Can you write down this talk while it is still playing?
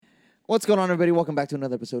What's going on, everybody? Welcome back to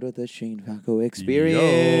another episode of the Shane Falco Experience.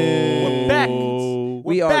 Yo. We're back.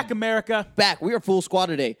 We are back, America. Back. We are full squad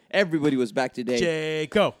today. Everybody was back today.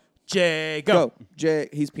 Jaygo. Go. Jay,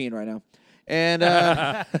 he's peeing right now. And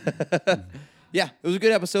yeah, it was a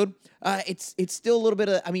good episode. It's still a little bit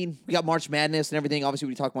of, we got March Madness and everything. Obviously,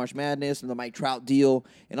 we talk March Madness and the Mike Trout deal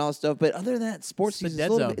and all that stuff. But other than that, sports season,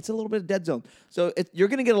 it's a little bit of dead zone. So you're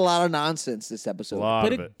going to get a lot of nonsense this episode.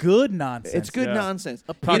 But it's good nonsense. It's good nonsense.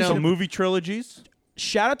 Talk some movie trilogies.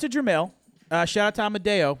 Shout out to Jermel. Shout out to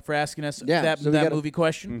Amadeo for asking us that movie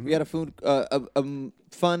question. Mm-hmm. We had a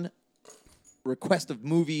fun request of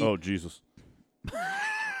movie. Oh, Jesus.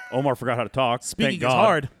 Omar forgot how to talk. Speaking Thank is God.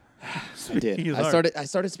 hard. I did. I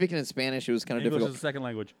started speaking in Spanish. It was kind of English difficult. is a second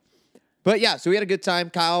language. But yeah, so we had a good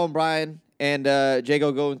time. Kyle and Brian and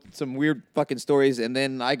Jaygo go into some weird fucking stories, and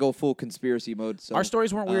then I go full conspiracy mode. So Our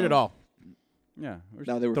stories weren't weird at all. Yeah. We're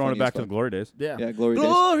No, they were throwing funny it back as to the fuck. glory days. Yeah, glory days.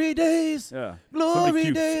 Glory days. Yeah. Glory Somebody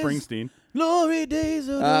cue days. Springsteen. Glory days.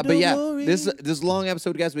 But yeah, this long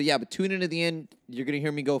episode, guys. But yeah, but tune in at the end. You're gonna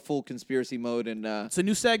hear me go full conspiracy mode, and It's a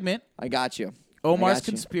new segment. I got you. Omar's I got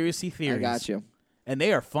you. conspiracy theories. I got you. And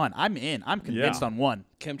they are fun. I'm in. I'm convinced Yeah. on one.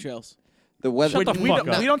 Chemtrails. The weather. Shut the we fuck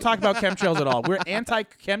up. don't talk about chemtrails at all. We're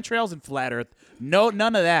anti-chemtrails and flat Earth. No,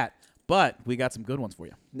 none of that. But we got some good ones for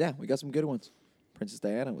you. Yeah, we got some good ones. Princess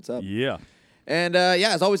Diana, what's up? Yeah. And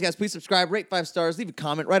yeah, as always, guys, please subscribe, rate 5 stars, leave a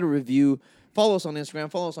comment, write a review. Follow us on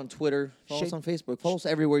Instagram, follow us on Twitter, follow us on Facebook, follow us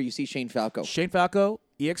everywhere you see Shane Falco. Shane Falco,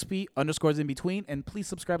 EXP, _ in between. And please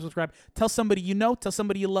subscribe. Tell somebody you know, tell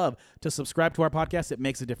somebody you love to subscribe to our podcast. It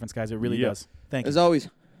makes a difference, guys. It really Yeah. does. Thank you. As always,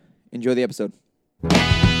 enjoy the episode.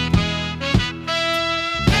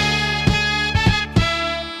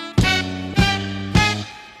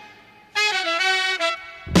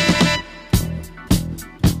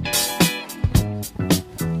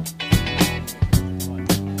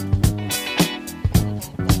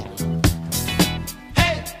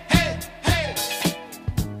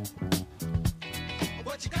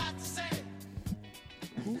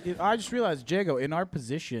 I just realized, Jaygo, in our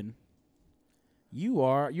position,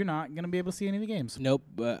 you're not going to be able to see any of the games. Nope,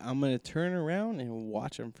 but I'm going to turn around and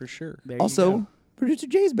watch them for sure. There you Also, go. producer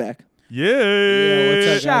Jay's back. Yeah. what's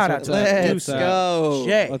up, guys? Shout out What's to up? Let's What's up? go.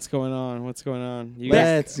 Jay. What's going on? What's going on? You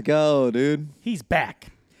Let's go, dude. He's back.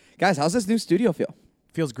 Guys, how's this new studio feel?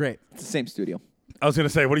 Feels great. It's the same studio. I was going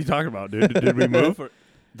to say, what are you talking about, dude? Did we move?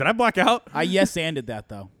 Did I black out? I yes-anded that,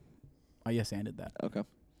 though. Okay.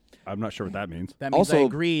 I'm not sure what that means. That means I Also-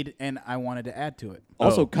 agreed, and I wanted to add to it.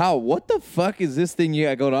 Also, Oh. Kyle, what the fuck is this thing you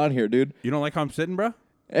got going on here, dude? You don't like how I'm sitting, bro?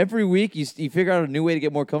 Every week you figure out a new way to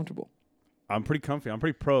get more comfortable. I'm pretty comfy. I'm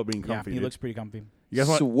pretty pro at being comfy. Yeah, he dude. looks pretty comfy. You guys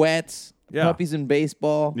want? Sweats, Yeah. puppies in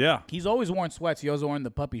baseball. Yeah. He's always worn sweats. He always worn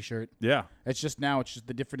the puppy shirt. Yeah. It's just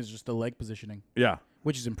the difference is just the leg positioning, Yeah.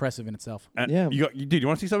 which is impressive in itself. And Yeah. dude, you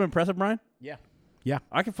want to see something impressive, Brian? Yeah. Yeah.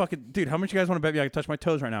 I can fucking, dude, how much you guys want to bet me I can touch my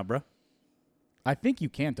toes right now, bro? I think you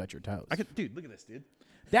can touch your toes. Dude, look at this, dude.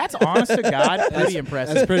 That's honest to God, pretty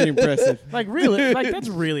impressive. That's pretty impressive. Like really, like that's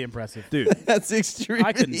really impressive. Dude, That's extremely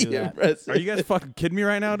I couldn't do that. impressive. are you guys fucking kidding me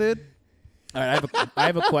right now, dude? All right, I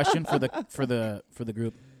have a question for the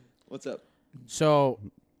group. What's up? So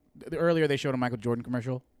earlier they showed a Michael Jordan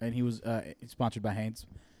commercial, and he was sponsored by Hanes.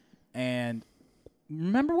 And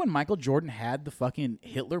remember when Michael Jordan had the fucking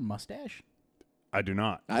Hitler mustache? I do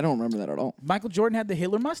not. I don't remember that at all. Michael Jordan had the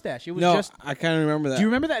Hitler mustache. It was No, just. I kind of remember that. Do you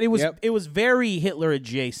remember that? Yep. It was very Hitler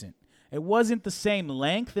adjacent. It wasn't the same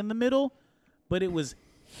length in the middle, but it was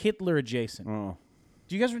Hitler adjacent. Oh.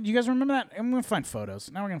 Do you guys remember that? I'm gonna find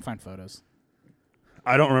photos. Now we're gonna find photos.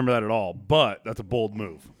 I don't remember that at all, but that's a bold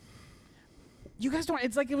move. You guys don't.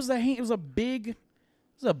 It's like it was a big.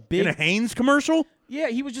 In a Hanes commercial? Yeah,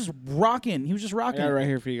 he was just rocking. He was just I rocking. got it right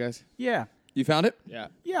here for you guys. Yeah, You found it? Yeah.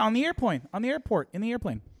 yeah, on the airplane, in the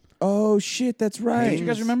airplane. Oh shit, that's Do right. you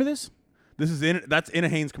guys remember this? That's in a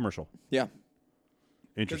Hanes commercial. Yeah, because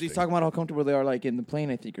Interesting. he's talking about how comfortable they are, like in the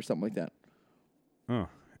plane, I think, or something like that. Oh.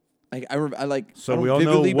 I like. So I don't we all know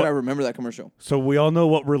vividly, but what- I remember that commercial. So we all know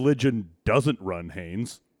what religion doesn't run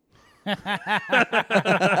Hanes. The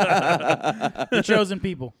chosen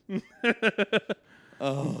people.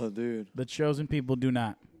 Oh, dude. The chosen people do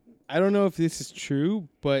not. I don't know if this is true,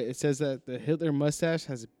 but it says that the Hitler mustache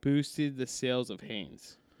has boosted the sales of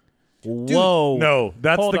Hanes. Whoa. No,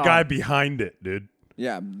 that's Hold the guy on. behind it, dude.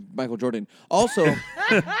 Yeah, Michael Jordan. Also, dude.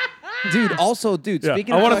 Yeah,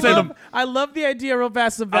 Speaking I of, wanna say fucking- the- I love the idea real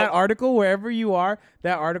fast of that article, wherever you are,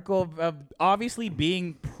 that article of obviously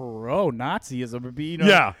being pro-Nazism.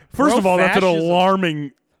 Yeah. First of all, that's an pro-fascism.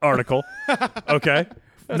 alarming article. Okay.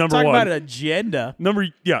 Number Talk one. about an agenda. Number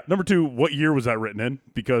two. What year was that written in?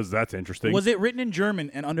 Because that's interesting. Was it written in German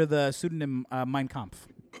and under the pseudonym Mein Kampf?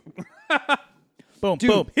 Boom,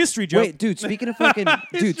 Dude, boom. History joke. Wait, dude. Speaking of fucking,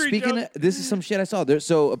 this is some shit I saw.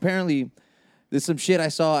 So apparently, this is some shit I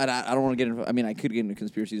saw, and I don't want to get into. I mean, I could get into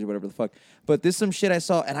conspiracies or whatever the fuck, but this is some shit I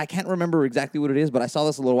saw, and I can't remember exactly what it is, but I saw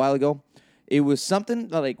this a little while ago. It was something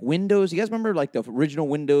like Windows. You guys remember like the original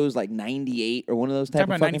Windows, like 98 or one of those type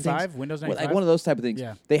Talking of about fucking 95? things? Windows Like 95? one of those type of things.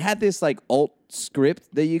 Yeah. They had this like alt script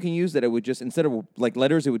that you can use that it would just instead of like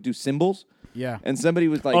letters, it would do symbols. Yeah. And somebody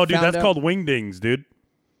was like, Oh, dude, found that's out- called Wingdings, dude.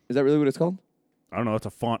 Is that really what it's called? I don't know. That's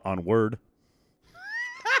a font on Word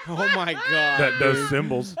Oh my god. that does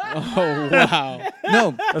symbols. Oh wow.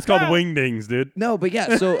 No, That's called Wingdings, dude. no, but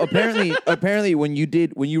yeah. So apparently, when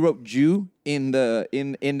you wrote Jew in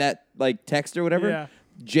that like text or whatever, Yeah.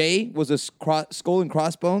 J was a skull and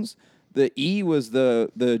crossbones. The E was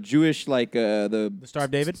the Jewish like the Star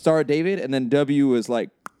of David? Star of David, and then W was like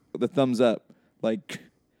the thumbs up. Like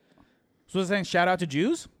So it's saying shout out to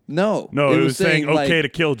Jews? no, No, it was saying like, okay to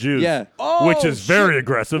kill Jews. Yeah. which is very shit.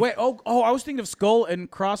 aggressive. Wait, I was thinking of skull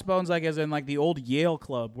and crossbones, like as in like the old Yale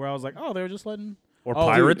club, where I was like, oh, they were just letting Or Oh,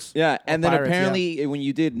 dude. pirates. Yeah, and then pirates, apparently when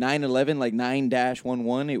you did 9/11, like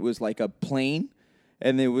 9-11, it was like a plane,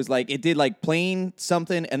 and it was like it did like plane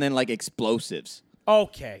something, and then like explosives.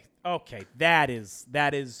 Okay, that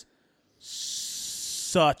is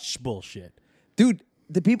such bullshit. Dude,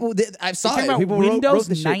 the people I saw You're it. talking People about wrote Windows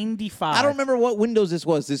the shit. 95. I don't remember what Windows this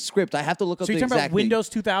was. This script. I have to look up So the you're talking exact about Windows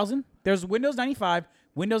 2000? There's Windows 95,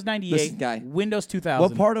 Windows 98, Listen, guy. Windows 2000.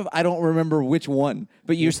 What part of I don't remember which one,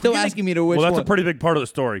 but you're still gonna- asking me to which Well, that's one. a pretty big part of the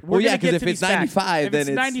story. We're Well, yeah, gonna 'cause get if to it's these facts. 95, if then it's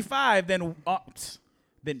it's- 95, then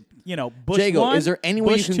you know, Bush Jaygo, 1, is there any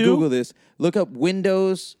way you Bush can 2? Google this? Look up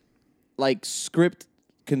Windows like script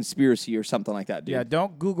conspiracy or something like that, dude. Yeah,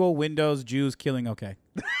 don't Google Windows Jews killing. Okay,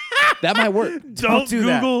 That might work. Don't do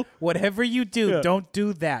Google that. Whatever you do, Yeah. don't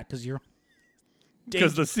do that because you're.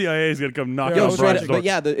 because the CIA is gonna come knock Yo, on Straight Brian's up, door. but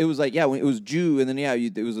yeah, it was like when it was Jew, and then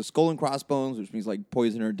it was a skull and crossbones, which means like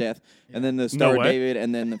poison or death, and then the Star of way. David,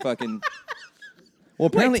 and then the fucking. Well,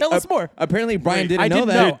 apparently, tell us more. Apparently, Brian Wait, didn't I know didn't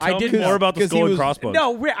that. know. Dude, I tell didn't me know. more about the 'Cause he skull and was- crossbones.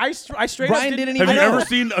 No, I straight Brian up didn't Have I you know. ever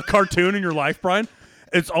seen a cartoon in your life, Brian?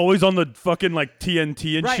 It's always on the fucking like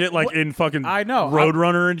TNT and Right, shit, like what- in fucking I know.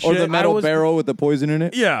 Roadrunner and Or shit. the metal was- barrel with the poison in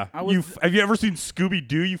it. Yeah, I was- have you ever seen Scooby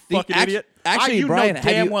Doo? You fucking idiot. Actually, you Brian, know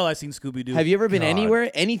have damn you, well I've seen Scooby Doo. have you ever been God. anywhere?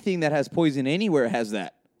 Anything that has poison anywhere has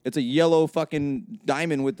that. It's a yellow fucking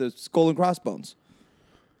diamond with the skull and crossbones.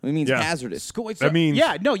 It means Yeah. hazardous. That means-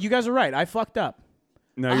 yeah. No, you guys are right. I fucked up.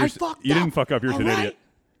 No, I you're, fucked you up. didn't fuck up. You're just an All right. idiot.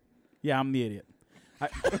 Yeah, I'm the idiot.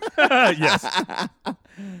 Yes.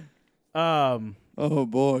 Oh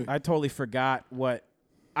boy. I totally forgot what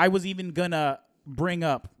I was even gonna bring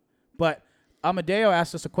up, but Amadeo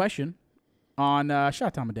asked us a question on shout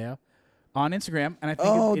out to Amadeo on Instagram, and I think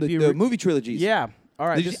Oh, it'd be the movie trilogies. yeah. All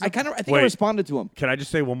right, Did you- this is I a- think I Wait. responded to him. Can I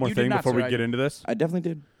just say one more You did thing not, before sir. we I get did. into this? I definitely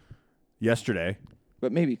did, Yesterday,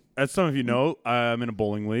 but maybe. as some of you know, I'm in a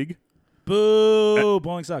bowling league. boo.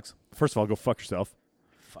 Bowling sucks. First of all, go fuck yourself.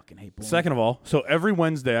 Fucking hate bowling. Second of all, so every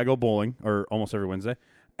Wednesday I go bowling, or almost every Wednesday,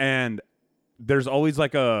 and there's always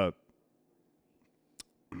like a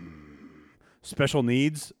special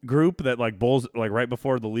needs group that like bowls like right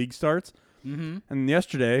before the league starts. Mm-hmm. And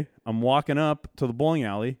yesterday, I'm walking up to the bowling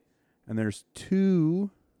alley, and there's two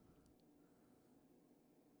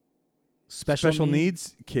special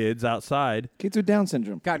needs kids outside. Kids with Down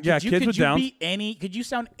syndrome. God, Yeah, could you, kids could with you Downs. be any? Could you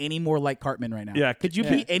sound any more like Cartman right now? Yeah, Could you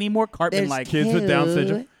yeah. be any more Cartman like? Kids with Down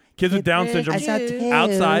syndrome. Kids with Down syndrome I saw two.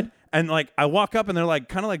 outside, and like I walk up, and they're like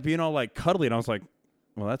kind of like being all like cuddly, and I was like,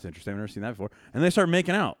 "Well, that's interesting. I've never seen that before." And they start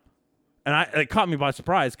making out, and it caught me by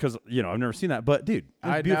surprise because I've never seen that. But dude, it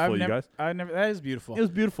was beautiful, you guys. I never. That is beautiful. It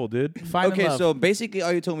was beautiful, dude. Find Okay, love. so basically,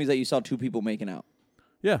 all you told me is that you saw two people making out.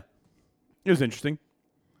 Yeah, it was interesting.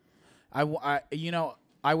 I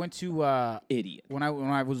went to Idiot. when I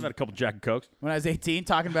was Had a couple Jack and Cokes. when I was 18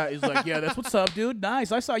 talking about it, he was like, yeah, that's what's up, dude.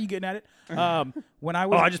 Nice. I saw you getting at it. When I Oh,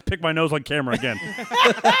 was I just picked my nose on camera again.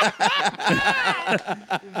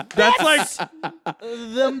 That's like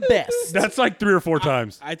the best. that's like 3 or 4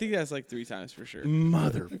 times. I think that's like 3 times for sure.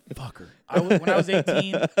 Motherfucker. When I was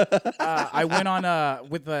 18, I went on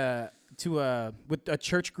with a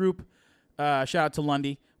church group. Shout out to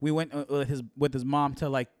Lundy. We went with his mom to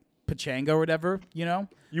like Pachanga or whatever, you know.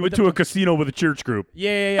 You went to a casino with a church group.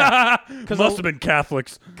 Yeah. Must have been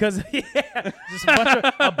Catholics. Because just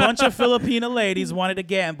a bunch of Filipina ladies wanted to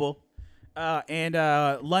gamble, and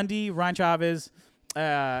Lundy, Ryan Chavez,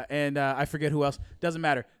 and I forget who else. Doesn't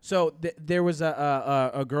matter. So there was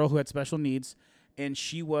a girl who had special needs, and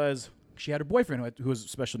she was She had her boyfriend who was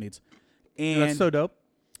special needs. And That's so dope.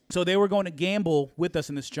 so they were going to gamble with us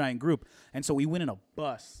in this giant group. And so we went in a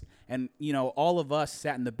bus. And, all of us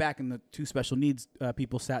sat in the back and the 2 special needs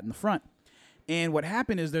people sat in the front. And what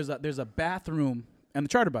happened is there's a bathroom on the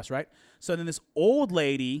charter bus, right? So then this old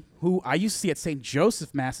lady who I used to see at St.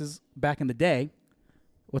 Joseph Masses back in the day.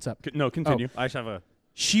 What's up? No, continue. Oh. I just have a...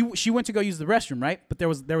 She went to go use the restroom, right? But there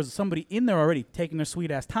was somebody in there already taking their sweet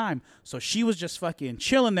ass time. So she was just fucking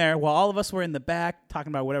chilling there while all of us were in the back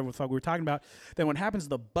talking about whatever the fuck we were talking about. Then what happens is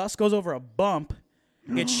the bus goes over a bump,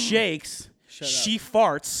 it shakes, she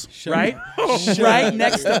farts, right? Right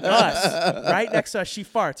next to us. Right next to us, she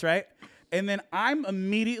farts, right? And then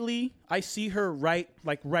I see her right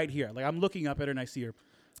here. Like I'm looking up at her and I see her.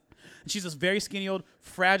 And she's this very skinny, old,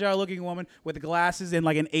 fragile-looking woman with glasses and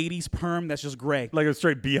like an 80s perm that's just gray. Like a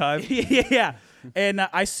straight beehive? Yeah. And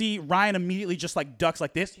I see Ryan immediately just like ducks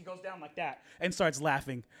like this. He goes down like that and starts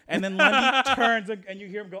laughing. And then Lundy turns and you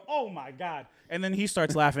hear him go, oh, my God. And then he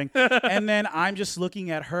starts laughing. And then I'm just looking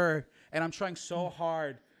at her and I'm trying so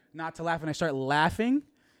hard not to laugh. And I start laughing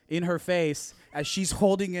in her face as she's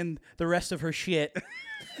holding in the rest of her shit.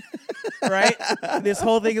 Right? This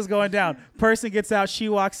whole thing is going down. Person gets out, she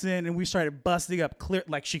walks in, and we started busting up clear,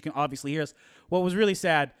 like she can obviously hear us. What was really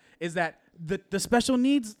sad is that the special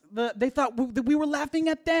needs, they thought that we were laughing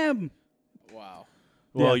at them. Wow.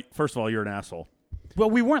 Well, first of all, you're an asshole. Well,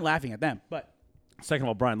 we weren't laughing at them, but. Second of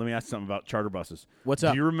all, Brian, let me ask you something about charter buses. What's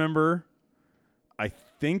up? Do you remember, I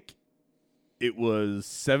think it was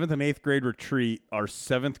 7th and 8th grade retreat, our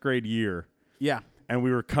 7th grade year. Yeah. And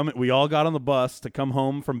we all got on the bus to come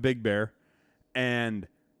home from Big Bear, and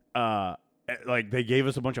like they gave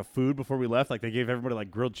us a bunch of food before we left. Like they gave everybody like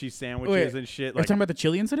grilled cheese sandwiches and shit. Are you talking about the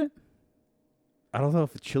chili incident? I don't know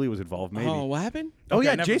if the chili was involved. Maybe. Oh, what happened? Oh Okay,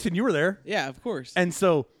 yeah, never- Jason, you were there. Yeah, of course. And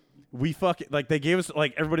so we they gave us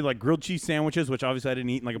like everybody like grilled cheese sandwiches, which obviously I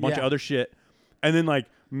didn't eat, and like a bunch of other shit. And then like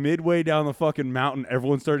midway down the fucking mountain,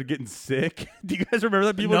 everyone started getting sick. Do you guys remember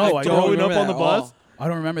that? People No, were I like, don't throwing remember up on that the at all. bus. I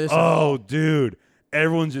don't remember this. Oh, dude.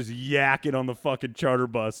 Everyone's just yakking on the fucking charter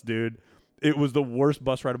bus, dude. It was the worst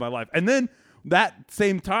bus ride of my life. And then that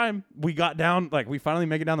same time, we got down, like we finally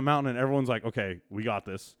make it down the mountain, and everyone's like, okay, we got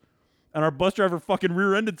this. And our bus driver fucking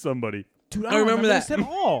rear-ended somebody. Dude, I remember that. this at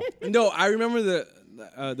all. No, I remember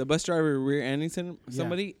the bus driver rear-ending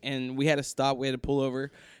somebody, and we had to stop. We had to pull over.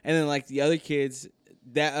 And then, like, the other kids,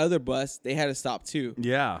 that other bus, they had to stop, too.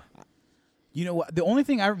 Yeah. You know what? The only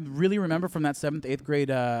thing I really remember from that 7th, 8th grade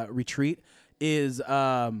retreat is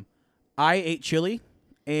I ate chili,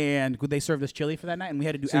 and they served us chili for that night, and we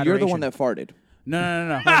had to do So adoration. you're the one that farted.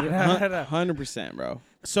 No. 100%, bro.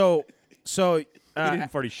 So He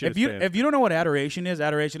didn't fart, he shit his pants. if you don't know what adoration is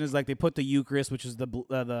like they put the Eucharist, which is the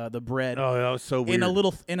bread, Oh, that was so weird.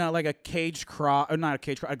 like a caged cross, or not a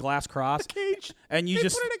cage, a glass cross. A cage. And you They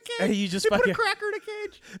just put it in a cage. and you just They put fucking a cracker in a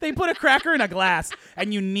cage. They put a cracker in a glass,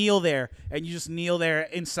 and you kneel there, and you just kneel there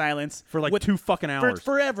in silence For like with- 2 fucking hours.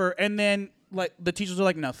 forever. And then like the teachers are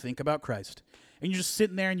like, "Now think about Christ," and you're just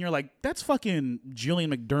sitting there, and you're like, "That's fucking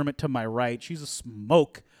Jillian McDermott to my right. She's a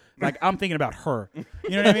smoke." Like I'm thinking about her. You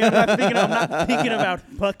know what I mean? I'm not thinking about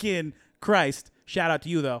fucking Christ. Shout out to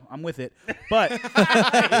you though. I'm with it. But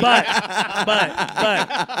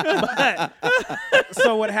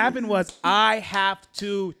so what happened was I have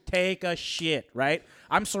to take a shit, right?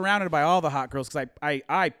 I'm surrounded by all the hot girls because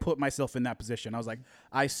I put myself in that position. I was like,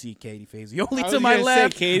 I see Katie Fazioli to my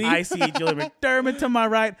left. Katie. I see Jillian McDermott to my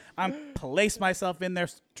right. I'm placed myself in there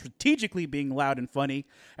strategically being loud and funny.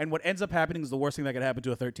 And what ends up happening is the worst thing that could happen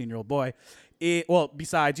to a 13-year-old boy.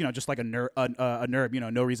 Besides, just like a nerve,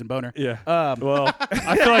 no reason boner. Yeah. Well,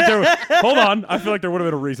 I feel like hold on. I feel like there would have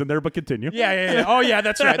been a reason there, but continue. Yeah. Oh, yeah,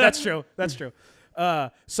 that's right. That's true.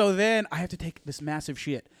 So then I have to take this massive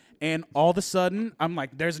shit. And all of a sudden, I'm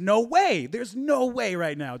like, there's no way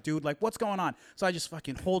right now, dude. Like, what's going on? So I just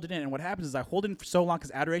fucking hold it in. And what happens is I hold it in for so long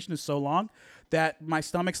because adoration is so long that my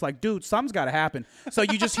stomach's like, dude, something's got to happen. So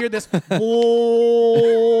you just hear this coming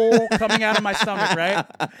out of my stomach, right?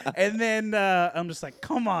 And then I'm just like,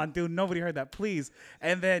 come on, dude. Nobody heard that, please.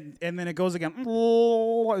 And then it goes again.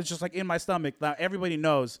 It's just like in my stomach. Now everybody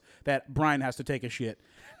knows that Brian has to take a shit.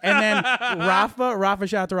 And then Rafa,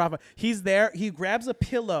 shout out to Rafa. He's there. He grabs a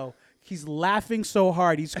pillow. He's laughing so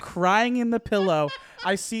hard. He's crying in the pillow.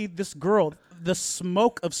 I see this girl, the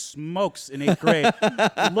smoke of smokes in 8th grade,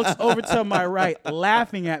 looks over to my right,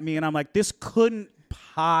 laughing at me. And I'm like, this couldn't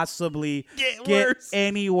possibly get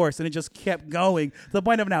any worse. And it just kept going to the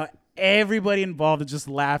point of now everybody involved is just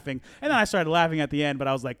laughing. And then I started laughing at the end, but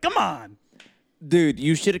I was like, come on. Dude,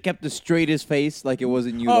 you should have kept the straightest face like it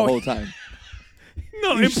wasn't you the Oh, whole time.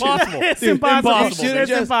 No, impossible. It's Dude, impossible. impossible.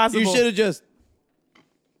 It's impossible. You should have just.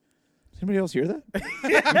 Does anybody else hear that?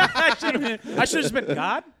 I should have just been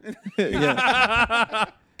God.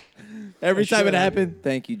 Every time it happened,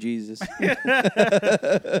 thank you, Jesus.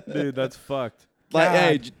 Dude, that's fucked. Like,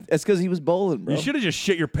 hey, it's because he was bowling, bro. You should have just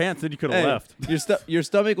shit your pants, then you could have left. Your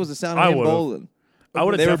stomach was the sound I of him would've. bowling. I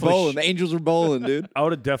would have They were definitely. bowling. The Angels were bowling, dude. I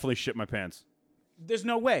would have definitely shit my pants. There's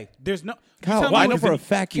no way. There's no. Kyle, you tell I me know for a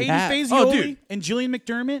fact you Katie have. Fazioli Oh, dude. and Jillian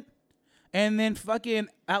McDermott, and then fucking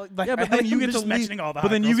Alec. Like, Yeah, but then you get to just leave. mentioning all the But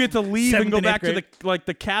then hot you girls get to from leave and 7th go back to 8th the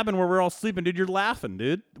the cabin where we're all sleeping, dude. You're laughing,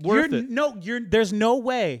 dude. grade. Worth it. There's no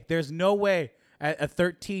way. There's no way. At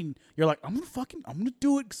 13, you're like, I'm gonna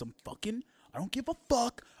do it because I don't give a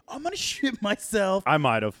fuck. I'm gonna shit myself. I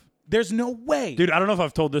might have. There's no way, Dude, I don't know if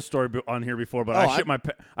I've told this story on here before, but I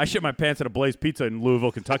shit my pants at a Blaze Pizza in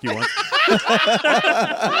Louisville, Kentucky once.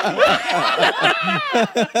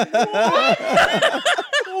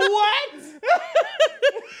 What?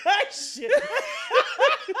 Shit.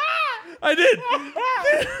 I did.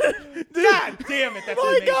 God damn it. That's Oh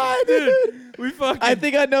my amazing. God, dude. We fucking. I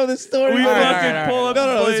think I know this story. we All right, fucking all right, pull all up. right.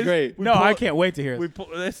 No, to it's Blaze. great. We No, pull- I can't wait to hear We this. pull,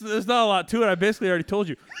 there's not a lot to it. I basically already told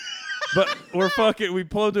you. But we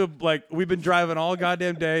pull up to we've been driving all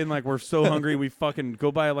goddamn day and we're so hungry. We fucking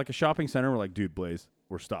go by a shopping center. We're like, dude, Blaze,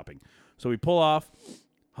 we're stopping. So we pull off,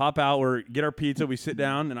 hop out, get our pizza. We sit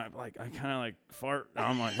down and I kind of fart. And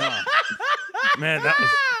I'm like, oh, man,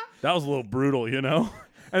 that was a little brutal, you know?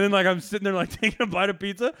 And then I'm sitting there taking a bite of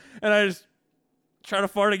pizza and I just try to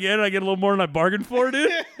fart again, and I get a little more than I bargained for, dude.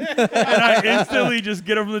 And I instantly just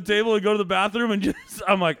get up from the table and go to the bathroom, and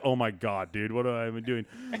I'm like, oh my God, dude, what have I been doing?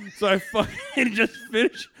 So I fucking just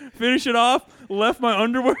finish it off, left my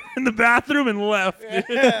underwear in the bathroom, and left.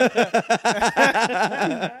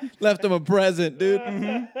 Left him a present, dude.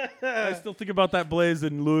 I still think about that Blaze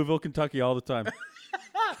in Louisville, Kentucky all the time.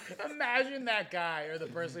 Imagine that guy or the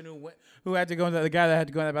person who had to go into the guy that had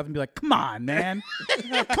to go in that bathroom and be like, "Come on, man,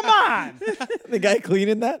 come on." The guy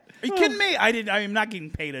cleaning that? Are you kidding me? I'm not getting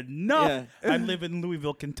paid enough. Yeah. I live in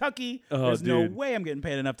Louisville, Kentucky. Oh, There's no dude. way I'm getting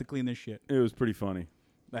paid enough to clean this shit. It was pretty funny.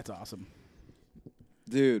 That's awesome.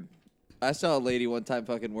 Dude, I saw a lady one time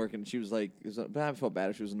fucking working. She was like, I felt bad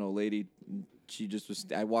if she was an old lady. She just was.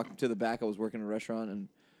 I walked to the back. I was working in a restaurant, and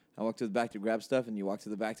I walked to the back to grab stuff, and you walk to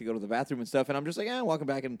the back to go to the bathroom and stuff. And I'm just like, walking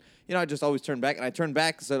back, and I just always turn back, and I turn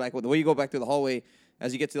back. So the way you go back through the hallway,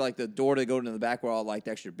 as you get to the door to go into the back where all the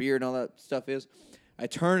extra beer and all that stuff is, I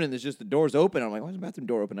turn and there's just the doors open. I'm like, why is the bathroom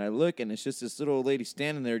door open? And I look, and it's just this little old lady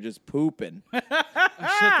standing there just pooping. Shut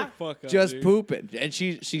the fuck up. Just dude. pooping, and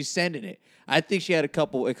she's sending it. I think she had a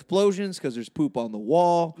couple explosions because there's poop on the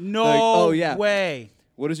wall. No oh yeah. way.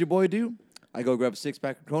 What does your boy do? I go grab a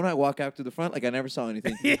 6-pack of Corona. I walk out to the front like I never saw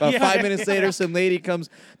anything. About 5 minutes later, some lady comes.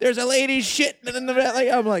 There's a lady shitting in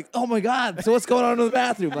the I'm like, oh my God. So what's going on in the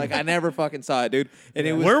bathroom? I never fucking saw it, dude. And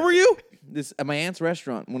it was Where were you? this at my aunt's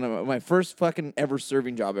restaurant. My first fucking ever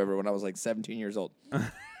serving job ever when I was 17 years old.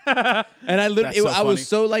 And I literally, That's so I was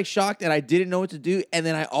funny. so shocked, and I didn't know what to do. And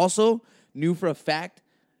then I also knew for a fact,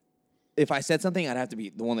 if I said something, I'd have to be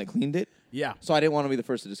the one that cleaned it. Yeah. So I didn't want to be the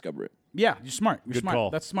first to discover it. Yeah. You're smart. You're Good smart. call.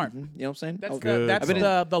 That's smart. You know what I'm saying? That's Good that's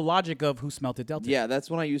call. the logic of who smelt it dealt it. Yeah, that's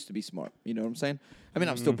when I used to be smart. You know what I'm saying? I mean,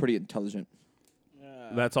 I'm still pretty intelligent.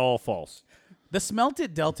 That's all false. The smelt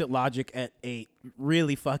it dealt it logic at 8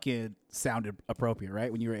 really fucking sounded appropriate, right?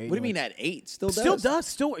 When you were 8. What do you mean at 8? Still does. Still does.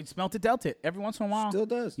 Still, it smelt it, dealt it. Every once in a while. Still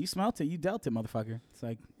does. You smelt it, you dealt it, motherfucker. It's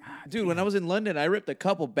like, Dude, when I was in London, I ripped a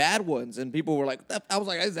couple bad ones, and people were like, I was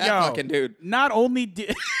like, is that yo, fucking dude? Not only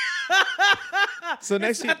did So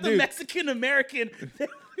next it's not thing, the dude, Mexican American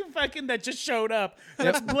fucking that just showed up.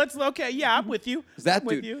 Let's okay, yeah, I'm with you. is that I'm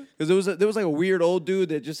with dude? you. Because there was a weird old dude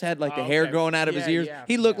that just had the hair okay. growing out of his Yeah, ears. yeah,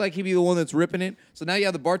 He looked yeah. like he'd be the one that's ripping it. So now you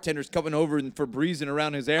have the bartenders coming over and for breezing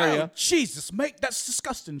around his area. Oh, Jesus, mate, that's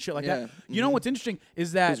disgusting. Shit like Yeah. that. You know what's interesting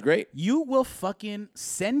is that was great. you will fucking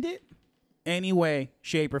send it any way,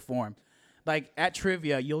 shape, or form. Like at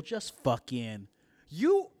trivia, you'll just fucking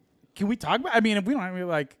Can we talk about? I mean, if we don't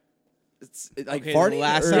have It's like Okay, farting. the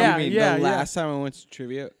last or- time, Yeah, I mean, yeah, the yeah. last time I went to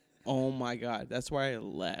trivia, oh my God, that's why I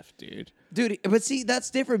left, dude. Dude, but see, that's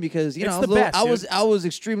different because It's I the was, best, I was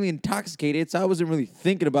extremely intoxicated, so I wasn't really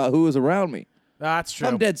thinking about who was around me. that's true.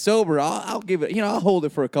 If I'm dead sober, I'll give it. I'll hold it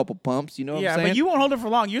for a couple pumps. You know what Yeah, I'm saying? but you won't hold it for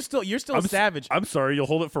long. You're still a savage. I'm sorry. You'll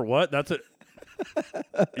hold it for what? That's it.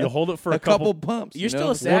 You'll hold it for a couple pumps. You're you still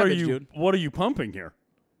know? a savage, What are you? dude. What are you pumping here?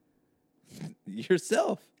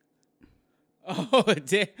 yourself. Oh,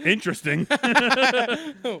 damn. Interesting.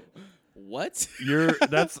 What?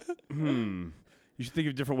 That's. You should think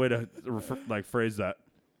of a different way to phrase that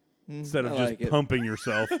instead of I just like it. pumping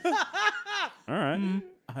yourself. All All right.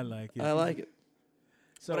 I like it. I like it.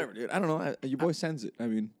 So, Whatever, dude. I don't know. Your boy sends it. I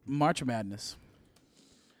mean, March Madness.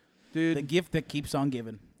 Dude, The gift that keeps on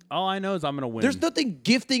giving. all I know is I'm going to win. there's nothing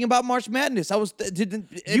gifting about March Madness. If You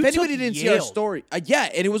anybody took didn't see our Yale. story, yeah,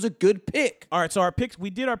 and it was a good pick. All right, so our picks, we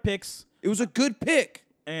did our picks. It was a good pick.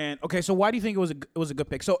 And okay, so why do you think it was a good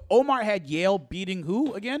pick? So Omar had Yale beating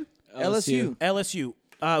who again? LSU. LSU.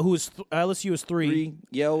 LSU is 3.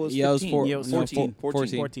 Yale was Yale's 15. 4. Yale's 14.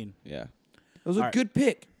 14. Yeah. It was a All right. good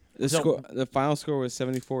pick. The final score was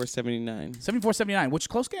 74-79. 74-79, which is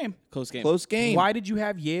close game. Close game. Close game. Why did you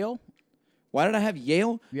have Yale? Why did I have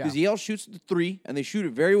Yale? Yeah. Because Yale shoots the 3, and they shoot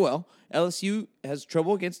it very well. LSU has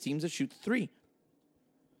trouble against teams that shoot the 3.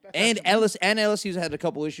 And LSU's had a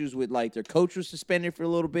couple issues with, like, their coach was suspended for a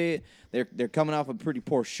little bit. They're coming off a pretty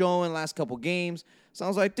poor showing last couple games. So I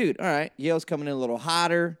was like, dude, all right, Yale's coming in a little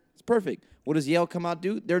hotter. It's perfect. What does Yale come out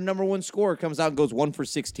do? Their number one scorer comes out and goes 1 for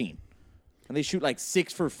 16. And they shoot like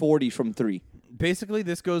 6 for 40 from 3. Basically,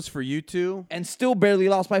 this goes for you two. And still barely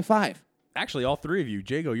lost by 5. Actually, all 3 of you.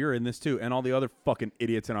 Jaygo, you're in this too. And all the other fucking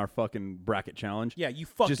idiots in our fucking bracket challenge. Yeah, you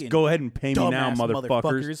fucking Just go ahead and pay me now, dumbass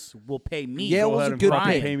motherfuckers. will pay me. Yale Go was ahead a and good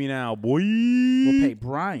fucking pick. pay me now, boy. We'll pay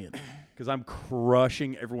Brian. Because I'm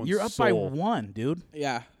crushing everyone's You're up soul. by 1, dude.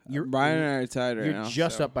 Yeah. You're- Brian and I are tied right You're now.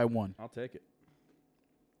 just so. up by 1. I'll take it.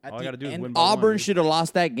 At All I the got to do is end- win by 1, Auburn dude. should have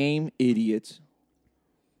lost that game, idiots.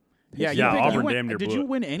 Yeah, Yeah, you Auburn went- damn near Did blew you it.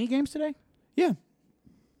 win any games today? Yeah.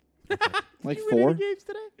 Like 4. games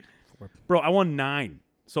today? Bro, I won 9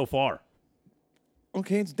 so far.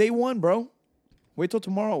 Okay, it's day 1, bro. Wait till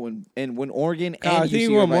tomorrow when Oregon and I think UC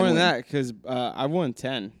you won are more than win. that because I won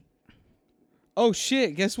 10. Oh,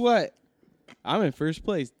 shit. Guess what? I'm in first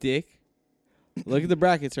place, dick. Look at the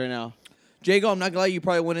brackets right now. Jaygo, I'm not gonna lie, you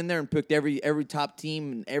probably went in there and picked every top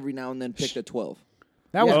team and every now and then picked a 12.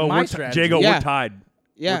 That was Oh, my we're strategy. Jaygo, Yeah. we're tied.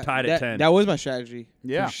 Yeah, We're tied that, at 10. That was my strategy.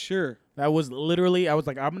 Yeah. For sure. That was literally, I was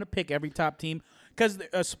like, I'm going to pick every top team. Because,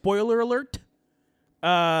 spoiler alert,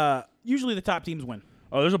 usually the top teams win.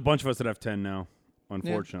 Oh, there's a bunch of us that have 10 now,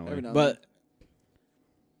 unfortunately. every now and But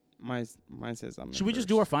mine says I'm in Should we just first.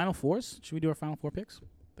 do our Final Fours? Should we do our Final 4 picks?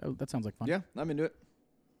 That sounds like fun. Yeah, I'm into it.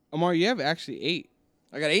 Omar, you have actually 8.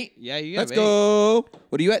 I got 8. Yeah, you have Let's 8. go.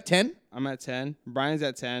 What are you at? 10? I'm at 10. Brian's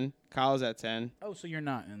at 10. Kyle's at 10. Oh, so you're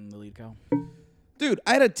not in the lead, Kyle. Dude,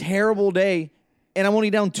 I had a terrible day, and I'm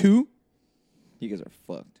only down 2. You guys are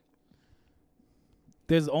fucked.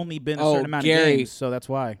 There's only been a Oh, certain amount Gary. of games, so that's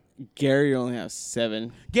why. Gary only has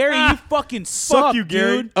 7. Gary, you fucking suck, you,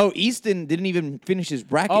 Gary. dude. Oh, Easton didn't even finish his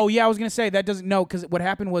bracket. Oh, yeah, I was going to say, that doesn't, no, because what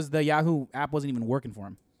happened was the Yahoo app wasn't even working for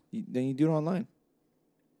him. Then you do it online.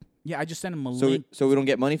 Yeah, I just sent him a So link. we don't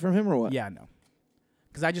get money from him or what? Yeah, no.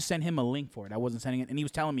 Because I just sent him a link for it. I wasn't sending it. And he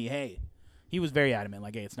was telling me, hey, he was very adamant,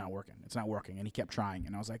 like, hey, it's not working. It's not working. And he kept trying.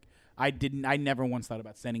 And I was like, I never once thought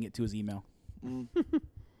about sending it to his email.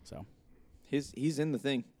 So He's in the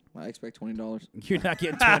thing. I expect $20. you're not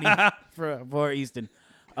getting 20 for Easton.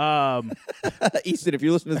 Easton, if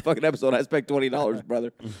you listen to this fucking episode, I expect $20,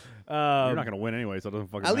 brother. You're not going to win anyway, so it doesn't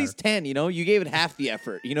fucking At matter. least 10, you know? You gave it half the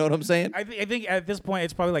effort. You know what I'm saying? I think at this point,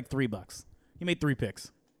 it's probably like $3. He made 3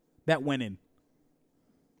 picks. That went in.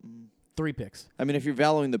 3 picks. I mean, if you're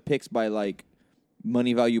valuing the picks by, like,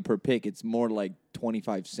 money value per pick, it's more like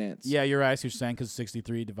 25 cents. Yeah, you're right. I see what you're saying, because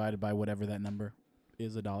 63 divided by whatever that number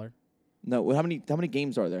is, $1. No, how many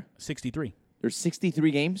games are there? 63. There's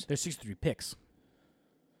 63 games? There's 63 picks.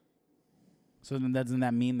 So then doesn't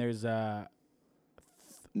that mean there's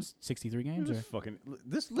 63 games? Or?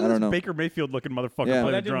 This I don't know. Baker Mayfield looking motherfucker Yeah.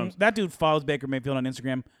 play the That drums. dude, that dude follows Baker Mayfield on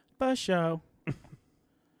Instagram. For show.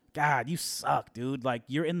 God, you suck, dude. Like,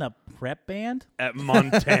 you're in the prep band? At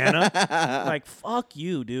Montana. Like, fuck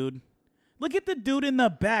you, dude. Look at the dude in the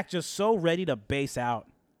back just so ready to base out.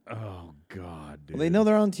 Oh, God, dude. Well, they know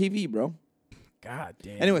they're on TV, bro. God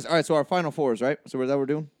damn. Anyways, all right, so our Final Fours, right? So is that what we're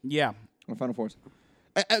doing? Yeah. Our Final Fours.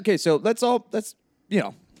 Okay, so let's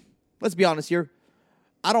be honest here.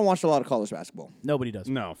 I don't watch a lot of college basketball. Nobody does.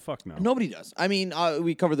 No, fuck no. Nobody does. I mean,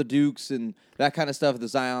 we cover the Dukes and that kind of stuff, the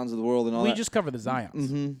Zions of the world and all We that. just cover the Zions.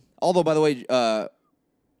 Mm-hmm. Although, by the way,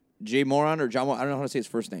 Jay Moran or John, I don't know how to say his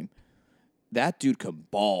first name. That dude can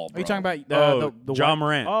ball, bro. Are you talking about the Ja one-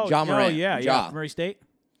 Morant. Oh, Ja Morant. Oh, yeah, Ja. Murray State?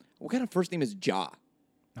 What kind of first name is Ja?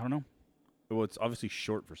 I don't know. Well, it's obviously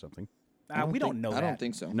short for something. We don't know that. I don't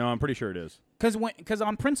think so. No, I'm pretty sure it is. Because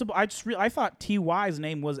on principle, I thought T.Y.'s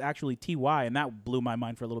name was actually T.Y., and that blew my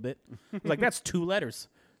mind for a little bit. I was like, that's 2 letters.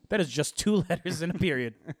 That is just 2 letters in a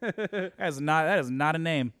period. That is not a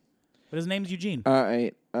name. But his name's Eugene. All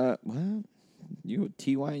right. What? You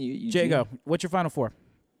T.Y. You Jaygo, what's your Final Four?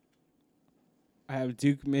 I have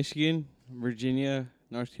Duke, Michigan, Virginia,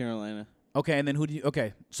 North Carolina. Okay, and then who do you?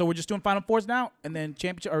 Okay, so we're just doing Final Fours now, and then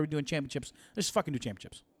championship. Or are we doing championships? Let's just fucking do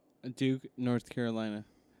championships. Duke, North Carolina.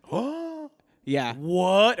 Yeah.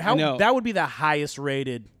 What? How? know. That would be the highest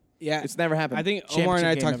rated. Yeah. It's never happened. I think Omar and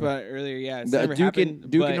I Championship talked game about it earlier. Yeah. It's The never Duke happened.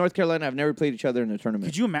 and but North Carolina have never played each other in a tournament.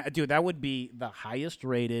 Could you imagine, dude? That would be the highest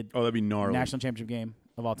rated Oh, that'd be gnarly. national championship game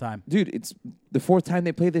of all time. Dude, it's the 4th time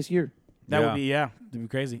they played this year. That Yeah. would be that'd be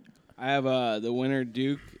crazy. I have the winner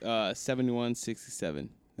Duke 71-67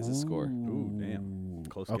 is the score. Ooh, damn.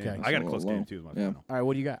 Close Okay. game. I got a close Low. game, too. Is my Yeah. final. All right,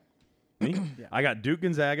 what do you got? Me? I got Duke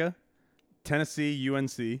Gonzaga, Tennessee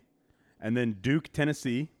UNC, and then Duke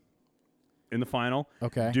Tennessee in the final.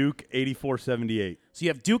 Okay. Duke 84-78. So you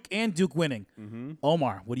have Duke and Duke winning.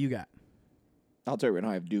 Omar, what do you got? I'll tell you right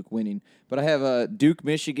now, I have Duke winning. But I have Duke,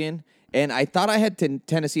 Michigan, and I thought I had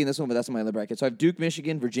Tennessee in this one, but that's in my other bracket. So I have Duke,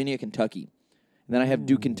 Michigan, Virginia, Kentucky. And then I have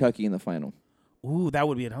Duke, Kentucky in the final. Ooh, that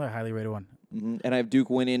would be another highly rated one. And I have Duke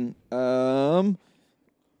winning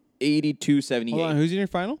 82-78. Hold on, who's in your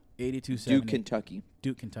final? 82-70. Duke, Kentucky.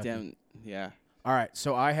 Duke, Kentucky. Damn. Yeah. All right,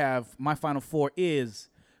 so I have my final four is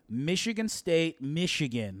Michigan State,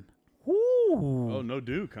 Michigan. Ooh. Oh, no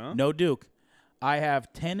Duke, huh? No Duke. I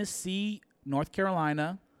have Tennessee, North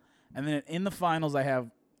Carolina, and then in the finals I have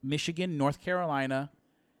Michigan, North Carolina,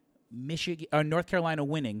 North Carolina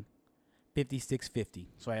winning 56-50.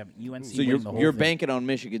 So I have UNC So winning the whole you're thing. banking on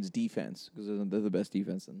Michigan's defense because they're the best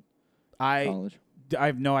defense in college. I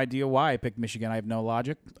have no idea why I picked Michigan. I have no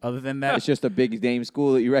logic other than that It's just a big name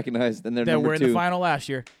school that you recognize, and they're that number we're in 2. the final last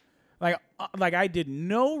year. Like I did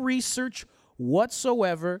no research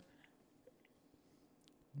whatsoever.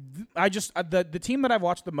 I just the team that I've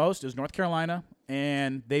watched the most is North Carolina,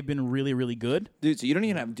 and they've been really, really good. Dude, so you don't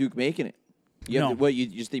even have Duke making it. You have No. to, what, you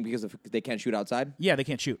just think because they can't shoot outside? Yeah, they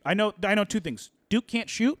can't shoot. I know two things. Duke can't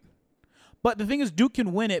shoot, but the thing is, Duke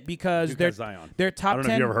can win it because Duke they're has Zion. they're top I don't 10.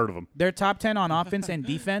 know if you ever heard of them. They're top 10 on offense and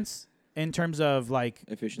defense in terms of like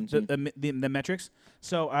Efficiency. the metrics.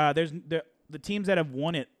 So the teams that have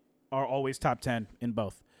won it are always top 10 in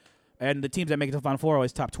both, and the teams that make it to the Final Four are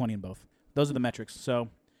always top 20 in both. Those are the metrics. So,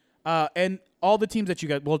 and all the teams that you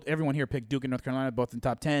got, well, everyone here picked Duke and North Carolina both in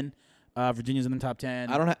top 10. Virginia's in the top 10.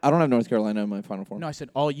 I don't have North Carolina in my Final Four. No, I said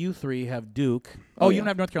all you three have Duke. Oh, You yeah. don't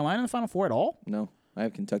have North Carolina in the Final Four at all? No, I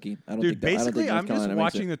have Kentucky. I don't Dude, think I don't basically, think North I'm just Carolina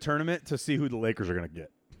makes watching it. the tournament to see who the Lakers are going to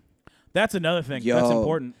get. That's another thing. Yo. That's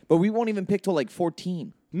important. But we won't even pick till like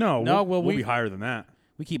 14. No, No, we'll we- be higher than that.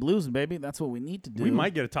 We keep losing, baby. That's what we need to do. We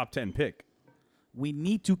might get a top 10 pick. We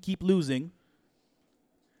need to keep losing.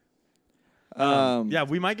 Yeah,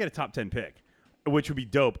 we might get a top 10 pick, which would be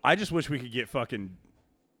dope. I just wish we could get fucking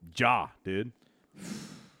Ja, dude.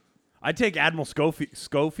 I'd take Admiral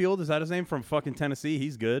Schofield. Is that his name? From fucking Tennessee.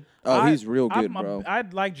 He's good. Oh, he's real good, bro.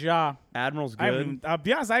 I'd like Ja. Admiral's I haven't good. even, I'll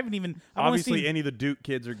be honest, I haven't even. I've only Obviously, seen, any of the Duke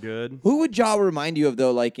kids are good. Who would Ja remind you of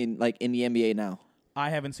though? Like in the NBA now? I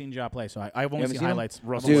haven't seen Ja play, so I've only haven't seen seen him? highlights.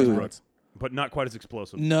 Russell Dude. Westbrook, but not quite as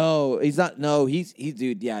explosive. No, he's not. No, he's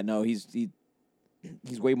dude. Yeah, no, he's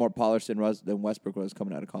way more polished than Westbrook was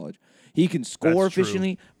coming out of college. He can score That's true.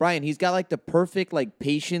 efficiently. Brian, he's got like the perfect like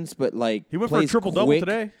patience, but like He went for a plays triple-double quick.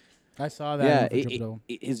 today. I saw that. Yeah,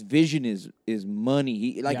 his vision is money.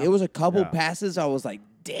 He Yeah. it was a couple Yeah. passes. I was like,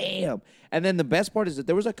 damn. And then the best part is that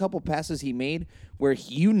there was a couple passes he made where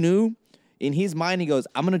you knew in his mind he goes,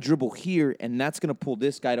 I'm gonna dribble here, and that's gonna pull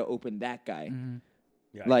this guy to open that guy. Mm-hmm.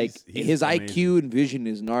 Yeah, Like he's his amazing. IQ and vision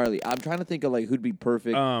is gnarly. I'm trying to think of like who'd be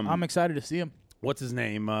perfect. I'm excited to see him. What's his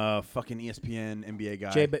name? Fucking ESPN NBA guy.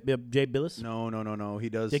 Jay Billis, No. He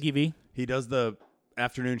does. Dickie V. He does the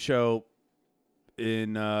afternoon show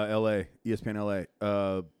in LA, ESPN LA.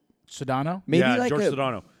 Sedano. Maybe yeah, like George a-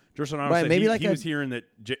 Sedano. George Sedano Right, said maybe he, like he a- was hearing that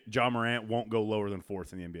John Morant won't go lower than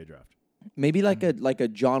 4th in the NBA draft. Maybe like a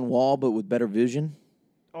John Wall, but with better vision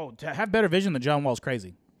Oh, to have better vision than John Wall's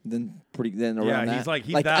crazy. than around Yeah, that. he's like-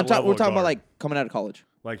 he's like that I'm level we're of talking about guard. like coming out of college.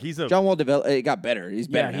 Like he's a John Wall it got better. He's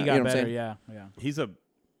better. Yeah, he now, got you know what I'm better. saying? Yeah.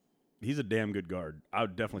 he's a damn good guard. I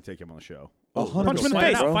would definitely take him on the show. 100%, Punch him in the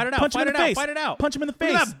Fight face. it out, fight it out, Punch him fight in the it out, face. fight it out. Punch him in the Look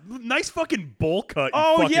face. at that nice fucking bowl cut. You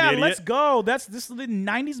Oh fucking yeah, idiot. let's go. This is the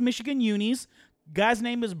 '90s Michigan unis. Guy's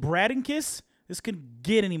name is Bradenkiss. This could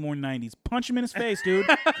get any more '90s. Punch him in his face, dude.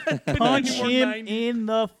 Punch Any more him 90s. in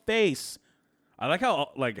the face. I like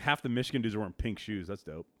how like half the Michigan dudes are wearing pink shoes. That's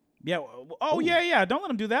dope. Yeah. Oh yeah. Don't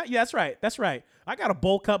let him do that. Yeah, that's right. I got a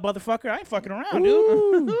bowl cut, motherfucker. I ain't fucking around,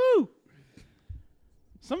 dude.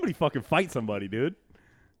 Somebody fucking fight somebody, dude.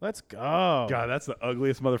 Let's go. God, that's the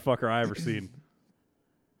ugliest motherfucker I ever seen.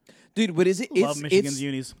 Dude, but is it? Love It's, Michigan's it's,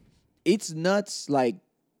 unis. it's nuts. Like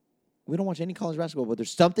we don't watch any college basketball, but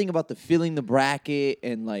there's something about the filling the bracket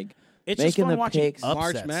and like It's just Making fun the watching picks.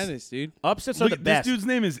 upsets. March Madness, dude. Upsets are the This best. dude's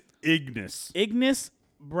name is Ignis. Ignis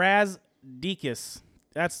Brazdeikis.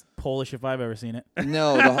 That's Polish if I've ever seen it.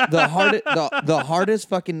 No, the hardest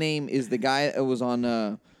fucking name is the guy that was on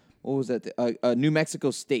what was that? New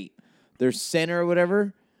Mexico State. Their center or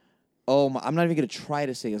whatever. Oh, I'm not even gonna try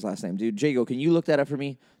to say his last name, dude. Jaygo, can you look that up for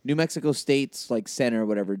me? New Mexico State's like center or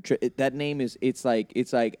whatever. That name is. It's like.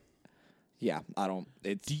 Yeah, I don't.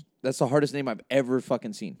 That's the hardest name I've ever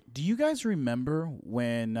fucking seen. Do you guys remember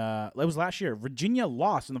when it was last year? Virginia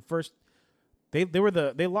lost in the first. They were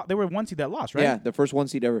one seed that lost, right? Yeah, the first one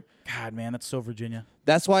seed ever. God, man, that's so Virginia.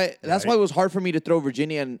 That's why it was hard for me to throw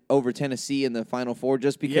Virginia over Tennessee in the Final Four,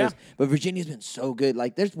 just because. Yeah. But Virginia's been so good.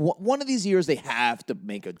 Like, there's one of these years they have to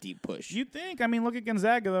make a deep push. You think? I mean, look at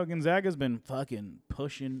Gonzaga though. Gonzaga's been fucking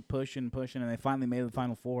pushing, and they finally made the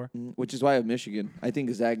Final Four. Which is why I have Michigan. I think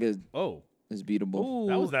Gonzaga is beatable. Ooh,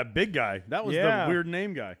 That was that big guy. That was Yeah. the weird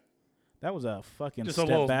name guy. that was a fucking Just step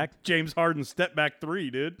a little back. James Harden step back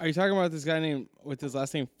 3, dude. Are you talking about this guy named with his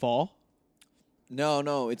last name Fall?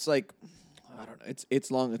 No, it's like I don't know.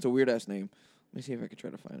 It's long. It's a weird ass name. Let me see if I can try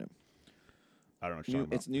to find it. I don't know what you're talking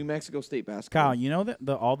about. It's New Mexico State basketball. Kyle, you know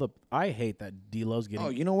that I hate that D'Lo's getting. Oh,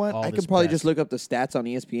 you know what? all I this could probably press. just look up the stats on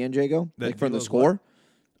ESPN, Jaygo, That like from the D'Lo's score,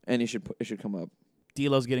 and it should come up.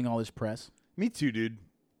 D'Lo's getting all this press. Me too, dude.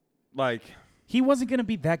 Like, He wasn't gonna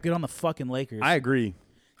be that good on the fucking Lakers. I agree.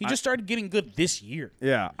 He just started getting good this year.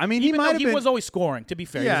 Yeah, I mean, Even might though have he been. was always scoring. To be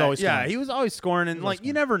fair, he was always scoring. he was always scoring, and like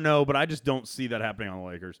you never know, but I just don't see that happening on the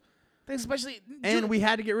Lakers. Especially, And we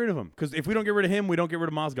had to get rid of him because if we don't get rid of him, we don't get rid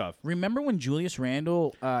of Mozgov, remember when Julius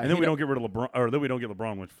Randle? and then we don't get rid of LeBron, or then we don't get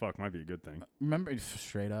LeBron, which fuck might be a good thing. Remember,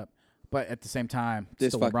 straight up. But at the same time, This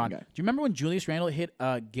still fucking LeBron. guy. Do you remember when Julius Randle hit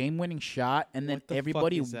a game-winning shot, and then What the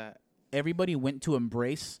everybody fuck is that? everybody went to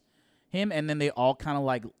embrace him, and then they all kind of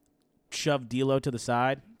like shoved D'Lo to the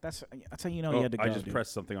side? That's how you know he had to go. I just dude.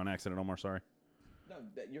 pressed something on accident, Omar. Sorry. No,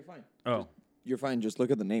 you're fine. Oh, You're fine. Just look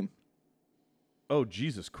at the name. oh,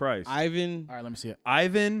 Jesus Christ, Ivan. All right, let me see it.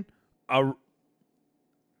 Ivan.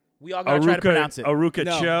 We all gotta try to pronounce it. Aruka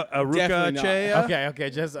No, Aruka definitely Chea. Okay,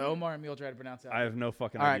 just Omar and me will try to pronounce it. I have no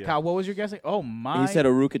fucking All right, idea. Kyle, what was your guessing? Oh my! He said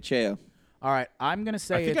Aruka Chea. All right, I'm gonna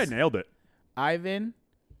say I think I it's nailed it. Ivan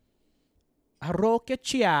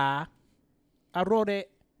Arokechia.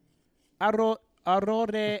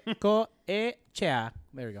 Arorechea.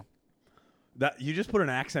 There we go. That you just put an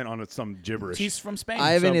accent on it, some gibberish. He's from Spain.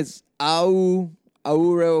 Ivan so is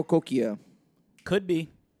Aureokokia. could be.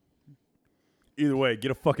 Either way,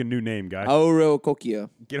 get a fucking new name, guy. Aureokokia.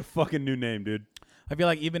 Get a fucking new name, dude. I feel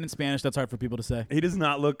like even in Spanish, that's hard for people to say. He does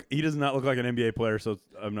not look like an NBA player, so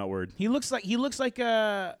I'm not worried. He looks like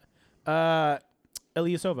Ilyasova.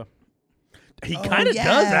 He kind of yeah.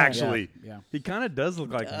 does actually. Yeah. He kind of does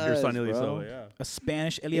look like your does, son bro. Ilyasova. Yeah. A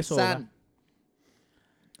Spanish His Ilyasova. son.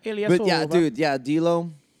 Ilyasova. But yeah, dude,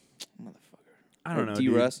 D'Lo. I don't know,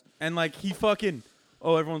 D-Russ. dude. And like he fucking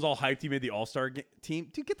everyone's all hyped. He made the All-Star team.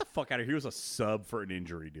 Dude, get the fuck out of here. He was a sub for an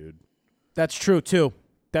injury, dude. That's true too.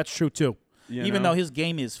 You Even know? though his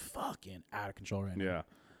game is fucking out of control right now. Yeah,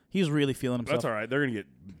 He's really feeling himself. that's all right. They're gonna get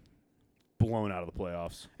blown out of the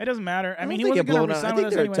playoffs. It doesn't matter. I mean, he they wasn't get going to blown out. resign I with think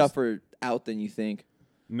us they're anyways. tougher out than you think.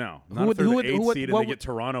 No, Who not would- if they're who the would- 8th who would- seed and what they would- get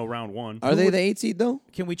Toronto round 1. Are they the 8th seed though?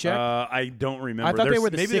 Can we check? I don't remember. I thought they There's- were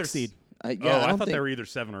the maybe 6th there's- seed. I I don't thought think. they were either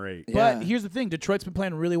 7 or 8. Yeah. But here's the thing: Detroit's been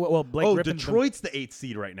playing really well. Blake Griffin's Detroit's the 8th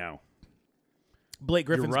seed right now. Blake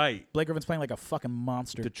Griffin's You're right. Blake Griffin's playing like a fucking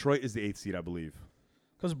monster. Detroit is the 8th seed, I believe.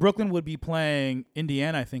 Because Brooklyn would be playing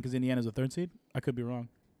Indiana, I think, because Indiana's the 3rd seed. I could be wrong.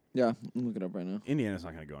 Yeah, I'm looking it up right now. Indiana's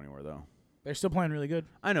not going to go anywhere though. They're still playing really good.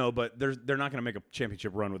 I know, but they're not going to make a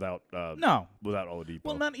championship run without No. without Oladipo.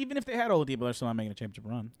 Well, not even if they had Oladipo, they're still not making a championship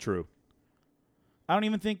run. True. I don't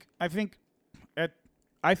even think.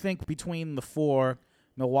 I think between the 4,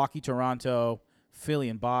 Milwaukee, Toronto, Philly,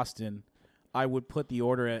 and Boston, I would put the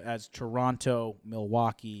order as Toronto,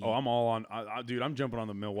 Milwaukee, Oh, I'm all on. Dude, I'm jumping on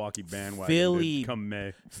the Milwaukee bandwagon. Philly. Dude, come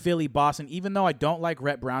May. Philly, Boston. Even though I don't like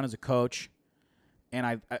Rhett Brown as a coach,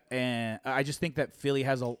 and I just think that Philly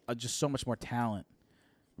has just so much more talent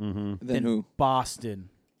Then than who? Boston.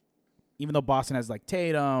 Even though Boston has like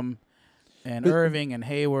Tatum and But Irving and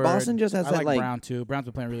Hayward. Boston just has I that, like like- Brown too. Brown's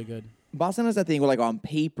been playing really good. Boston has that thing where, like, on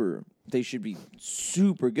paper, they should be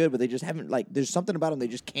super good, but they just haven't, like, there's something about them they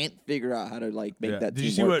just can't figure out how to, like, make that Did team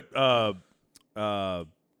you see work. what?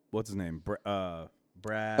 What's his name?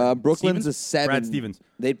 Brad. Brooklyn's Stevens? a 7. Brad Stevens.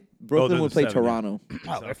 Brooklyn they're would the play 7, yeah. Toronto.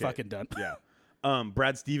 Oh, they're Okay. fucking done. Yeah.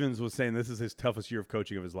 Brad Stevens was saying this is his toughest year of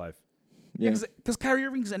coaching of his life. Yeah. Because Kyrie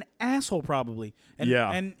Irving's an asshole probably. And,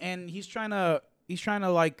 Yeah. And he's trying to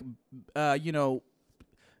like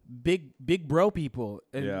big bro people.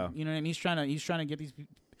 And, Yeah. You know what I mean? He's trying to get these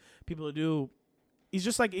people to do. He's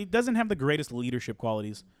just like, he doesn't have the greatest leadership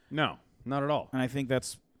qualities. No, not at all. And I think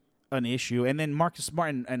that's an issue. And then Marcus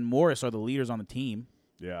Smart and Morris are the leaders on the team.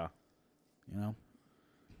 Yeah. You know?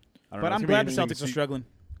 I don't But know. I'm It's gonna glad be the interesting Celtics to are see- struggling.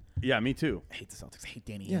 Yeah, me too. I hate the Celtics. I hate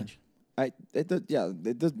Danny Yeah. Ainge. It does.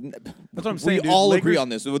 That's what I'm saying. We dude. all Lakers, agree on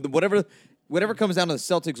this. Whatever comes down to the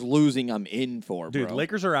Celtics losing, I'm in for, Dude, bro.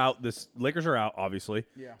 Lakers are out. Lakers are out, obviously.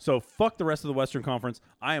 Yeah. So fuck the rest of the Western Conference.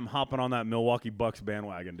 I am hopping on that Milwaukee Bucks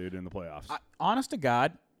bandwagon, dude, in the playoffs. Honest to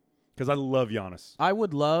God, Because I love Giannis. I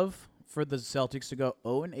would love for the Celtics to go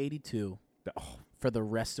 0-82 Oh, for the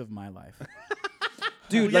rest of my life.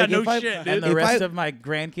 Dude, yeah, like, no if I- shit, dude. And the if rest I- of my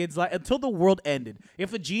grandkids' life until the world ended.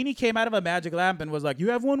 If a genie came out of a magic lamp and was like, "You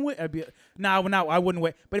have one wish," I'd be, no, I wouldn't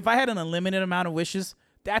wait. But if I had an unlimited amount of wishes,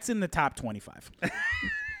 that's in the top 25.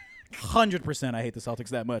 100%. I hate the Celtics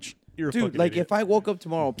that much. you're a Dude, fucking like idiot. if I woke up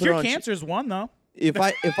tomorrow, put Cure on Cancer's one though. if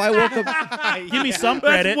I woke up, Give me some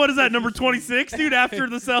credit. What is that, number 26, dude, after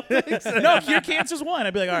the Celtics? No, Cure Cancer's one.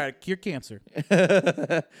 I'd be like, all right, Cure Cancer.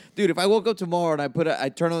 dude, if I woke up tomorrow and I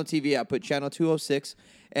turn on the TV, I put channel 206,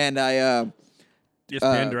 and ESPN,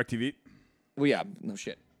 DirecTV. well, yeah, no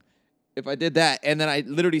shit. If I did that, and then I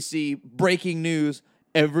literally see breaking news.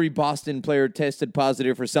 Every Boston player tested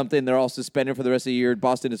positive for something. They're all suspended for the rest of the year.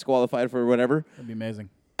 Boston is qualified for whatever. That'd be amazing.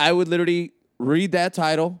 I would literally read that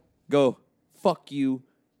title, go, fuck you,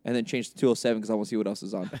 and then change to 207 because I want to see what else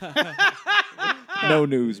is on. No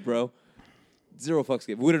news, bro. Zero fucks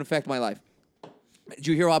given. Wouldn't affect my life. Did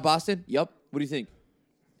you hear about Boston? Yup. What do you think?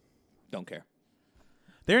 Don't care.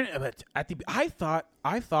 But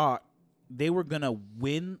I thought they were gonna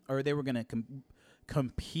win or they were gonna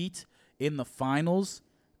compete in the finals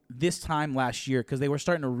this time last year because they were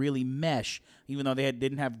starting to really mesh, even though they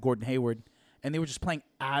didn't have Gordon Hayward, and they were just playing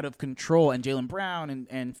out of control. And Jaylen Brown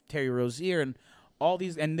and Terry Rozier and all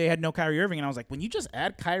these, and they had no Kyrie Irving. And I was like, when you just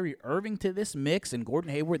add Kyrie Irving to this mix and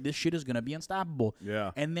Gordon Hayward, this shit is gonna be unstoppable.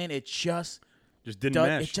 Yeah. And then it just Didn't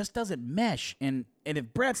mesh. It just doesn't mesh. And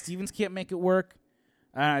if Brad Stevens can't make it work,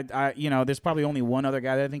 there's probably only one other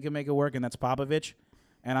guy that I think can make it work, and that's Popovich.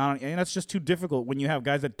 And that's just too difficult when you have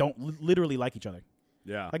guys that don't literally like each other.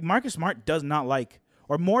 Yeah. Like Marcus Smart does not like,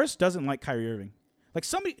 or Morris doesn't like Kyrie Irving.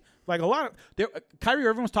 Kyrie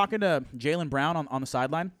Irving was talking to Jaylen Brown on the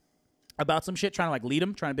sideline about some shit, trying to like lead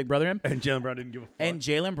him, trying to big brother him. And Jaylen Brown didn't give a fuck. And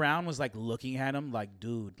Jaylen Brown was like looking at him like,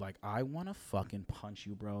 dude, like I want to fucking punch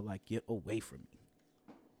you, bro. Like get away from me.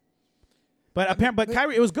 But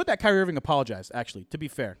Kyrie, it was good that Kyrie Irving apologized. Actually, to be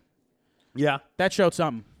fair, Yeah. that showed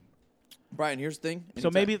something. Brian, here's the thing. So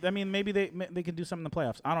Anytime. maybe they can do something in the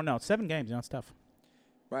playoffs. I don't know. It's 7 games. It's tough.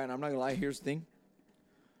 Brian, I'm not going to lie. Here's the thing.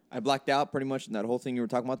 I blacked out pretty much in that whole thing you were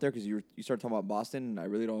talking about there because you started talking about Boston, and I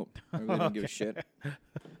really don't give a shit.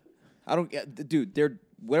 I don't get, dude,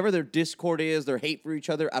 whatever their discord is, their hate for each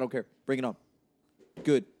other, I don't care. Bring it on.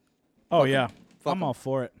 Good. Oh yeah, Fuck I'm 'em. all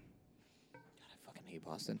for it. I fucking hate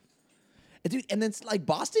Boston. And dude, and then it's like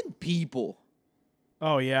Boston people.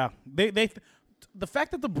 Oh yeah, the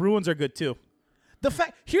fact that the Bruins are good too.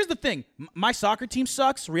 Here's the thing: my soccer team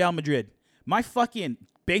sucks. Real Madrid. My fucking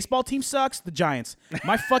baseball team sucks. The Giants.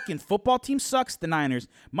 My fucking football team sucks. The Niners.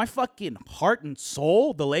 My fucking heart and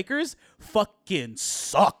soul. The Lakers. Fucking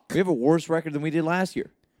suck. We have a worse record than we did last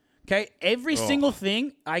year. Okay, every single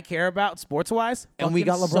thing I care about sports-wise, And we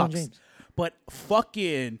got LeBron sucks. James. But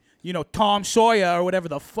fucking, Tom Sawyer or whatever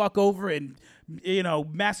the fuck over in,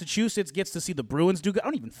 Massachusetts gets to see the Bruins do good. I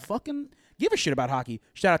don't even fucking give a shit about hockey.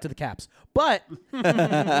 Shout out to the Caps. But,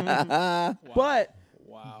 the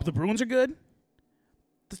Bruins are good.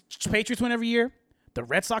 The Patriots win every year. The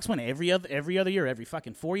Red Sox win every other year, every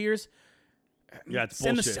fucking 4 years. Yeah, it's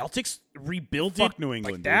Send bullshit. the Celtics rebuild Fuck it New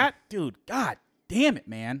England, like that, dude. God damn it,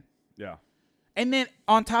 man. Yeah. And then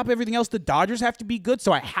on top of everything else, the Dodgers have to be good,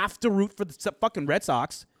 so I have to root for the fucking Red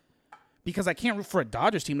Sox because I can't root for a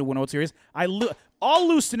Dodgers team to win a World Series. All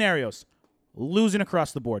lose scenarios, losing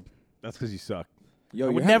across the board. That's because you suck. Yo, I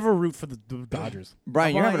would you're never root for the Dodgers.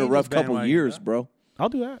 Brian, you're How having a about rough Angels couple bandwagon, years, huh? bro. I'll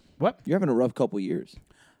do that. What? You're having a rough couple years.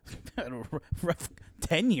 Rough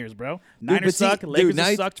 10 years, bro. Dude, Niners but see, suck. Lakers dude, now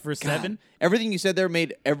have you- sucked for God, 7. Everything you said there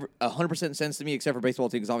made 100% sense to me, except for baseball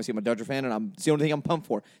team, because obviously I'm a Dodger fan, and it's the only thing I'm pumped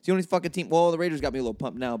for. It's the only fucking team. Well, the Raiders got me a little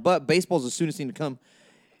pumped now, but baseball's the soonest thing to come.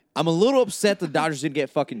 I'm a little upset the Dodgers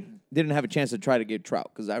didn't have a chance to try to get Trout,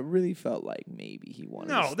 because I really felt like maybe he wanted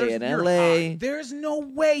to stay in L.A. There's no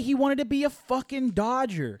way he wanted to be a fucking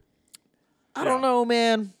Dodger. I don't know,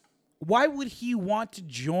 man. Why would he want to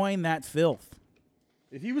join that filth?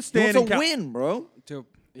 If he was It standing, was a win, bro.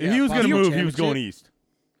 if he was going to move, he was going east.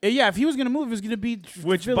 Yeah, if he was going to move, it was going to be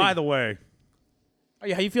Which, Philly. by the way, Oh,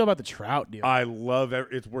 yeah, how you feel about the Trout deal? I love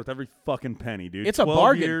it's worth every fucking penny, dude. It's a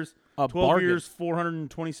bargain. Years, a 12 bargain. years,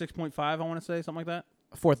 426.5, I want to say, something like that.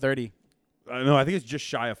 430. No, I think it's just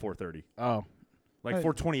shy of 430. Oh. Like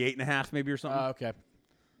 428 and a half maybe or something. Okay.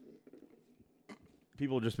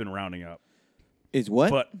 People have just been rounding up. Is what?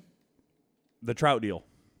 But the Trout deal.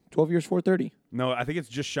 12 years, 430. No, I think it's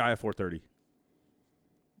just shy of 430.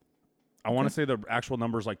 I want to say the actual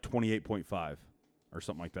number is like 28.5 or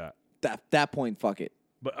something like that. That point, fuck it.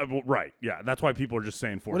 But well, right, yeah, that's why people are just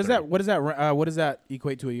saying 430. What does that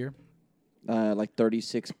equate to a year? Like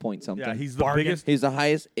 36 point something. Yeah, he's the biggest. He's the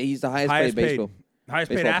highest paid baseball. Highest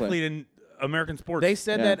paid baseball athlete player. in American sports. They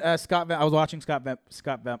said that I was watching Scott Vamp,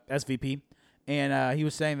 SVP, and he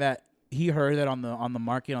was saying that he heard that on the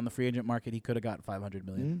market, on the free agent market, he could have got $500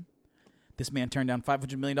 million. Mm-hmm. This man turned down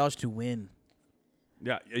 $500 million to win.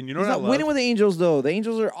 Yeah, and you know He's what I not love? winning with the Angels though. The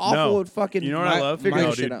Angels are awful at fucking. You know what I love? Figuring No,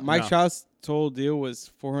 shit dude. out. Mike No. Trout's total deal was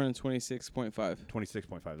 426.5.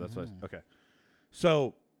 26.5. That's what. Okay.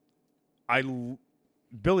 So,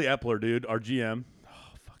 Billy Epler, dude, our GM. Oh,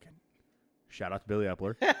 fucking shout out to Billy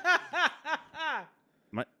Epler.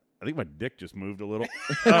 I think my dick just moved a little.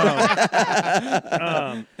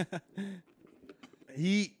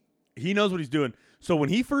 He knows what he's doing. So when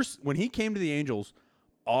he came to the Angels,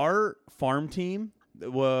 our farm team.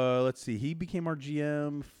 Let's see. He became our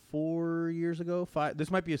GM 4 years ago. 5. This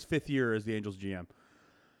might be his 5th year as the Angels GM.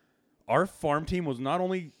 Our farm team was not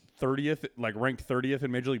only 30th, like ranked 30th in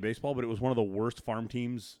Major League Baseball, but it was one of the worst farm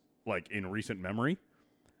teams like in recent memory.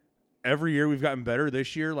 Every year we've gotten better.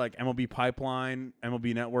 This year, like MLB Pipeline,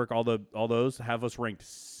 MLB Network, all those have us ranked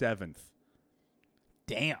 7th.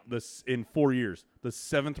 Damn. This in 4 years, the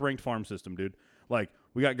 7th ranked farm system, dude. Like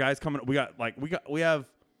we got guys coming. We have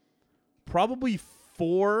probably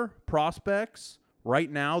 4 prospects right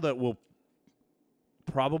now that will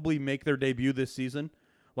probably make their debut this season.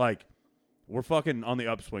 Like we're fucking on the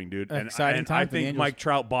upswing, dude. Exciting time I for the think Angels. Mike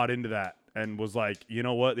Trout bought into that and was like, you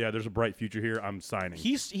know what? Yeah, there's a bright future here. I'm signing.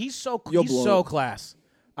 He's so You'll he's blow so it. class,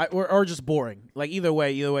 or just boring. Like either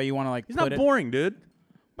way you want to like. He's put not it. boring, dude.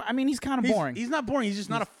 But, I mean, he's kind of boring. He's not boring. He's just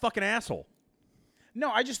not a fucking asshole. No,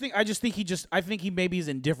 I think he maybe is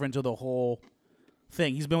indifferent to the whole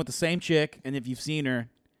thing. He's been with the same chick, and if you've seen her,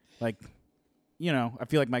 like, you know, I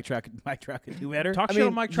feel like Mike Trout could do better. Talk shit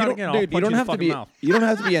on Mike Trout again. I'll Dude, punch you in the fucking mouth. you don't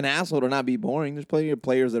have to be an asshole to not be boring. There's plenty of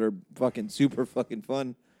players that are fucking super fucking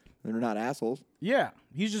fun. They're not assholes. Yeah,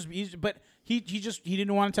 he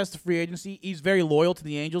didn't want to test the free agency. He's very loyal to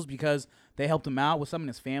the Angels because they helped him out with something in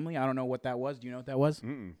his family. I don't know what that was. Do you know what that was?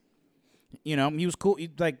 Mm-mm. You know, he was cool.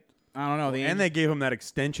 I don't know. And they gave him that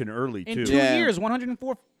extension early in too. 2 years,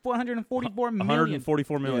 444 million.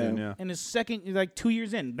 144 million, yeah. In his second, 2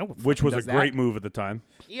 years in, no one Which was a does that. great move at the time.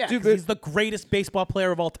 Yeah, Dude, 'cause he's the greatest baseball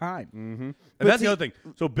player of all time. And that's the other thing.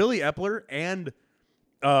 So Billy Epler and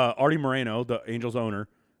Artie Moreno, the Angels owner,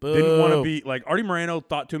 didn't want to be like Artie Moreno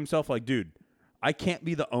thought to himself, like, dude, I can't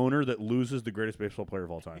be the owner that loses the greatest baseball player of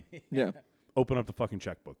all time. Yeah. Open up the fucking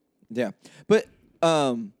checkbook. Yeah. But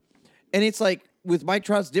and it's like with Mike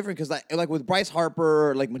Trout's different because like with Bryce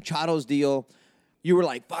Harper, like Machado's deal, you were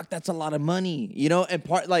like, fuck, that's a lot of money, you know? And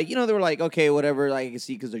they were like, okay, whatever, like I can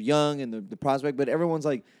see because they're young and the prospect, but everyone's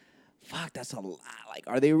like, fuck, that's a lot. Like,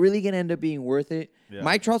 are they really gonna end up being worth it? Yeah.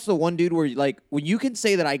 Mike Trout's the one dude where like when you can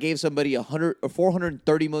say that I gave somebody $100 or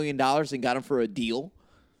 $430 million and got him for a deal.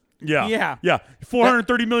 Yeah.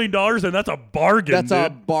 $430 million, and that's a bargain. That's a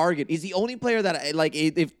dude. bargain. He's the only player that I like.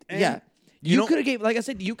 You could have gave, like I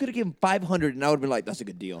said, you could have given 500, and I would have been like, "That's a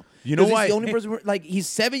good deal." You know 'Cause why? He's the only person. Like he's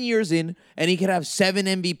 7 years in, and he could have 7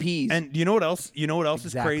 MVPs, And you know what else? You know what else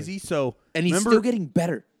Exactly. is crazy? So and he's remember, still getting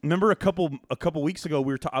better. Remember a couple weeks ago,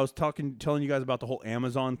 I was telling you guys about the whole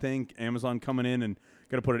Amazon thing. Amazon coming in and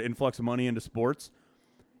going to put an influx of money into sports.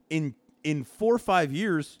 In 4 or 5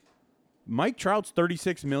 years, Mike Trout's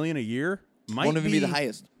 $36 million a year Won't even be the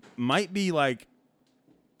highest. Might be like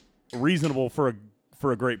reasonable for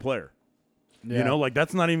a great player. Yeah. You know, like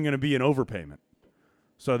that's not even going to be an overpayment.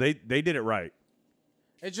 So they did it right.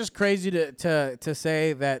 It's just crazy to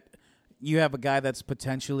say that you have a guy that's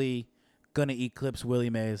potentially gonna eclipse Willie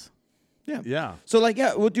Mays. Yeah. So like,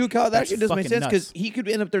 well, dude, Kyle, that That's actually does make fucking sense because nuts. he could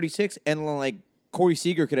end up 36, and like Corey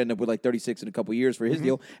Seager could end up with like 36 in a couple years for his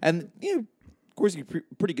deal. And Corey Seager's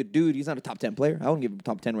pretty good dude. He's not a top 10 player. I wouldn't give him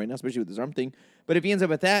top 10 right now, especially with his arm thing. But if he ends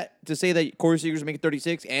up at that, to say that Corey Seager's making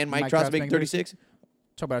 36 and Mike Trout's making 36,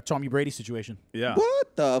 Talk about a Tommy Brady situation. Yeah.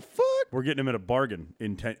 what the fuck? We're getting him at a bargain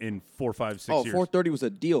in 4, 5, 6 years. 430 was a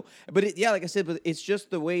deal. But like I said, but it's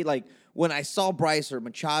just the way, like, when I saw Bryce or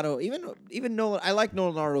Machado, even Nolan, I like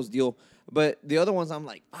Nolan Arenado's deal, but the other ones, I'm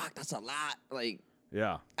like, fuck, that's a lot. Like,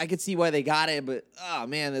 Yeah. I could see why they got it, but oh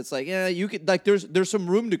man, it's like, yeah, you could like there's some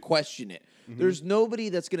room to question it. There's nobody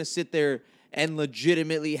that's gonna sit there and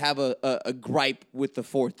legitimately have a gripe with the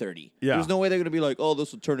 430. Yeah. There's no way they're gonna be like, oh,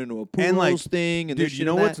 this will turn into a And like, Pujols thing. And dude, this you shit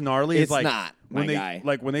know and what's that. gnarly? It's is like not, when my they guy.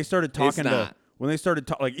 like when they started talking not. when they started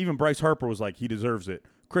like even Bryce Harper was like, he deserves it.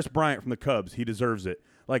 Chris Bryant from the Cubs, he deserves it.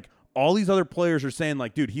 Like all these other players are saying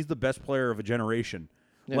like, dude, he's the best player of a generation.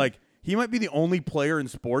 Yeah. Like he might be the only player in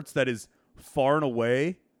sports that is far and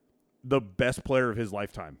away the best player of his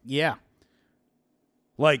lifetime. Yeah.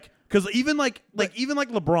 Like, because even like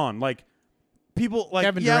LeBron, like people like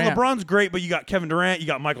Kevin yeah, Durant. LeBron's great, but you got Kevin Durant, you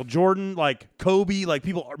got Michael Jordan, like Kobe, like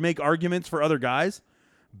people make arguments for other guys.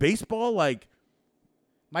 Baseball, like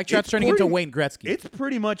Mike Trout's It's turning into pretty- Wayne Gretzky. it's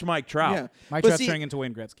pretty much Mike Trout. Yeah. Mike But Trout's see- turning into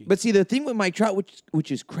Wayne Gretzky. But see, the thing with Mike Trout,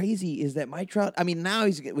 which is crazy, is that Mike Trout. I mean, now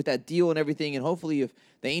he's with that deal and everything, and hopefully, if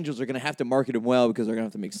the Angels are going to have to market him well because they're going to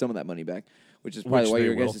have to make some of that money back, which is probably Which why they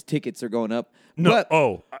your will. guys' tickets are going up. No, but,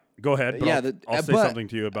 go ahead. But Yeah, I'll say but- something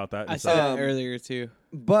to you about that. in I a said second. that earlier too.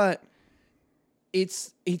 but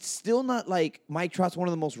it's still not like Mike Trout's one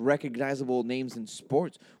of the most recognizable names in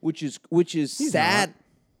sports, which is sad.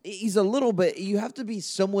 He's a little bit. You have to be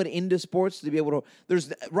somewhat into sports to be able to.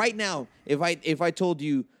 There's right now. If I told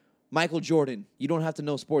you Michael Jordan, you don't have to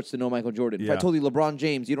know sports to know Michael Jordan. If I Yeah. told you LeBron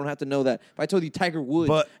James, you don't have to know that. If I told you Tiger Woods,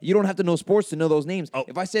 But- you don't have to know sports to know those names. Oh.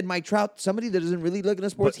 If I said Mike Trout, somebody that doesn't really look into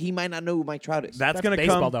sports, But- he might not know who Mike Trout is. That's, That's gonna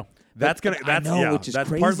baseball, come. though. That's gonna. I That's know, yeah. which is that's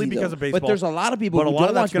crazy, partly because though. of baseball. But there's a lot of people But who a lot don't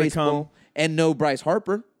of that's watch gonna baseball come. and know Bryce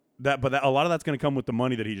Harper. But a lot of that's going to come with the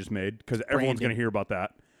money that he just made because everyone's Branding. going to hear about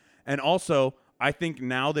that. And also, I think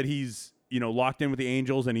now that he's locked in with the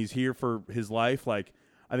Angels and he's here for his life, like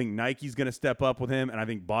I think Nike's going to step up with him, and I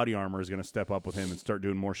think Body Armor is going to step up with him and start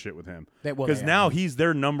doing more shit with him. Because they now are. he's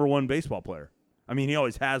their number one baseball player. I mean, he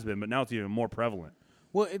always has been, but now it's even more prevalent.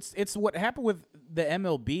 Well, it's what happened with the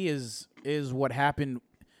MLB is what happened.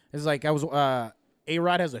 Is like I was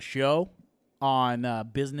A-Rod has a show on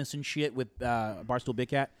business and shit with Barstool Big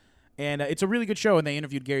Cat, and it's a really good show. And they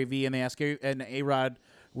interviewed Gary Vee, and they asked Gary, and A-Rod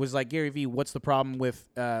was like, Gary Vee, what's the problem with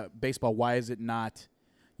baseball? Why is it not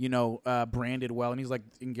branded well? And he's like,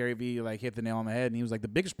 and Gary Vee like hit the nail on the head, and he was like, the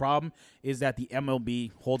biggest problem is that the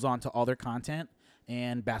MLB holds on to all their content.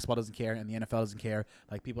 And basketball doesn't care, and the NFL doesn't care.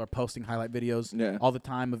 Like, people are posting highlight videos all the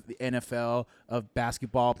time of the NFL, of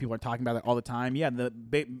basketball. People are talking about it all the time. Yeah, the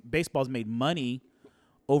baseball's made money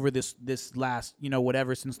over this last,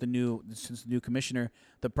 whatever, since the new commissioner.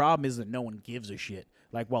 The problem is that no one gives a shit.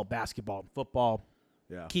 Like, well, basketball and football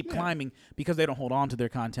keep climbing because they don't hold on to their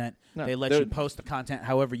content. No, they let you post the content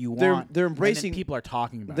however you They're want. embracing- and then people are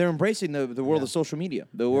talking about They're it. embracing the world of social media.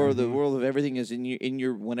 The world of everything is in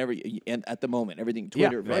your whenever and at the moment. Everything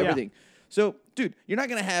Twitter, Yeah. everything. So, dude, you're not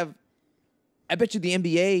gonna have. I bet you the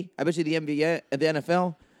NBA, and the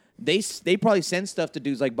NFL, they probably send stuff to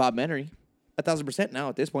dudes like Bob Menery. 1,000% now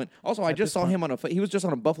at this point. Also, I just saw him on he was just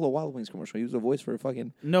on a Buffalo Wild Wings commercial. He was a voice for a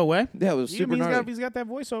fucking. No way. Yeah, it was super gnarly. He's got that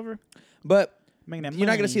voiceover. But Making that you're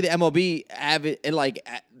not going to money. see the MLB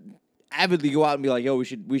avidly go out and be like, "Yo,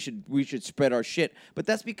 we should spread our shit." But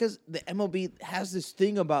that's because the MLB has this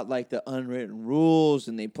thing about like the unwritten rules,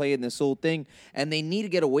 and they play in this whole thing, and they need to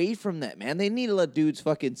get away from that, man. They need to let dudes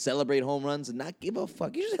fucking celebrate home runs and not give a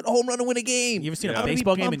fuck. You just hit a home run to win a game. You ever seen a I'm gonna be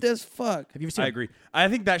baseball game pumped in- as fuck. Have you ever seen? I agree. I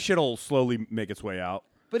think that shit'll slowly make its way out.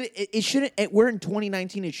 But it shouldn't. We're in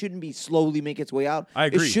 2019. It shouldn't be slowly make its way out. I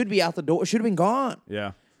agree. It should be out the door. It should have been gone.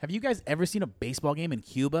 Yeah. Have you guys ever seen a baseball game in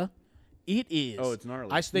Cuba? It is. Oh, it's gnarly.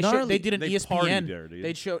 They did an They ESPN. partied there, dude.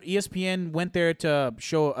 They showed ESPN went there to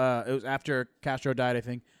show. It was after Castro died, I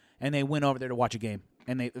think, and they went over there to watch a game,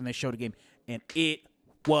 and they showed a game, and it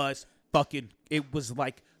was fucking. It was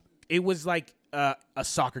like a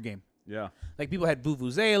soccer game. Yeah. Like, people had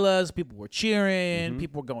vuvuzelas, people were cheering,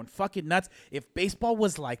 people were going fucking nuts. If baseball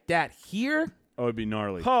was like that here, Oh, it'd be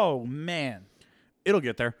gnarly. oh man, It'll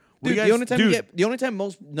get there. What Dude, do you guys, the only time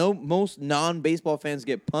most non-baseball fans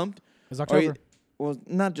get pumped It's October. well,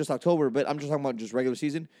 not just October, but I'm just talking about just regular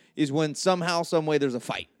season, is when somehow, some way there's a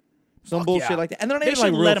fight. Some Fuck bullshit yeah. like that. And they're not They even should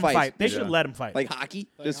like real let him fights. fight. They Yeah. should let him fight. Like hockey.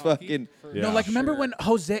 Just hockey? fucking Yeah. No, like, remember Sure. when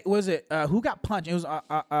Jose was it? Who got punched? It was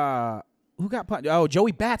who got punched? Oh,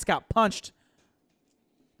 Joey Bats got punched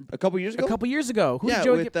a couple years ago. a couple years ago. Who yeah, did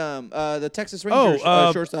Joey with get? the Texas Rangers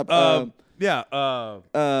shortstop.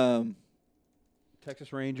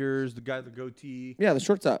 Texas Rangers, the guy with the goatee, Yeah, the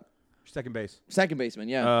shortstop, second base. second baseman.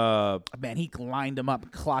 Yeah. Man, he lined him up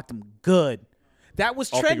and clocked him good. That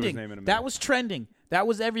was I'll think of his trending. name in a minute. That was trending. That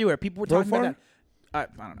was everywhere. People were talking Profar? about that.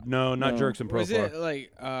 I don't know. No, not No. Jerks and Was it Profar.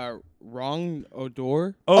 like Wrong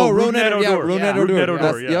Odor? Ronette Odor. Odor. Yeah. Ronette Odor.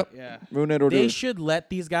 That's- Yeah. Yep. Yeah. Ronette Odor. They should let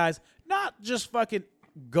these guys. not just fucking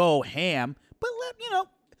go ham, but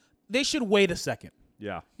they should wait a second.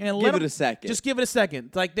 Yeah. And Give it a second. Just give it a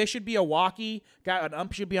second. Like, there should be a walkie. An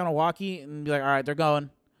ump should be on a walkie and be like, all right, they're going.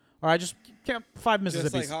 All right, just count 5 Mississippis.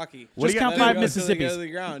 Just like hockey. Just count 5 Let it go Mississippis. to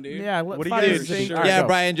the ground, dude. Yeah, What do you 5 guys Mississippis. think? All right, Yeah, go.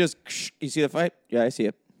 Brian, just you see the fight? Yeah, I see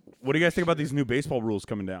it. What do you guys think about these new baseball rules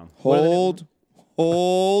coming down? Hold.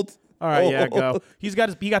 All right, yeah, Oh. go. He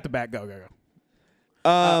got the bat. Go.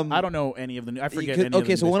 I don't know any of the new. I forget. Any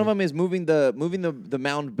Okay, of so the one of new- them is moving the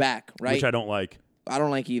mound back, right? Which I don't like. I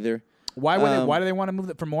don't like either. Why do they want to move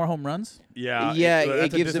it for more home runs? Yeah. Yeah,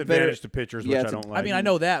 that's it gives a it better- disadvantage to pitchers, Yeah, which I it's a- don't like. I mean, I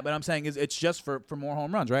know that, but I'm saying it's just for more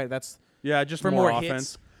home runs, right? That's Yeah, just for more more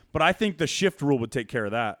offense. hits. But I think the shift rule would take care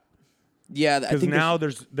of that. Yeah, I Because think now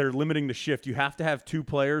they're limiting the shift. You have to have 2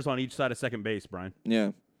 players on each side of second base, Brian.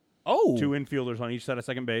 yeah. 2 infielders on each side of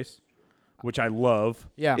second base, which I love.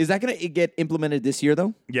 yeah. Is that going to get implemented this year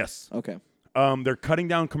though? Yes. Okay. They're cutting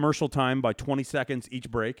down commercial time by 20 seconds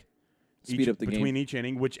each break. Speed up the between game. each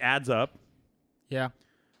inning, which adds up. yeah.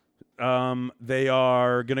 They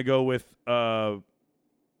are going to go with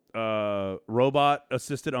robot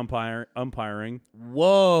assisted umpiring.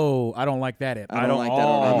 Whoa, I don't like that. I don't like that at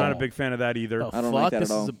all. I'm not a big fan of that either. The I don't fuck? like that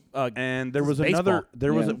This at is And there This was is another. baseball.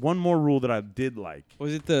 There was Yeah. one more rule that I did like.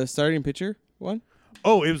 Was it the starting pitcher one?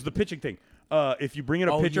 Oh, it was the pitching thing. If you bring in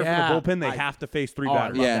a pitcher yeah. from the bullpen, they I- have to face 3 I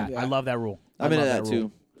batters. love Yeah. that. I love that rule. I'm into love that rule.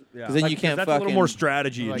 too. Because then you can't that's fucking. a little more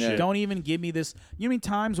strategy and Like, shit. don't even give me this. You know how many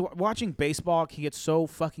times watching baseball can get so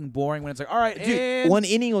fucking boring when it's like, all right, Dude, and one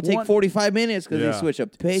inning will take one- 45 minutes because Yeah. they switch a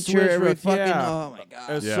pitcher Switch every ref, fucking. yeah. Oh my god.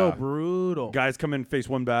 It's Yeah. so brutal. Guys come in, face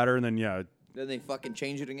 1 batter, and then Then they fucking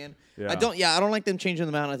change it again. Yeah. I don't like them changing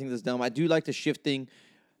the mound. I think that's dumb. I do like the shifting.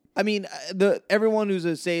 I mean, everyone who's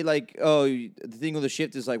a say like, oh, the thing with the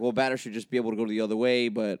shift is like, well, batter should just be able to go the other way,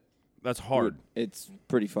 but that's hard. it's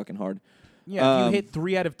pretty fucking hard. Yeah, if Um, you hit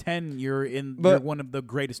 3 out of 10, you're but- one of the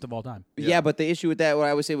greatest of all time. Yeah. But the issue with that, what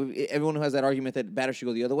I would say, with everyone who has that argument that batter should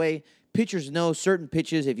go the other way, pitchers know certain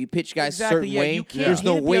pitches. If you pitch guys a Exactly, certain yeah, way, you can't there's hit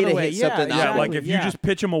no it the way other to way. hit Yeah, something. Yeah, that exactly. like if you just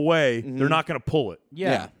pitch them away, they're not going to pull it.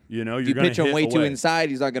 Yeah. You know, If you're you going pitch to him hit way too away. inside,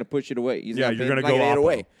 he's not going to push it away. He's Yeah, not you're gonna going to go hit oppo.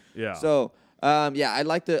 away. Yeah. So, I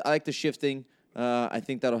like the shifting. I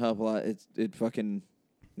think that'll help a lot. It fucking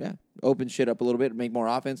open shit up a little bit, make more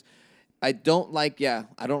offense. I don't like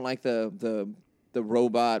the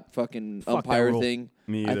robot fucking Fuck that umpire rule. thing.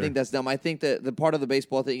 Me I either. think that's dumb. I think that the part of the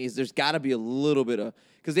baseball thing is there's got to be a little bit of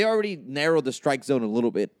because they already narrowed the strike zone a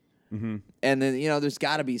little bit. Mm-hmm. And then there's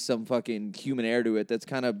got to be some fucking human air to it. That's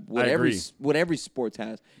kind of what agree. every sports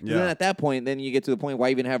has. 'Cause Yeah. then at that point, then you get to the point why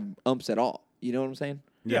even have umps at all. You know what I'm saying?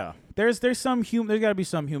 Yeah. There's some human. There's got to be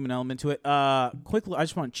some human element to it. Quickly, I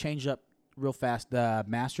just want to change up real fast. The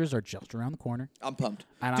Masters are just around the corner, I'm pumped,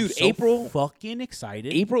 and dude. I'm so April fucking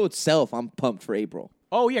excited. April itself, I'm pumped for April.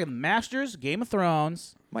 Oh yeah, the Masters, Game of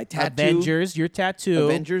Thrones, My tattoo, Avengers, your tattoo.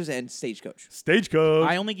 Avengers, and Stagecoach. Stagecoach.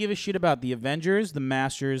 I only give a shit about the Avengers, the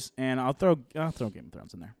Masters, and I'll throw Game of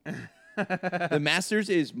Thrones in there. The Masters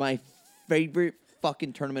is my favorite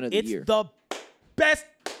fucking tournament of the It's year. the best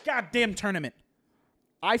goddamn tournament.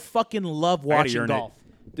 I fucking love gotta watching urinate. golf.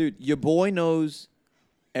 Dude, your boy knows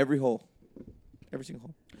every hole, every single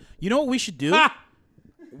hole. You know what we should do?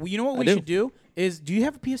 You know what we do. should do is. Do you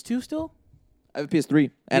have a PS2 still? I have a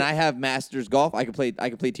PS3, and I have Masters Golf. I can play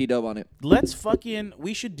T-Dub on it. Let's fucking.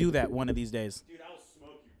 We should do that one of these days. Dude, I'll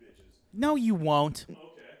smoke you bitches. No, you won't. Okay.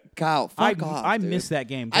 Kyle, fuck off. I dude. miss that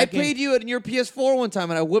game. I That game- played you in your PS4 one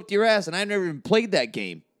time, and I whooped your ass, and I never even played that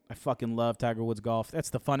game. I fucking love Tiger Woods golf. That's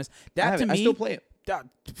the funnest. I That have to it. me, I still play it.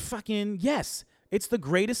 Fucking yes. It's the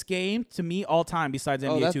greatest game to me all time besides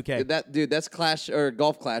NBA 2K. That's Clash or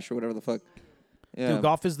Golf Clash or whatever the fuck. Yeah. Dude,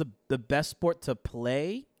 golf is the best sport to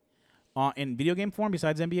play in video game form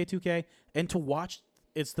besides NBA 2K, and to watch,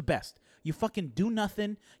 it's the best. You fucking do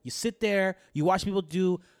nothing. You sit there. You watch people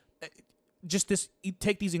do just this. You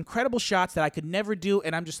take these incredible shots that I could never do,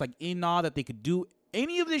 and I'm just like in awe that they could do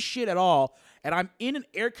any of this shit at all. And I'm in an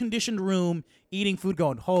air-conditioned room eating food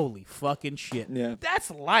going, holy fucking shit. Yeah.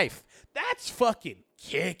 That's life. That's fucking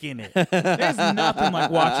kicking it. There's nothing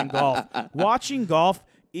like watching golf. Watching golf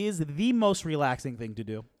is the most relaxing thing to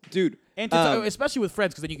do. Dude. And to especially with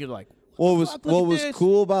friends, because then you can like, What was fuck, look at this.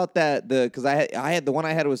 cool about that? Because I had the one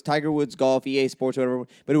I had was Tiger Woods Golf, EA Sports, whatever.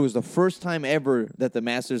 But it was the first time ever that the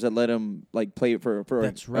Masters had let him like play it for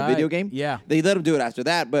That's a right. video game. Yeah. they let him do it after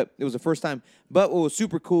that, but it was the first time. But what was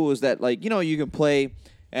super cool is that like you can play,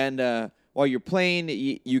 and while you're playing,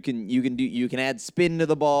 you can add spin to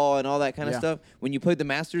the ball and all that kind of Yeah. stuff. When you played the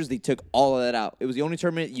Masters, they took all of that out. It was the only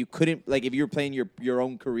tournament you couldn't like if you were playing your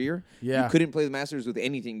own career. Yeah. You couldn't play the Masters with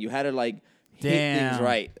anything. You had to like hit Damn. things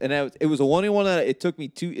right. And it was the only one that it took me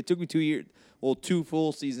 2 years. Well, 2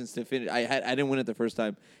 full seasons to finish. I didn't win it the first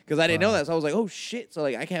time because I didn't know that. So I was like, oh shit. So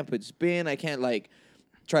like I can't put spin. I can't like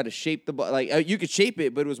try to shape the ball. Like you could shape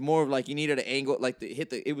it, but it was more of like you needed an angle, like to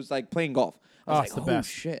hit the. It was like playing golf. I was it's like, the oh best.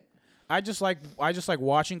 shit. I just like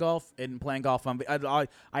watching golf and playing golf. I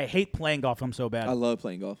hate playing golf. I'm so bad. I love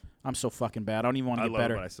playing golf. I'm so fucking bad. I don't even want to get love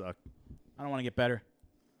better. it, but I suck. I don't want to get better.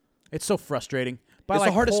 It's so frustrating. By It's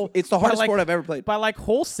the hardest. It's the hardest sport I've ever played. By like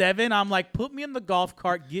hole 7, I'm like, put me in the golf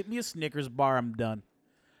cart, get me a Snickers bar. I'm done.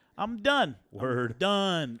 Word. I'm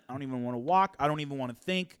done. I don't even want to walk. I don't even want to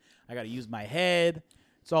think. I got to use my head.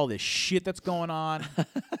 It's all this shit that's going on.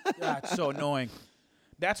 God, it's so annoying.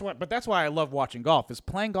 That's why I love watching golf. Is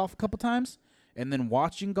playing golf a couple times and then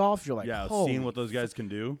watching golf. You're like, Yeah, holy seeing what those guys can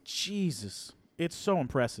do. Jesus, it's so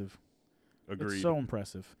impressive. Agreed. It's so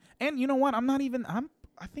impressive. And you know what?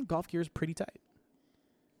 I think golf gear is pretty tight.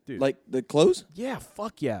 Dude. Like the clothes. Yeah,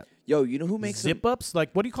 fuck yeah. Yo, you know who makes Zip ups?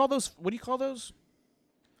 Like, what do you call those?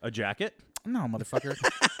 A jacket? No, motherfucker.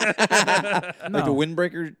 like a No.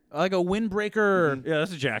 windbreaker? Like a windbreaker. Yeah,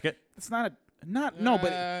 that's a jacket. It's not no,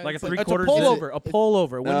 but Like a it's a three-quarter pullover. A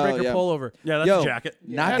pullover. A windbreaker yeah. pullover. Yeah, that's Yo. a jacket.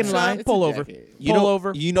 Not That's gonna lie. It's a Pullover. jacket.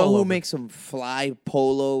 Pullover. You know who Pullover. makes some fly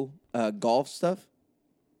polo golf stuff?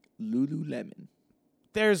 Lululemon.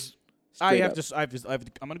 There's. Straight up.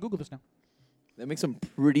 I'm gonna Google this now. That makes them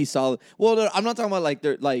pretty solid. Well, no, I'm not talking about like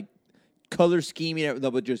they're like color scheming, and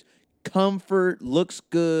everything, but just comfort, looks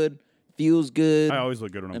good, feels good. I always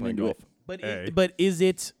look good when I'm playing into golf. it. But is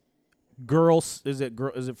it girls? Is it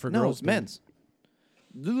for No, girls? it's men's.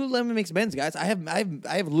 Lululemon makes men's, guys. I have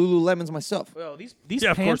Lululemons myself. Well, these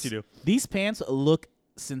Yeah, of pants, course you do. These pants look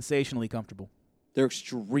sensationally comfortable. They're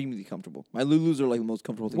extremely comfortable. My Lulus are like the most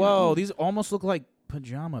comfortable thing. I Whoa, own. these almost look like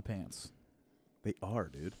pajama pants. They are,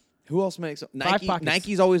 dude. Who else makes Nike? pockets.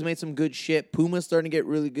 Nike's always made some good shit. Puma's starting to get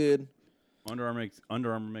really good. Under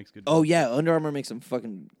Armour makes good. Oh yeah, Under Armour makes some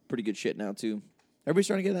fucking pretty good shit now too. Everybody's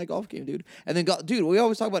starting to get in that golf game, dude. And then, dude, we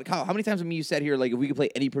always talk about Kyle. How many times have you said here, like, if we could play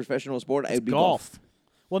any professional sport, it would be golf.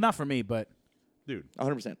 Well, not for me, but dude.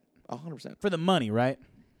 100%. 100%. for the money, right?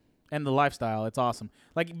 And the lifestyle, it's awesome.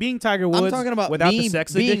 Like being Tiger Woods I'm talking about without me, the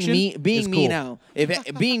sex being addiction. me, being is me cool. now.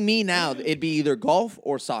 If being me now, it'd be either golf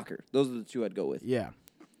or soccer. Those are the two I'd go with. Yeah,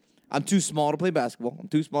 I'm too small to play basketball. I'm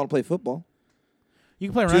too small to play football. you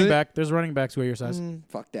can play running back. There's running backs who are your size.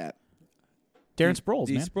 Fuck that. Darren Sproles,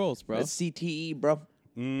 D man. Sproles, bro. That's CTE, bro.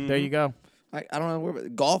 There you go. I don't know where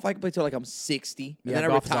golf. I can play till like I'm 60, and Yeah, then I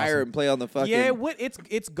golf is retire awesome. and play on the fucking. Yeah,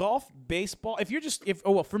 it's golf, baseball.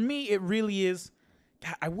 For me, it really is.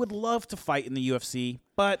 God, I would love to fight in the UFC,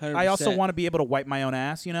 but I also 100%. want to be able to wipe my own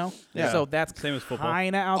ass, you know? Yeah. So that's Same as football.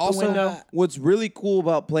 kind of out the Also, window. what's really cool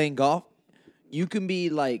about playing golf, you can be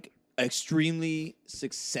like extremely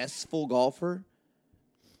successful golfer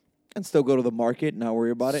and still go to the market and not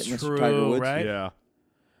worry about it unless you're Tiger True, Woods. right? Yeah.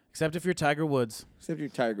 Except if you're Tiger Woods. Except you're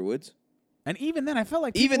Tiger Woods. And even then, I felt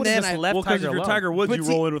like Even people then, just I- left Well, because Tiger if you're alone. Tiger Woods, But you see-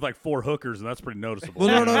 roll in with like 4 hookers, and that's pretty noticeable.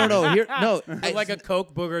 Well, no. Here, no. like a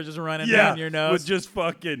Coke booger just running yeah, down your nose. with just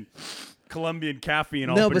fucking Colombian caffeine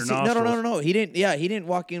all No, up in but your see, nostrils. no. He didn't. Yeah, he didn't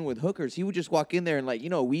walk in with hookers. He would just walk in there and like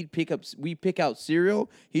we pick out cereal.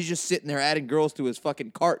 He's just sitting there adding girls to his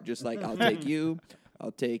fucking cart, just like I'll take you,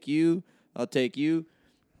 I'll take you, I'll take you.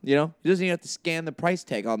 You know, he doesn't even have to scan the price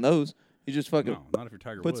tag on those. He just fucking No, not if you're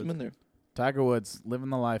Tiger puts Woods. them in there. Tiger Woods living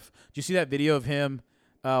the life. Did you see that video of him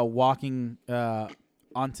walking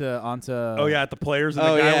onto? Oh yeah, at the players, and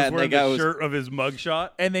Oh, the guy yeah, was and wearing the guy the was- shirt of his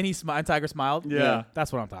mugshot. And then Tiger smiled. Yeah.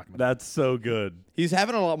 That's what I'm talking about. That's so good. He's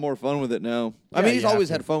having a lot more fun with it now. I Yeah, mean, he's you have always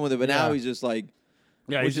to. had fun with it, but now Yeah. he's just like,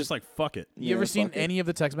 Yeah, Which he's is- just like fuck it. You ever seen fuck it. any of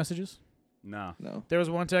the text messages? Nah. No. There was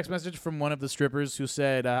one text message from one of the strippers who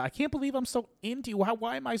said, "I can't believe I'm so into you.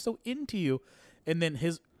 Why am I so into you?" And then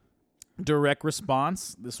his direct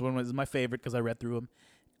response, this one was my favorite because I read through them,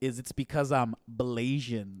 is it's because I'm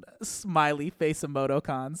Blasian. Smiley face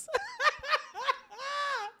emoticons.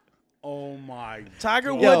 Oh my. Tiger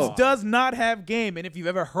Yo. Woods does not have game, and if you've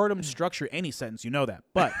ever heard him structure any sentence, you know that.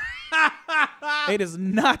 But it is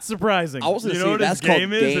not surprising. I was gonna You say know what that's his game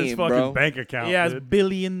called is? game, His fucking bro. bank account. he has dude.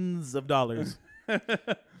 billions of dollars.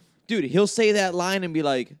 Dude, he'll say that line and be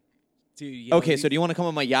like, Dude, "Okay, so do you want to come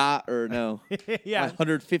on my yacht or no? My Yeah,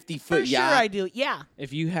 150-foot yacht." do. Yeah,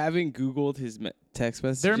 if you haven't Googled his text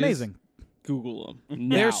messages, they're amazing. Google them.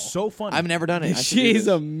 They're so funny. I've never done it. I should do She's this.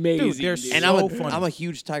 amazing. Dude, they're dude. And so I'm funny. I'm a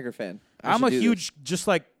huge Tiger fan. I I'm should a do this. huge, just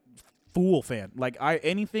like fool fan. Like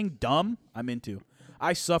anything dumb, I'm into.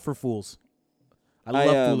 I suffer fools. I I,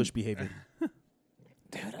 love foolish behavior. Dude,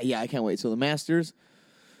 yeah, I can't wait. So the Masters,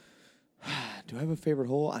 Do I have a favorite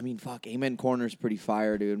hole? I mean, fuck, Amen Corner's pretty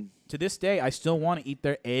fire, dude. To this day, I still want to eat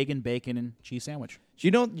their egg and bacon and cheese sandwich. Do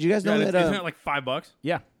you guys know that? Isn't it like $5?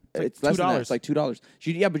 Yeah. It's less than that. It's like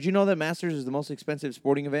 $2. But you know that Masters is the most expensive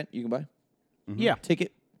sporting event you can buy? Mm-hmm. Yeah.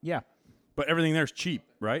 Ticket? Yeah. But everything there's cheap,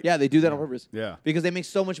 right? Yeah, they do that on purpose. Yeah. Because they make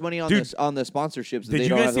so much money on Dude, this on the sponsorships that Did they you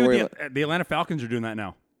don't guys have see to worry what about. the Atlanta Falcons are doing that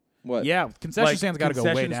now? What? Yeah. Concession stands got to go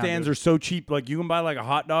way down. Concession stands are so cheap. Like you can buy like a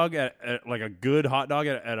hot dog at like a good hot dog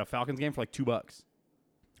at a Falcons game for like $2.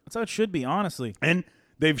 That's how it should be, honestly. And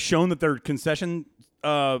they've shown that their concession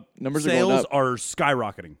Numbers sales are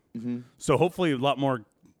skyrocketing. Mm-hmm. So hopefully a lot more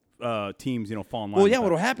teams, fall in line. Well, yeah,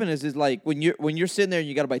 what'll happen is like when you're sitting there and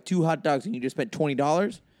you got to buy 2 hot dogs and you just spent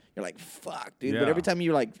 $20, you're like, fuck, dude. Yeah. But every time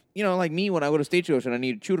you're like, like me when I go to Stagecoach and I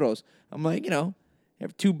need churros, I'm like,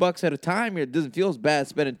 have $2 at a time. It doesn't feel as bad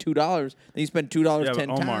spending $2. Then you spend $2 10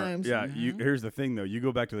 Omar, times. Yeah, here's the thing though. You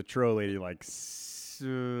go back to the churro lady like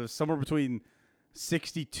somewhere between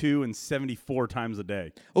 62 and 74 times a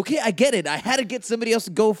day. Okay, I get it. I had to get somebody else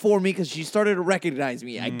to go for me because she started to recognize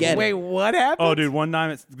me. I get Wait, it. what happened? Oh, dude, one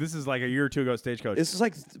time this is like a year or two ago at Stagecoach. This is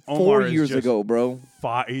like Omar 4 is years just ago, bro.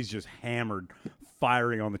 He's just hammered,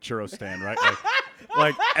 firing on the churro stand, right?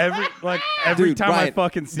 Like every Dude, time Brian, I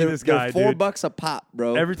fucking see they're, this guy, they're dude. $4 a pop,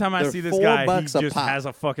 bro. Every time I They're see this guy, he $4 a just pop. has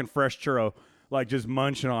a fucking fresh churro, like just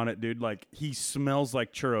munching on it, dude. Like he smells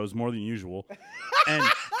like churros more than usual, and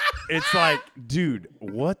it's like, dude,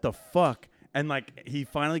 what the fuck? And like he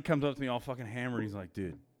finally comes up to me all fucking hammered. He's like,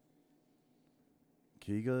 dude,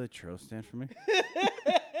 can you go to the churro stand for me?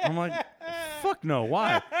 I'm like, fuck no,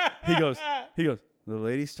 why? He goes, the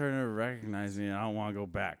lady's starting to recognize me and I don't want to go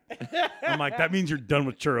back. I'm like, that means you're done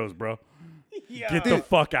with churros, bro. Get the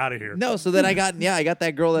fuck out of here. No, so then I got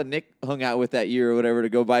that girl that Nick hung out with that year or whatever to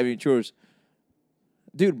go buy me churros.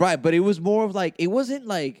 Dude, Brian, but it was more of like, it wasn't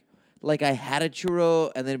like I had a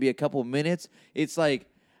churro and then it'd be a couple minutes. It's like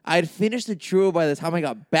I'd finished the churro by the time I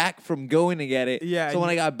got back from going to get it. Yeah. So when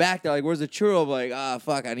I got back, they're like, where's the churro? I'm like,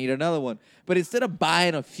 fuck, I need another one. But instead of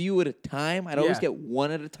buying a few at a time, I'd always get one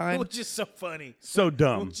at a time. Which is so funny. So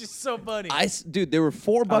dumb. Which is so funny. Dude, they were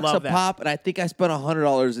 $4 love a that. pop, and I think I spent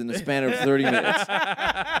 $100 in the span of 30 minutes.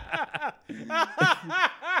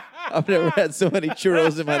 I've never had so many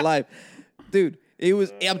churros in my life. Dude,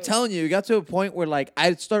 I'm telling you, it got to a point where like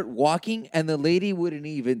I'd start walking and the lady wouldn't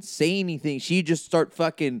even say anything. She'd just start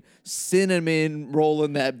fucking cinnamon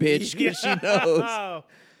rolling that bitch because she knows.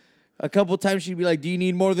 A couple times she'd be like, do you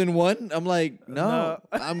need more than one? I'm like, no.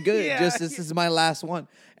 I'm good. Yeah. Just this is my last one.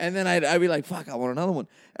 And then I'd be like, fuck, I want another one.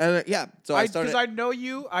 And so I started. Because I know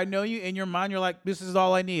you in your mind, you're like, this is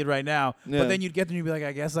all I need right now. Yeah. But then you'd get there and you'd be like,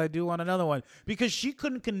 I guess I do want another one. Because she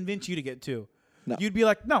couldn't convince you to get 2. No. You'd be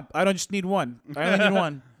like, no, I don't just need one. I only need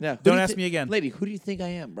one. Yeah. Don't ask me again. Lady, who do you think I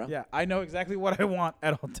am, bro? Yeah, I know exactly what I want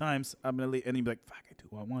at all times. I'm gonna leave, and you'd be like, fuck, I do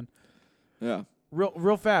want one. Yeah.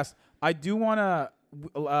 Real fast. I do want to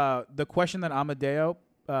the question that Amadeo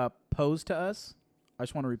posed to us. I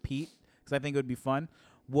just want to repeat because I think it would be fun.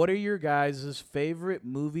 What are your guys' favorite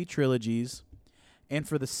movie trilogies? And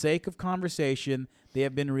for the sake of conversation, they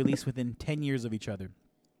have been released within 10 years of each other.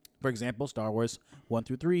 For example, Star Wars 1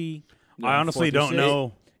 through 3. I honestly 4 through don't 6.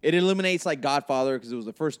 know. It eliminates like Godfather because it was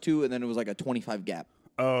the first 2, and then it was like a 25 gap.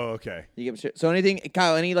 Oh, okay. You get so anything,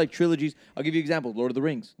 Kyle, any like trilogies? I'll give you examples. Lord of the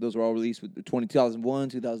Rings; those were all released with 2001,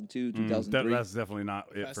 2002, 2003. That's definitely not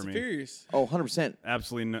it Fast for and me. Furious. Oh, 100%.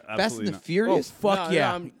 Absolutely, Fast and absolutely the not. Oh, Furious. fuck No,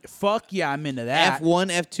 yeah. no, Fuck yeah, I'm into that.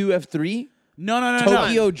 F1, F2, F3. No.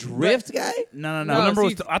 Tokyo Drift, guy. No. The number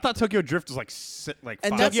see, I thought Tokyo Drift was like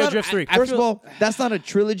And 5. that's Tokyo not, Drift 3. First of all, that's not a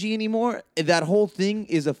trilogy anymore. That whole thing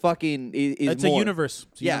is a fucking. It's more. a universe.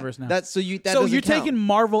 It's a universe now. That's so you. That so doesn't you're count. taking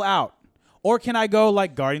Marvel out, or can I go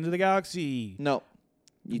like Guardians of the Galaxy? No,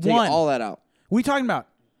 you take One. all that out. What are you talking about?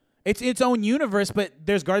 It's its own universe, but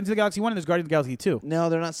there's Guardians of the Galaxy 1 and there's Guardians of the Galaxy 2. No,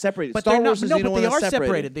 they're not separated. But Star they're Wars not. is No, the but one they that's are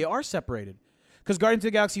separated. They are separated. Because Guardians of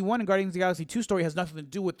the Galaxy 1 and Guardians of the Galaxy 2 story has nothing to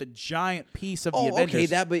do with the giant piece of the Avengers. okay,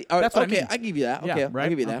 that. But That's what I okay, mean. I give you that. Yeah, Okay, right? I'll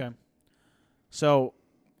give you that. Okay. So,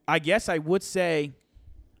 I guess I would say,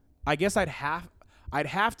 I'd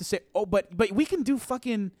have to say, but we can do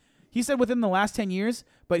fucking. He said within the last 10 years,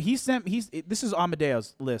 but this is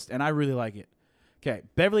Amadeo's list, and I really like it. Okay,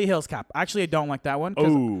 Beverly Hills Cop. Actually, I don't like that one.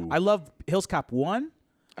 'Cause Ooh. I love Hills Cop 1.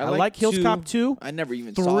 I like like Hills 2. Cop 2. I never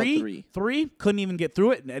even saw 3. 3 couldn't even get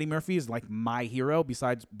through it, and Eddie Murphy is like my hero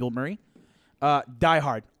besides Bill Murray. Die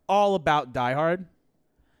Hard. All about Die Hard.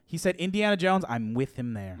 He said Indiana Jones. I'm with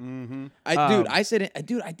him there. I said it.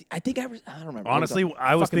 Dude, I think I don't remember. Honestly,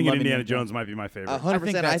 I was Fucking thinking love Indiana Indiana Jones might be my favorite.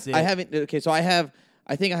 100%. that's it. I haven't. Okay, so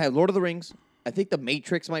I think I have Lord of the Rings. I think the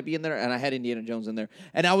Matrix might be in there, and I had Indiana Jones in there.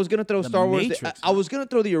 And I was gonna throw Star Wars. Matrix, I was gonna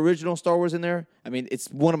throw the original Star Wars in there. I mean, it's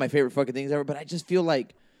one of my favorite fucking things ever. But I just feel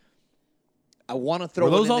like I want to throw.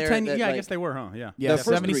 Were those one all in 10? there that, Yeah, I like, guess they were, huh? Yeah. Yeah, The first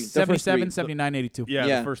 70, three. The first 77, three. 79, 82.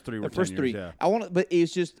 Yeah, the first three were the first 10 three. years, yeah. I want, but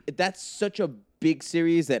it's just that's such a big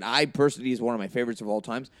series that I personally is one of my favorites of all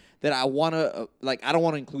times. That I want to I don't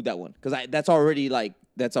want to include that one because that's already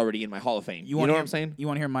in my Hall of Fame. You know what I'm saying? You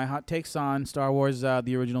want to hear my hot takes on Star Wars,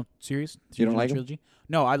 the original series? You don't like 'em? trilogy?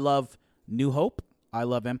 No, I love New Hope. I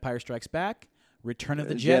love Empire Strikes Back. Return of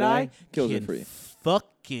the Jedi kills it can for you.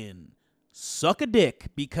 fucking suck a dick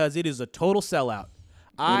because it is a total sellout.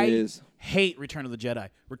 I is. hate Return of the Jedi.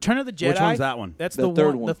 Return of the Jedi. Which one's that one? That's The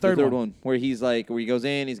third one. The third one. where he's like, where he goes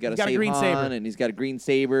in, he's got got a save green Han, saber. and he's got a green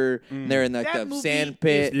saber. And they're in like That the movie sand is-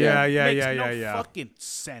 pit. makes no fucking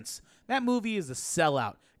sense. That movie is a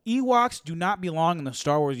sellout. Ewoks do not belong in the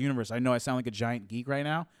Star Wars universe. I know I sound like a giant geek right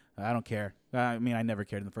now. I don't care. I mean, I never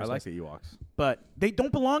cared in the I first like place. the Ewoks. But they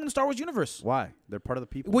don't belong in the Star Wars universe. Why? They're part of the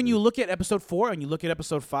people. When you dude. look at Episode 4 and you look at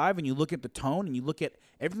Episode 5 and you look at the tone and you look at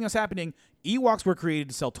everything that's happening, Ewoks were created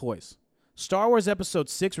to sell toys. Star Wars Episode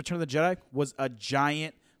 6, Return of the Jedi, was a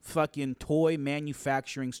giant fucking toy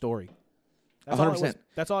manufacturing story. That's all it was. 100%.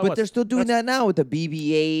 That's all it But was. they're still doing that now with the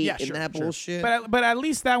BB-8 Yeah, and sure, that sure. bullshit. But at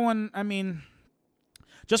least that one, I mean,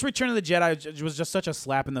 just Return of the Jedi was just such a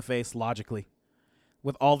slap in the face logically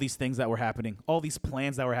with all these things that were happening, all these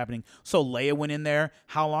plans that were happening. So Leia went in there.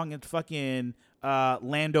 How long had fucking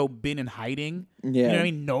Lando been in hiding? Yeah. You know what I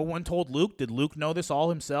mean? No one told Luke. Did Luke know this all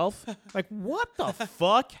himself? Like, what the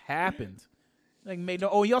fuck happened? Like, made no.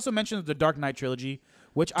 Oh, he also mentioned the Dark Knight trilogy,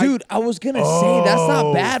 which Dude, I was gonna say that's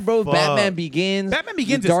not bad, bro. fuck. Batman Begins. Batman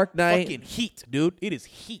Begins The Dark is Knight. fucking heat, dude. It is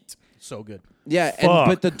heat. So good. Yeah,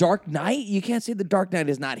 but the Dark Knight, you can't say the Dark Knight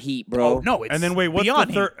is not heat, bro. Oh no, it's and then wait, what's beyond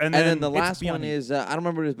the third? heat. And then the it's last beyond one heat. is I don't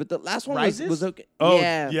remember what it is, but the last one Rises? was okay. Oh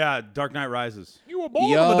yeah. Dark Knight Rises. You were born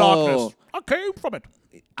in Yo. the darkness. I came from it.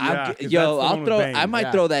 Yeah, 'cause that's Yo, the I'll one with throw. Bane. I might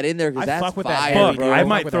Yeah. throw that in there because I that's fuck with that fire, heavy, Fuck, bro. I Fuck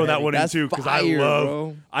might with throw that that one in That's too because I fire, love.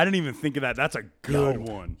 bro. I didn't even think of that. That's a good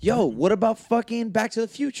one. Yo, what about fucking Back to the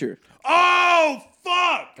Future? Oh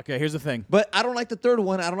fuck, Okay, here's the thing. But I don't like the third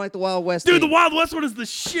one. I don't like the Wild West. dude, thing. the Wild West one is the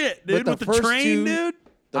shit, dude. But With the the first train, two- dude.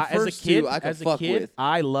 The As a first kid, two I could as a fuck kid, with.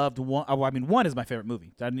 I loved one. Oh, I mean, one is my favorite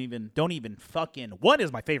movie. Don't even fucking. One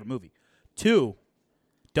is my favorite movie. Two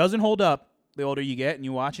doesn't hold up. The older you get and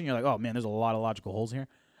you watch it, and you're like, oh man, there's a lot of logical holes here,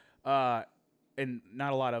 and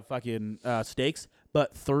not a lot of fucking stakes.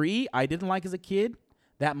 But three, I didn't like as a kid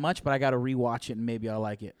that much, but I got to rewatch it and maybe I'll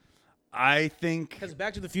like it. I think Because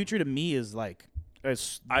Back to the Future to me is like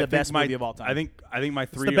it's I the think best my, movie of all time. I think my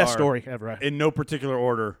it's three the best are, story ever. in no particular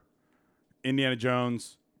order: Indiana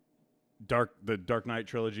Jones, the Dark Knight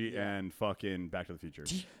trilogy, and fucking Back to the Future.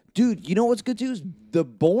 Dude, you know what's good too is the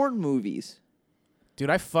Bourne movies. Dude,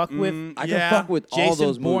 I fuck with I Yeah. can fuck with all Jason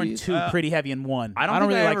those Bourne movies. 2 pretty heavy in 1. I don't think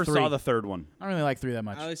really I like ever 3. saw the third one. I don't really like 3 that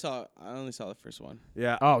much. I only saw the first one.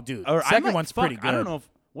 Yeah. Oh, dude. Or I Second might- one's fuck, pretty good. I don't know if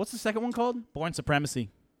what's the second one called? Born Supremacy.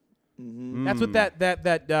 Mm-hmm. That's what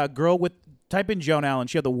that girl with. Type in Joan Allen.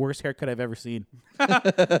 She had the worst haircut I've ever seen.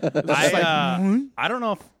 I don't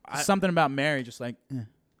know if Something about Mary, just like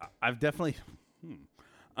I've definitely.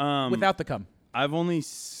 without the cum. I've only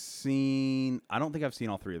seen. I don't think I've seen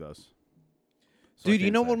all three of those. So I Dude, you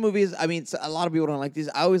can't know say. what movie is? I mean, a lot of people don't like these.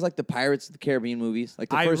 I always like the Pirates of the Caribbean movies, like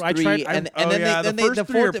the first I three, tried- and oh, then yeah, then the they first the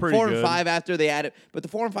three are four, pretty four and good. five after they added, but the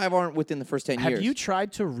 4 and 5 aren't within the first 10 years. Have you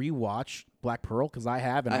tried to rewatch Black Pearl? Because I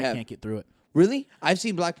have, and I I have. can't get through it. Really? I've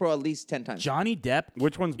seen Black Pearl at least 10 times. Johnny Depp.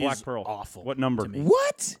 Which one's Black is Pearl? Awful. What number? to me.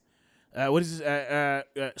 What? What is this?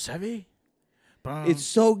 Savvy? He's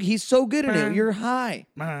so good in it. You're high.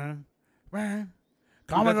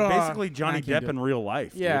 Dude, that's basically Johnny Depp in real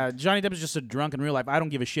life. Yeah, dude. Johnny Depp is just a drunk in real life. I don't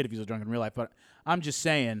give a shit if he's a drunk in real life, but I'm just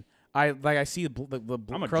saying. I see the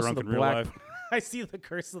I'm a curse drunk of the in real black. life. I see the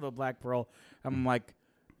curse of the Black Pearl. I'm like,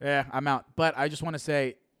 yeah, I'm out. But I just want to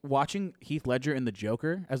say, watching Heath Ledger in the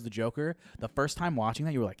Joker as the Joker, the first time watching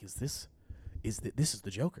that, you were like, this is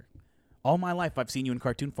the Joker. All my life, I've seen you in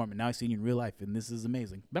cartoon form, and now I've seen you in real life, and this is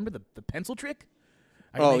amazing. Remember the pencil trick?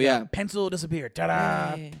 I can Oh, make a yeah. pencil disappear.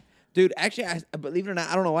 Ta-da! Dude, actually, I believe it or not,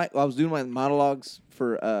 I don't know why. I was doing my monologues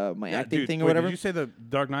for my acting Dude, thing or wait, whatever. Did you say the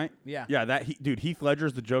Dark Knight? Yeah. Yeah, dude, Heath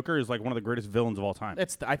Ledger's the Joker is like one of the greatest villains of all time.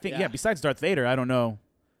 I think, yeah. Besides Darth Vader, I don't know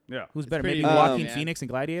Yeah. who's better. pretty Maybe good, Joaquin man. Phoenix and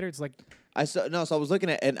Gladiator. It's like, So I was looking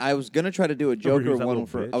at, and I was gonna try to do a he Joker was that one little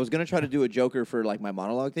for. bitch. I was gonna try to do a Joker for like my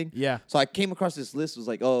monologue thing. Yeah. So I came across this list. It was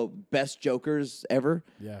like, oh, best Jokers ever.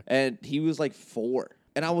 Yeah. And he was like 4.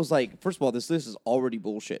 And I was like, first of all, this list is already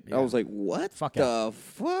bullshit. Yeah. I was like, what Fuck the out.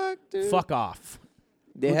 fuck, dude? fuck off.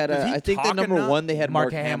 They had Is he I think the number talking one. They had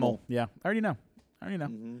Mark Hamill. Yeah, I already know.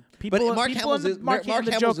 Mm-hmm. People, But Mark people Hamill's in the, Mark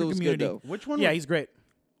Hamill's Joker was community. good though. Which one? Yeah, was, he's great.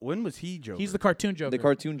 when was he Joker? He's the cartoon Joker. The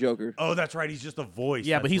cartoon Joker. Oh, that's right. He's just a voice.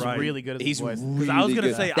 Yeah, but That's he's right. really good at He's his voice. really I was gonna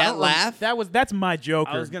good. say, I that don't laugh. That's my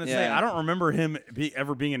Joker. I was gonna say Yeah. I don't remember him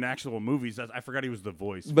ever being in actual movies. I forgot he was the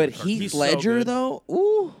voice. for But the cartoon. Heath so Ledger good. though.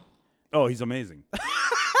 Ooh. Oh, he's amazing.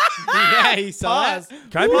 Yeah, he saw Pause.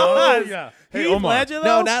 it. Can I be honest? Yeah. Hey, Heath Omar. Ledger, No,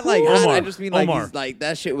 though? not like Omar. that. I just mean like Omar. he's like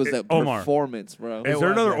that shit was a Omar. performance, bro. Is there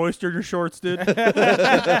was, another yeah. oyster in your shorts, dude?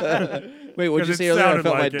 Wait, what'd you it say earlier? I sounded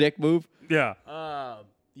felt my like it. dick move. Yeah.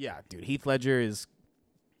 Yeah, dude. Heath Ledger is,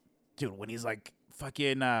 dude. When he's like,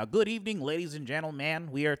 "Fucking good evening, ladies and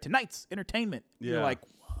gentlemen. We are tonight's entertainment." You're Yeah. like,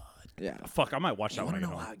 Yeah. Fuck, I might watch that I one. want to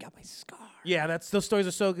when I know get how home. I got my scar. yeah, those stories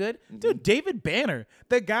are so good, dude. David Banner,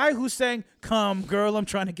 the guy who sang "Come, Girl, I'm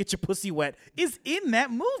Trying to Get Your Pussy Wet," is in that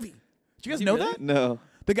movie. Did you guys know that? No.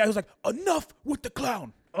 The guy who's like, "Enough with the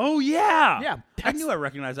clown." Oh yeah. Yeah, I that's knew I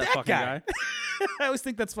recognized that fucking guy. I always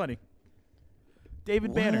think that's funny.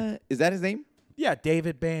 David Banner. What? Is that his name? Yeah,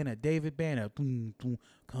 David Banner. David Banner.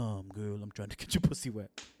 Come, girl, I'm trying to get your pussy wet.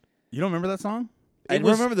 You don't remember that song? I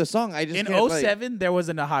was- remember the song. I just In can't, 07, there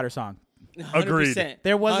wasn't a hotter song. 100%.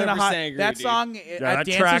 There wasn't a hot. 100% agree, That dude. song that at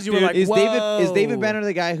dances, track, you were dude. like, Is whoa. David Banner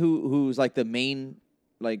the guy who's like the main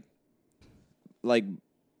like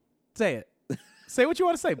Say it. Say what you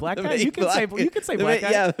want to say. Black the guy. main You can say. black- You can say the black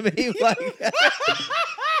main- guy. Yeah, the main black guy.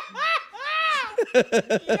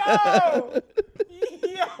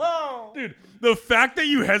 Yo. Dude, the fact that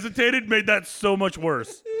you hesitated made that so much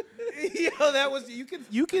worse. Yo, that was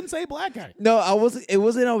you can say black guy. No, I wasn't. It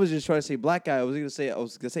wasn't. I was just trying to say black guy. I was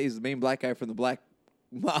gonna say he's the main black guy from the black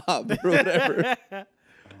mob or whatever.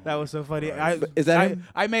 That was so funny. Is that him?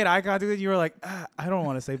 I made eye contact with you. You were like, I don't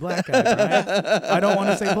want to say black guy, Brian. I don't want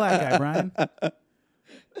to say black guy, Brian.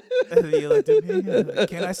 And then you looked at me. You're like,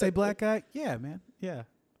 can I say black guy? Yeah, man. Yeah.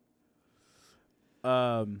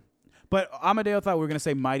 But Amadeo thought we were gonna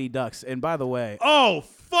say Mighty Ducks. And by the way, Oh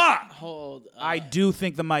fuck! Hold up. I do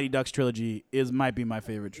think the Mighty Ducks trilogy might be my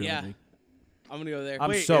favorite trilogy. Yeah. I'm going to go there. I'm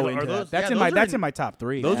Wait, so are into those- that. yeah, those are That's in- in my top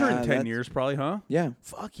 3. Those are Yeah, in 10 that's- years, probably, huh? Yeah.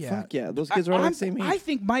 Fuck yeah. Fuck yeah. Those kids are all the same age. I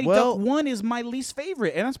think Mighty Well- Duck 1 is my least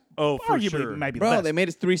favorite, and that's Oh, for arguably sure. might be the Bro, best. they made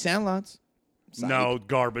us 3 Sandlots. Psych. No,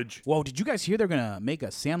 garbage. Whoa, did you guys hear they're gonna make a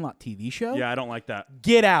Sandlot TV show? Yeah, I don't like that.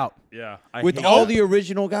 Get out. Yeah, I With hate all that. the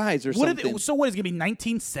original guys or What something. so what is it gonna be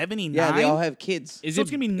 1979? Yeah, they all have kids. So it's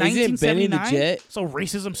gonna be Isn't 1979. Benny the Jet? So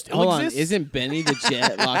racism still Hold on. exists. Isn't Benny the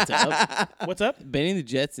Jet locked up? What's up Benny the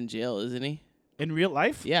Jet's in jail, isn't he? in real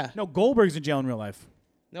life? Yeah. No, Goldberg's in jail in real life.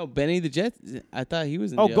 No, Benny the Jet. I thought he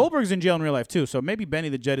was in Oh, jail. Goldberg's in jail in real life too. So maybe Benny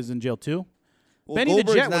the Jet is in jail too. Well, Benny the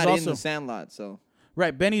Goldberg's Jet was not also in the Sandlot, so.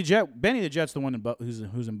 right. Benny the Jet's the one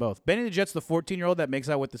who's in both. Benny the Jet's the 14-year-old that makes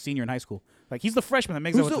out with the senior in high school. Like he's the freshman that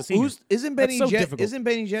makes out with the senior. Isn't That's Benny so Jet? difficult. Isn't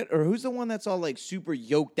Benny Jet or who's the one that's all like super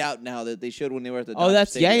yoked out now that they showed when they were at the? Oh, Dodger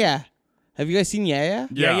that's Stadium? Yaya. Have you guys seen Yaya?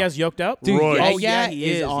 Yeah, he has yoked out. Dude, Roids. Yaya Oh, yeah, he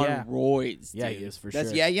is, on yeah. roids. Yeah, dude. he is for That's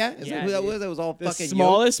sure. yeah. Is Yeah, that who that dude. was? That was all The fucking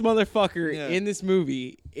smallest motherfucker Yeah. in this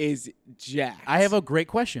movie is Jack. I have a great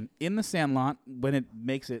question. In the Sandlot, when it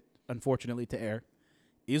makes it, unfortunately, to air,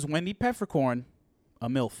 is Wendy Peppercorn a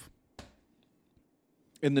MILF?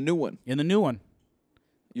 in the new one. In the new one.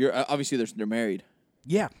 You're obviously they're married.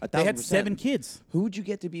 Yeah. They had 1,000%. 7 kids. Who would you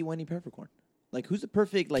get to be Wendy Peppercorn? Like who's the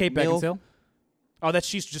perfect like Kate MILF? Beckinsale. Oh,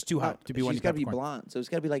 she's just too hot to be Wendy She's got to be Peppercorn. blonde, so it's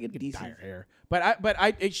got to be like a Dye decent. her hair.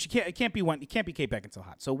 She can't. It can't be Kate Beckinsale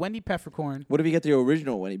hot. So Wendy Peppercorn, What if you get the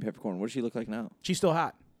original Wendy Peppercorn? What does she look like now? she's still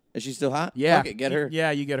hot. Is she still hot? Yeah. Okay, get her.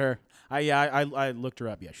 Yeah, you get her. I looked her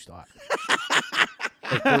up. Yeah, she's still hot.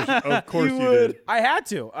 Of course you did. I had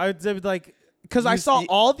to. I was like, because I You saw see-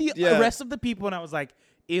 all the yeah. rest of the people, and I was like,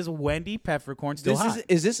 is Wendy Peppercorn still This hot?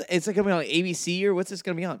 is this? It's like gonna be on ABC or what's this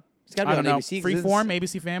gonna be on? It's got to I be don't on know. ABC. 'cause Freeform,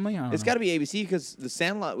 ABC Family. I don't It's know. got to be ABC because the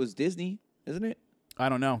Sandlot was Disney, isn't it? I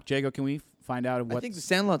don't know. Jaygo, can we find out I what? think the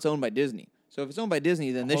Sandlot's owned by Disney. So if it's owned by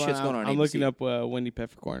Disney, then this Hold shit's on, going on I'm ABC. looking up Wendy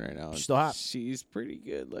Peppercorn right now. She's still hot. She's pretty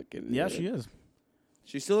good looking. Yeah, she is.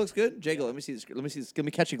 She still looks good. Jaygo, let me see this. Let me see this. Let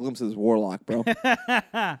me catch a glimpse of this warlock, bro.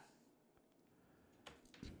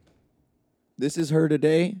 This is her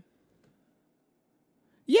today.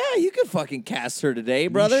 Yeah, you could fucking cast her today,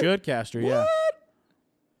 brother. You should cast her. Yeah.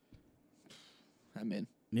 I'm in.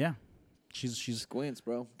 Yeah. She's Squints,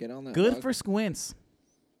 bro. Get on that. good dog. for squints.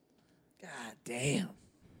 God damn.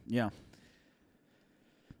 Yeah.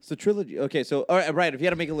 So trilogy. Okay, so all right. If you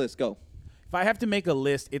had to make a list, go. If I have to make a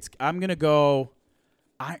list, I'm gonna go.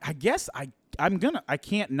 I guess I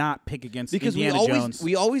can't not pick against because Indiana Jones.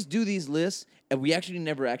 we always do these lists and we actually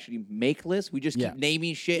never actually make lists. We just keep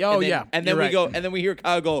naming shit. Oh, and then we go and then we hear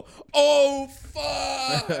Kyle go, "Oh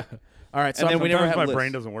fuck!" All right, so and then we never have my lists.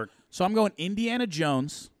 brain doesn't work. So I'm going Indiana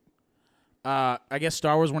Jones. I guess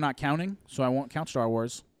Star Wars we're not counting, so I won't count Star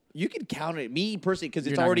Wars. You can count it, me personally, because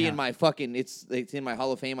it's You're not already gonna in my fucking. It's in my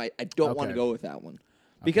Hall of Fame. I don't want to go with that one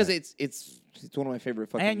because it's one of my favorite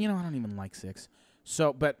fucking. And I don't even like 6.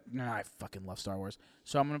 So, but I fucking love Star Wars.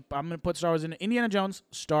 So I'm gonna put Star Wars in Indiana Jones,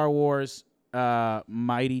 Star Wars,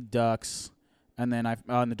 Mighty Ducks, and then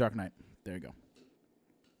in the Dark Knight. There you go.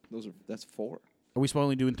 That's 4. Are we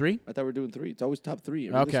supposed to be doing 3? I thought we were doing 3. It's always top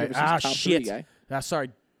 3. Okay. Top Shit. 3 guy.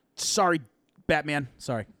 Sorry, Batman.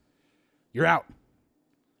 Sorry. You're out.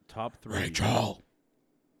 Top 3. Rachel.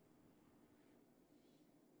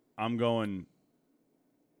 I'm going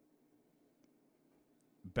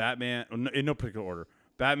Batman, in no particular order.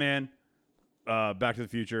 Batman, Back to the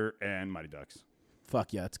Future, and Mighty Ducks.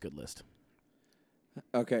 Fuck yeah, that's a good list.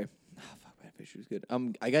 Okay. Oh, fuck, Bad Fisher is good.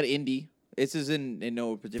 I got Indy. This is in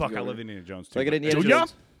no particular Fuck, I order. love Indiana Jones too. So I got Indiana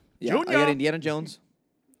Jones. Yeah, I got Indiana Jones.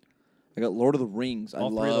 I got Lord of the Rings. I All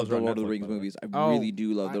three of love those are the on Lord of the Netflix, Rings by the way. movies. I really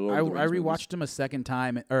do love the Lord of the Rings I rewatched movies. them a second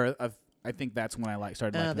time, or I think that's when I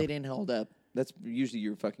started liking They them. didn't hold up. That's usually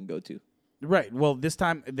your fucking go-to. Right. Well, this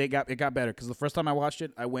time it got better because the first time I watched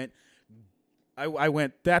it, I went,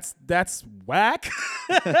 that's whack.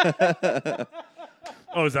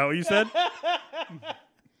 Oh, is that what you said?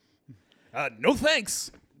 No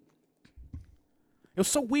thanks. It was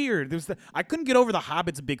so weird. I couldn't get over the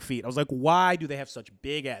Hobbit's big feet. I was like, why do they have such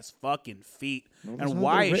big ass fucking feet? And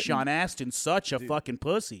why is Sean Astin such a fucking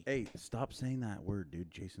pussy? Hey, stop saying that word, dude.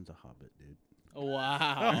 Jason's a hobbit, dude.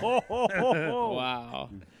 Wow. Wow.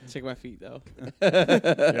 Check my feet, though. Yeah,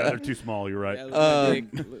 they're too small. You're right. Yeah, look at my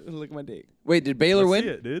dick. Look at my dick. Wait, did Baylor Let's win? see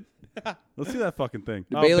it, dude. Let's see that fucking thing.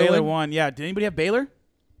 Did Baylor Baylor win? won. Yeah. Did anybody have Baylor?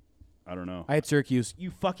 I don't know. I had Syracuse. You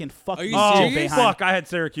fucking fucked Are you me. Oh, serious? fuck. I had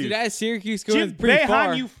Syracuse. Dude, I had Syracuse going Jim pretty far.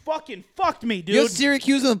 Boeheim, you fucking fucked me, dude. You have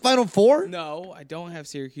Syracuse in the Final Four? No, I don't have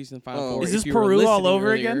Syracuse in the Final Oh. Four. Is if this you were Peru all listening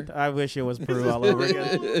over earlier. again? I wish it was Peru all over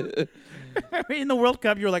again. In the World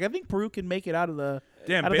Cup, you were like, I think Peru can make it out of the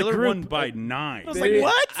Damn, out of the Baylor group. won by 9. I was They like, didn't-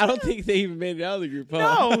 what? I don't think they even made it out of the group.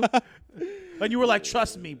 Huh? No. And you were like,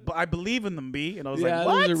 trust me, but I believe in them, B. And I was Yeah, like,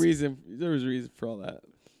 what? there was a reason. There was a reason for all that.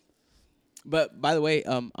 But by the way,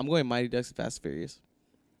 I'm going Mighty Ducks and Fast and Furious.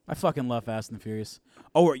 I fucking love Fast and the Furious.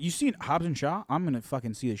 Oh, you seen Hobbs and Shaw? I'm going to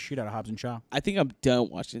fucking see the shit out of Hobbs and Shaw. I think I'm done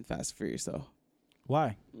watching Fast and Furious though.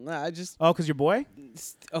 Why? Nah, I just Oh, because your boy?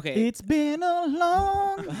 okay. It's been a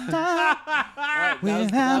long time that was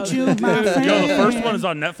without you, the my dude. friend. Yo, the first one is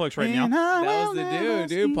on Netflix right now. That was the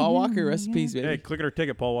dude. Paul Walker, rest in peace, baby. Hey, click it or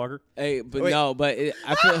ticket, Paul Walker. Hey, but Wait. no, but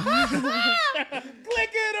I feel Click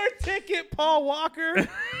it or ticket, Paul Walker.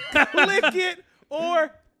 Click it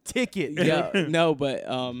or ticket. yeah, no, but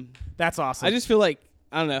That's awesome. I just feel like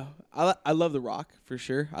I don't know. I love The Rock for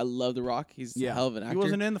sure. I love The Rock. He's a hell of an actor. He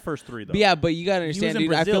wasn't in the first 3 though. But yeah, but you gotta understand, in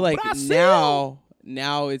dude. I feel Brazil. like Brazil!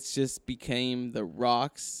 now it's just became The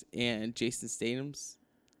Rock's and Jason Statham's.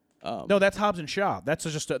 No, that's Hobbs and Shaw. That's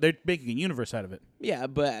just they're making a universe out of it. Yeah,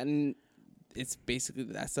 but it's basically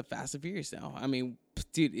that's the Fast and Furious now. I mean,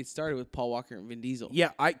 dude, it started with Paul Walker and Vin Diesel. Yeah,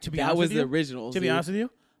 to be that honest was with you, the originals. To be dude. honest with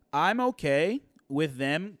you, I'm okay with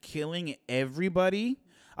them killing everybody.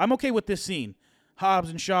 I'm okay with this scene.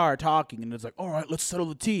 Hobbs and Shaw are talking, and it's like, all right, let's settle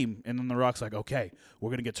the team. And then The Rock's like, okay, we're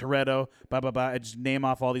going to get Toretto, blah, blah, blah. I just name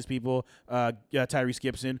off all these people. Tyrese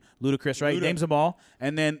Gibson, Ludacris, right? He names them all.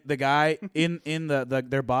 And then the guy in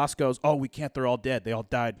their boss goes, oh, we can't. They're all dead. They all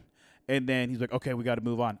died. And then he's like, okay, we got to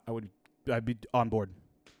move on. I'd be on board.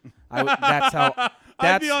 That's how.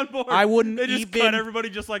 I'd be on board. I wouldn't They just even cut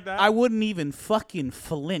everybody just like that. I wouldn't even fucking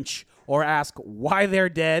flinch or ask why they're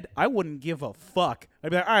dead. I wouldn't give a fuck. I'd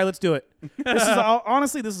be like, all right, let's do it. This is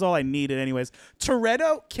honestly, this is all I needed anyways.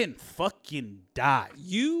 Toretto can fucking die.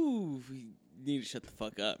 You need to shut the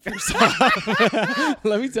fuck up. First off.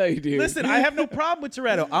 Let me tell you, dude. Listen, I have no problem with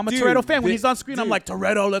Toretto. I'm a Dude, Toretto fan. When the- he's on screen, I'm like,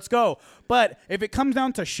 Toretto, let's go. But if it comes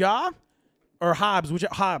down to Shaw or Hobbs,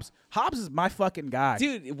 Hobbs is my fucking guy.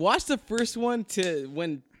 Dude, watch the first one to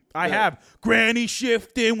when I have granny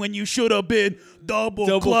shifting when you should have been double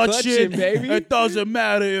clutching, clutching, baby. It doesn't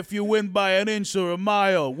matter if you win by an inch or a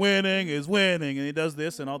mile. Winning is winning, and he does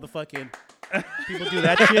this, and all the fucking people do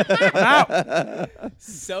that shit. I'm out.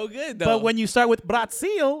 so good though. But when you start with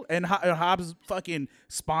Brazil and Hobbs is fucking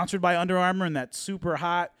sponsored by Under Armour and that super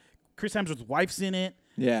hot Chris Hemsworth's wife's in it.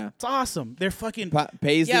 Yeah. It's awesome. They're fucking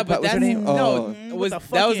Paisley. Yeah, but what's her that's name? no. that was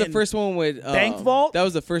the first one with Bank Vault? That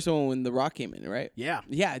was the first one when The Rock came in, right? Yeah.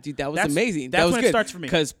 Yeah, dude, that was That's- amazing. that's that was when it good. starts for me.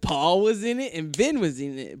 Because Paul was in it and Vin was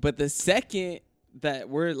in it. But the second that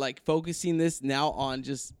we're like focusing this now on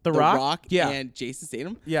just The Rock? Yeah. and Jason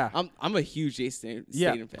Statham. Yeah. I'm a huge Jason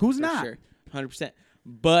Yeah. Statham fan. Who's for not? Sure, 100%.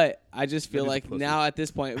 But I just feel Maybe like the pussy. now at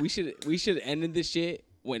this point we should ended this shit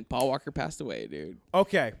when Paul Walker passed away, dude.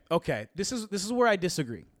 Okay. This is where I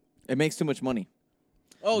disagree. It makes too much money.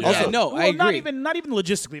 Oh Also- yeah, no, I agree. Not even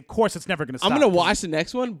logistically. Of course, it's never going to stop. I'm gonna watch the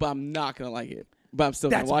next one, but I'm not gonna like it. But I'm still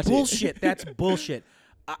That's gonna watch bullshit. it. That's bullshit.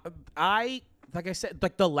 I like I said,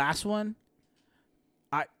 like the last one.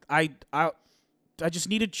 I just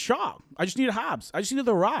needed Shaw. I just needed Hobbs. I just needed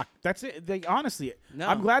The Rock. That's it. Honestly, No.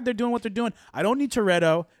 I'm glad they're doing what they're doing. I don't need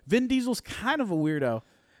Toretto. Vin Diesel's kind of a weirdo.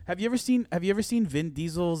 Have you ever seen Vin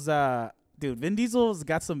Diesel's? Dude, Vin Diesel's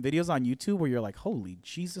got some videos on YouTube where you're like, holy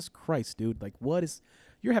Jesus Christ, dude! Like, what is?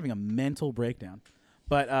 You're having a mental breakdown.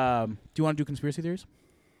 But do you want to do conspiracy theories?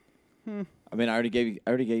 I mean, I already gave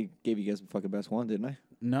you guys the fucking best one, didn't I?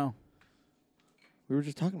 No. We were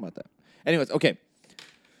just talking about that. Anyways, okay.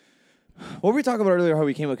 What were we talking about earlier? How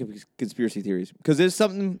we came up with conspiracy theories? Because there's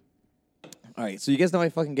something. All right, so you guys know I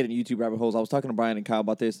fucking get in YouTube rabbit holes. I was talking to Brian and Kyle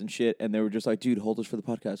about this and shit, and they were just like, "Dude, hold this for the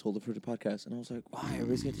podcast. Hold it for the podcast." And I was like, "Why?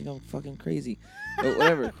 Everybody's gonna think I'm fucking crazy." But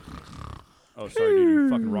whatever. Oh, sorry, dude. You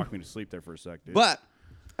fucking rocked me to sleep there for a sec, dude. But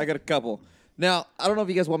I got a couple. Now I don't know if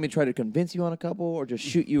you guys want me to try to convince you on a couple or just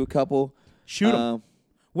shoot you a couple. Shoot 'em.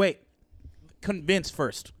 Wait, convince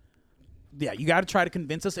first. Yeah, you got to try to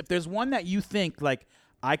convince us. If there's one that you think like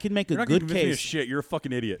I can make You're a not gonna good convince me of case. shit. You're a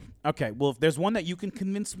fucking idiot. Okay, well, if there's one that you can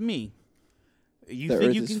convince me, you The think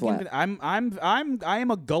Earth you is can flat. convince. I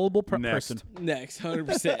am a gullible Next. person. Next,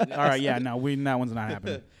 100%. All right, yeah, no, that one's not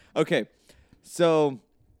happening. Okay, so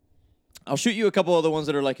I'll shoot you a couple other ones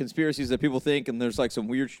that are like conspiracies that people think, and there's like some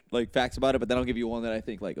weird like facts about it. But then I'll give you one that I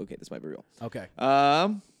think like, okay, this might be real. Okay.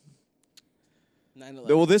 9/11.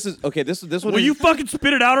 Well, this is okay. This one. Will is, you fucking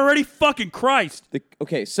spit it out already? Fucking Christ!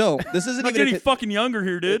 Okay, so this isn't I'm not even. getting fucking younger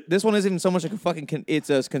here, dude. This one isn't so much like a fucking. It's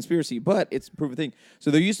a conspiracy, but it's a proven thing.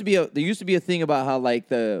 So there used to be a thing about how like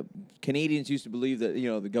the Canadians used to believe that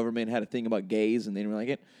the government had a thing about gays and they didn't like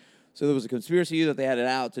it. So there was a conspiracy that they had it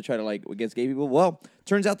out to try to like against gay people. Well,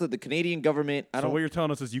 turns out that the Canadian government, So what you're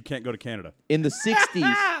telling us is you can't go to Canada. in the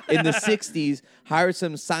 60s hired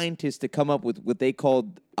some scientists to come up with what they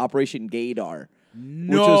called Operation Gaydar.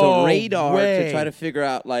 Which was a radar way. to try to figure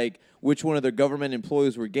out like which one of their government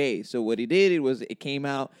employees were gay. So what he did it came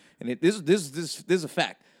out, and this is a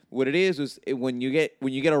fact. What it is when you get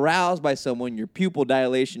aroused by someone, your pupil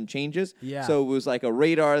dilation changes. Yeah. So it was like a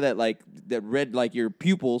radar that read like your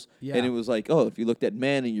pupils, Yeah. and it was like, oh, if you looked at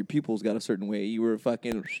men and your pupils got a certain way, you were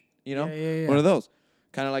fucking, Yeah. one of those.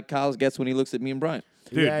 Kind of like Kyle's gets when he looks at me and Brian.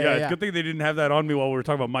 Dude, Yeah, yeah, yeah, it's yeah. a good thing they didn't have that on me while we were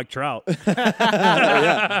talking about Mike Trout.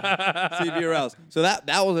 So you'd be aroused. So that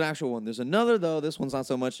was an actual one. There's another though. This one's not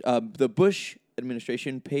so much. The Bush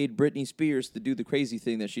administration paid Britney Spears to do the crazy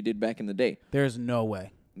thing that she did back in the day. There's no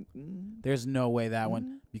way. There's no way that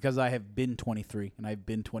one because I have been 23 and I've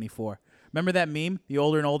been 24. Remember that meme? The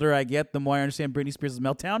older and older I get, the more I understand Britney Spears'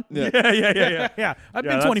 meltdown. Yeah. yeah. Yeah, I've Yeah, been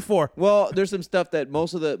that's- 24. Well, there's some stuff that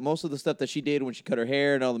most of the stuff that she did when she cut her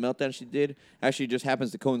hair and all the meltdown she did actually just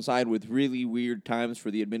happens to coincide with really weird times for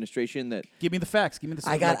the administration. That Give me the facts. Give me the.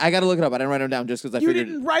 I got to look it up. I didn't write them down just because I You figured.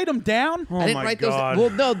 didn't write them down. Oh I didn't my write God. those.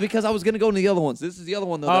 Well, no, because I was gonna go into the other ones. This is the other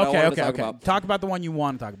one though that I Okay, wanted to talk okay. about. Talk about the one you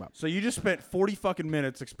want to talk about. So you just spent 40 fucking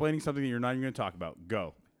minutes explaining something that you're not even going to talk about.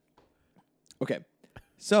 Go. Okay,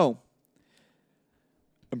 so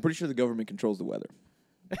I'm pretty sure the government controls the weather.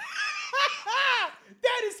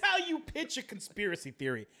 That is how you pitch a conspiracy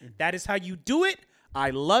theory. That is how you do it.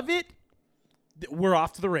 I love it. We're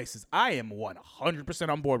off to the races. I am 100%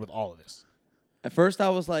 on board with all of this. At first, I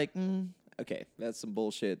was like, okay, that's some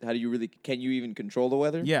bullshit. How do you really? Can you even control the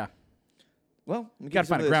weather? Yeah. Well, You got to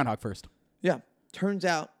find a groundhog first. Yeah. Turns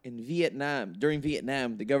out in Vietnam, during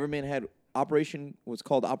Vietnam, the government had what's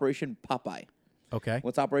called Operation Popeye. Okay.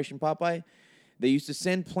 What's Operation Popeye? They used to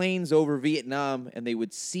send planes over Vietnam and they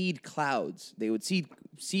would seed clouds. They would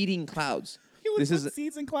seeding clouds. This is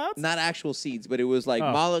seeds and clouds? not actual seeds, but it was like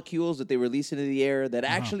molecules that they released into the air that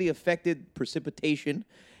actually affected precipitation.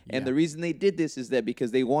 And the reason they did this is that because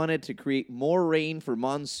they wanted to create more rain for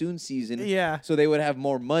monsoon season. Yeah. So they would have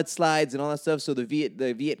more mudslides and all that stuff. So the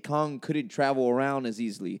Viet Cong couldn't travel around as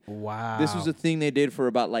easily. Wow. This was a thing they did for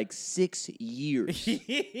about like 6 years.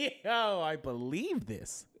 Oh, I believe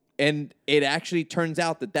this. And it actually turns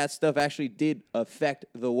out that stuff actually did affect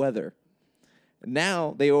the weather.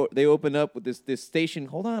 Now they open up with this station.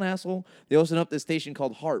 Hold on, asshole. They open up this station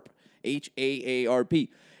called HAARP, HAARP,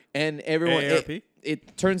 and everyone.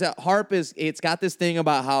 It turns out HAARP it's got this thing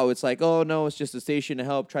about how it's like, oh no, it's just a station to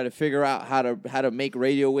help try to figure out how to make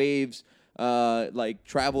radio waves like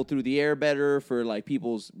travel through the air better for like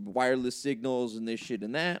people's wireless signals and this shit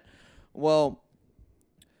and that. Well,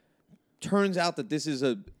 turns out that this is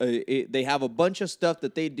they have a bunch of stuff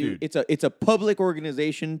that they do. Dude. It's a public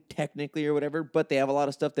organization technically or whatever, but they have a lot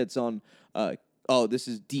of stuff that's on this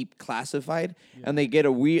is deep classified, and they get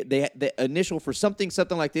the initial for something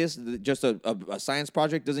like this, just a science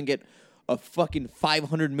project doesn't get a fucking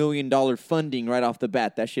 $500 million funding right off the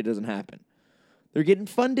bat. That shit doesn't happen. They're getting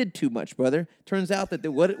funded too much, brother. Turns out that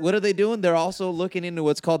what are they doing? They're also looking into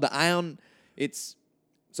what's called the ion.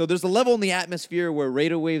 So there's a level in the atmosphere where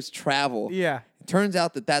radio waves travel. Yeah. It turns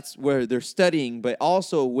out that that's where they're studying, but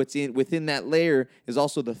also within that layer is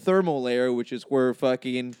also the thermal layer, which is where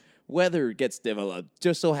fucking weather gets developed.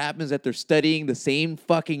 Just so happens that they're studying the same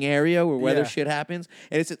fucking area where weather shit happens.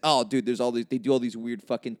 And it's dude, they do all these weird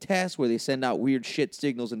fucking tests where they send out weird shit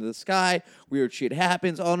signals into the sky. Weird shit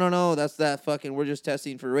happens. Oh no, that's that fucking we're just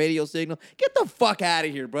testing for radio signal. Get the fuck out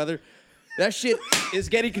of here, brother. That shit is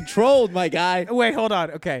getting controlled, my guy. Wait, hold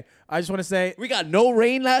on. Okay. I just want to say we got no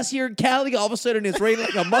rain last year in Cali. All of a sudden it's raining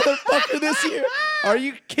like a motherfucker this year. Are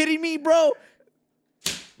you kidding me, bro?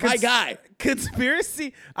 My guy.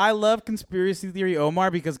 Conspiracy. I love Conspiracy Theory Omar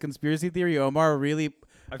because Conspiracy Theory Omar really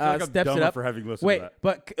I feel like I'm steps it dumber up. for having listened to that.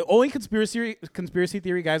 But only conspiracy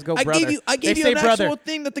theory guys go, brother. I gave you an actual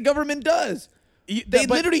thing that the government does. They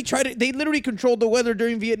literally controlled the weather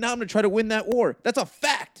during Vietnam to try to win that war. That's a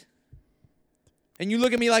fact. And you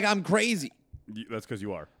look at me like I'm crazy. That's because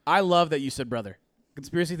you are. I love that you said brother.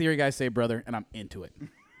 Conspiracy theory guys say brother, and I'm into it.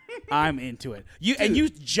 I'm into it. You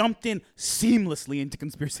jumped in seamlessly into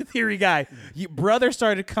conspiracy theory guy. Brother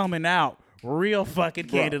started coming out real fucking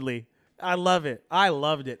candidly. I love it. I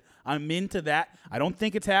loved it. I'm into that. I don't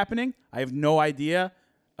think it's happening. I have no idea.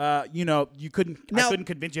 I couldn't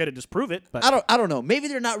convince you how to disprove it. But I don't know. Maybe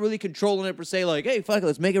they're not really controlling it per se. Like, hey, fuck it,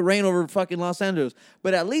 let's make it rain over fucking Los Angeles.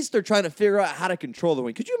 But at least they're trying to figure out how to control the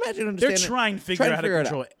wind. Could you imagine? They're trying to figure out how to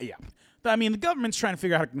control it. Yeah. I mean, the government's trying to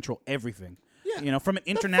figure out how to control everything. Yeah. From an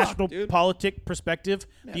international politic perspective,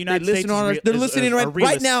 the United States they're listening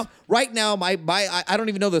right now. Right now, my I don't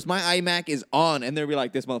even know this. My iMac is on, and they'll be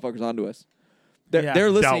like, "This motherfucker's onto us." They're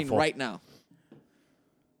listening right now.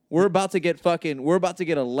 We're about to get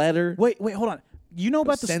a letter. Wait, hold on. You know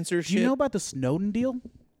about the censorship? You know about the Snowden deal?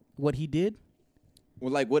 What he did?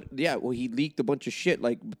 Well, like what? Yeah, well, he leaked a bunch of shit,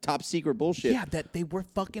 like top secret bullshit. Yeah, that they were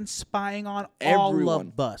fucking spying on everyone. all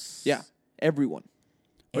of us. Yeah, everyone.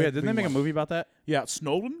 Oh yeah, didn't they make a movie about that? Yeah,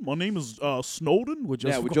 Snowden. My name is Snowden with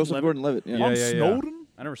Joseph Gordon-Levitt. Yeah. I'm Snowden.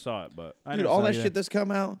 I never saw it, but dude, all that shit that's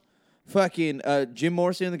come out. Fucking Jim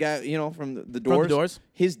Morrison, the guy from the Doors. From the Doors.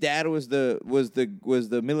 His dad was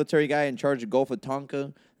the military guy in charge of Gulf of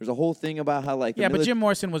Tonkin. There's a whole thing about how like but Jim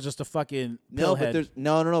Morrison was just a fucking pillhead.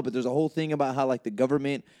 But there's a whole thing about how like the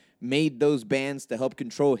government made those bands to help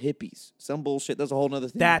control hippies. Some bullshit. That's a whole other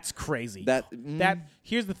thing. That's crazy.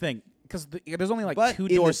 Here's the thing. Because there's only like two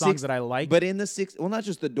Doors songs that I like. But in the not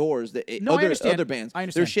just the Doors, I understand. Other bands. I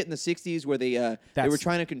understand. There's shit in the 60s where they were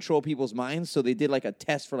trying to control people's minds, so they did like a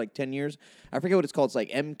test for like 10 years. I forget what it's called. It's like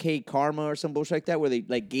MK Karma or some bullshit like that, where they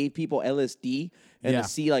like gave people LSD and to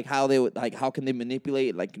see like how they would how can they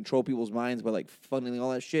manipulate control people's minds by like funneling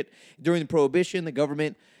all that shit. During the Prohibition, the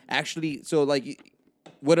government actually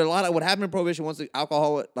what happened in Prohibition once the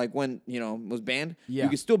alcohol was banned, you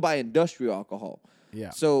could still buy industrial alcohol.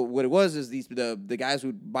 Yeah. So what it was is the guys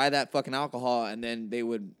would buy that fucking alcohol and then they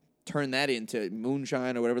would turn that into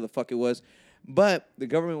moonshine or whatever the fuck it was. But the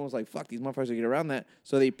government was like, "Fuck, these motherfuckers will get around that."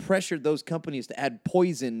 So they pressured those companies to add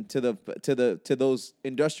poison to those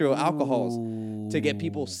industrial alcohols to get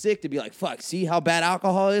people sick. To be like, "Fuck, see how bad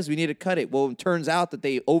alcohol is? We need to cut it." Well, it turns out that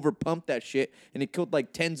they overpumped that shit and it killed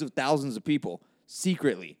like tens of thousands of people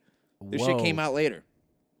secretly. This shit came out later.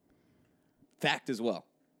 Fact as well.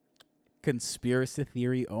 Conspiracy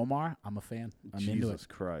theory, Omar. I'm a fan. I'm into it. Jesus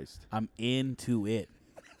Christ. I'm into it.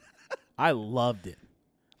 I loved it.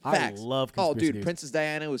 Facts. I love conspiracy dude, theories. Princess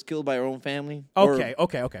Diana was killed by her own family. Okay.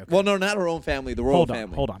 Well, no, not her own family. The royal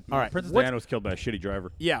family. Hold on. All right. Princess Diana was killed by a shitty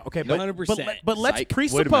driver. Yeah. Okay. 100%. But let's Psych.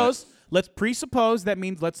 presuppose. Let's presuppose that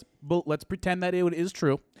means let's pretend that it is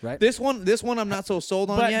true. Right. This one I'm not so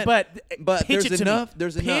sold on yet. But there's pitch it enough. To me.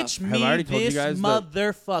 There's pitch enough. Pitch me Have I already told you this guys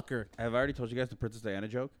motherfucker. Have I already told you guys the Princess Diana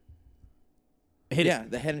joke? Hit yeah,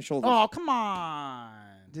 it. the Head and Shoulders. Oh, come on.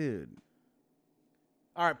 Dude.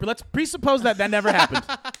 All right, but let's presuppose that never happened.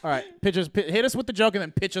 All right, hit us with the joke and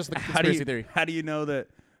then pitch us the conspiracy theory. How do you know that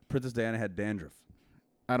Princess Diana had dandruff?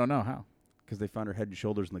 I don't know how. Because they found her head and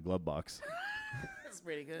shoulders in the glove box. That's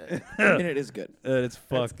pretty good. And it is good. It's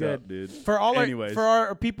fucked good. up, dude. For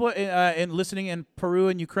our people in listening in Peru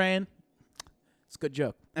and Ukraine, it's a good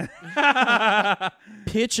joke.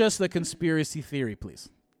 Pitch us the conspiracy theory, please.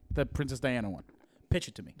 The Princess Diana one. Pitch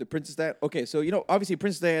it to me. The Princess Diana. Okay, so obviously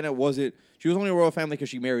Princess Diana she was only a royal family because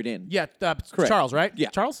she married in. Yeah, correct. Charles, right? Yeah,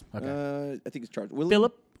 Charles. Okay. I think it's Charles.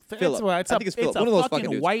 Philip. Philip. I think it's Philip. It's One a of those fucking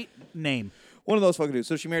fucking dudes. white name. One of those fucking dudes.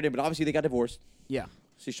 So she married in, but obviously they got divorced. Yeah.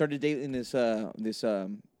 She started dating this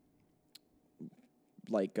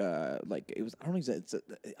like it was I don't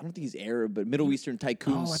think he's Arab, but Middle Eastern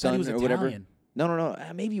tycoon's son or whatever. Italian. No.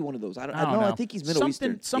 Maybe one of those. I don't know. I think he's Middle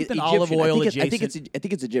Eastern. Something Egyptian. olive oil I think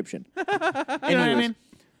it's Egyptian. You know what I mean?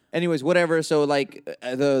 Anyways, whatever. So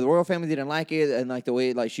the royal family didn't like it, and the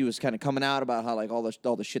way she was kind of coming out about how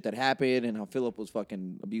all the shit that happened and how Philip was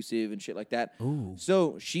fucking abusive and shit like that. Ooh.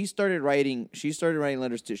 So she started writing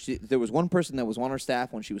letters to. There was one person that was on her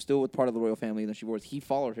staff when she was still with part of the royal family, and then she divorced. He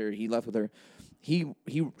followed her. He left with her.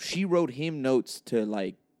 She wrote him notes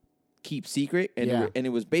to keep secret, and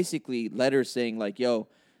it was basically letters saying yo,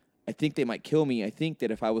 I think they might kill me. I think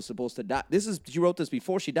that if I was supposed to die, she wrote this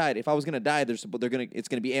before she died. If I was gonna die, it's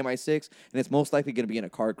gonna be MI6, and it's most likely gonna be in a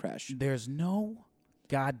car crash. There's no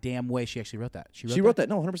goddamn way she actually wrote that. She wrote that.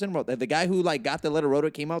 No, 100% wrote that. The guy who got the letter, wrote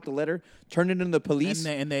it, came out the letter, turned it into the police,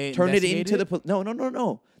 and they turned it into investigated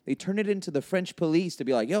no. They turned it into the French police to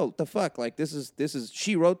be like, yo, what the fuck? This is.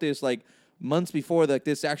 She wrote this months before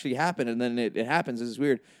this actually happened, and then it happens. This is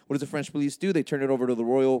weird. What does the French police do? They turn it over to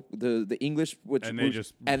the English,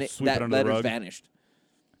 that letter's vanished.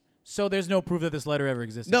 So there's no proof that this letter ever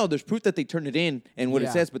existed? No, there's proof that they turned it in and what it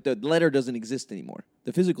says, but the letter doesn't exist anymore.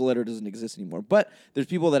 The physical letter doesn't exist anymore. But there's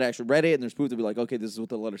people that actually read it, and there's proof to be like, okay, this is what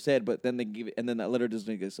the letter said, but then they give it, and then that letter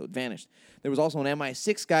doesn't exist, so it vanished. There was also an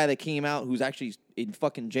MI6 guy that came out who's actually in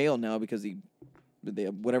fucking jail now because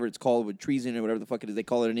whatever it's called with treason or whatever the fuck it is they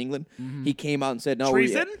call it in England. Mm-hmm. He came out and said, "No,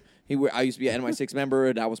 treason." I used to be an MI6 member,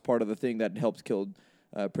 and I was part of the thing that helped kill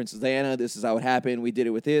Princess Diana. This is how it happened. We did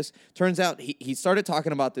it with this." Turns out he started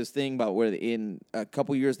talking about this thing about where in a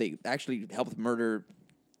couple years they actually helped murder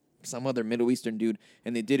some other Middle Eastern dude,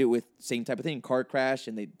 and they did it with same type of thing, car crash,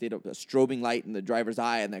 and they did a strobing light in the driver's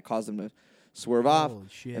eye, and that caused them to swerve off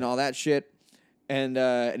and all that shit. And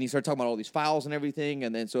he started talking about all these files and everything,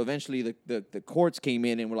 and then so eventually the courts came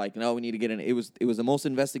in and were like, no, we need to get in. It was the most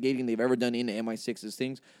investigating they've ever done into MI6's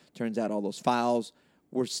things. Turns out all those files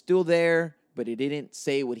were still there, but it didn't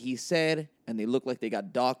say what he said, and they looked like they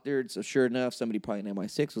got doctored. So sure enough, somebody probably in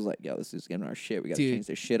MI6 was like, yo, this is getting our shit. We got to change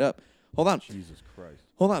this shit up. Hold on. Jesus Christ.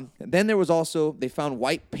 Hold on. And then there was also, they found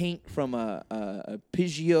white paint from a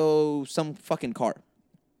Peugeot, some fucking car.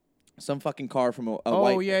 Some fucking car from a white.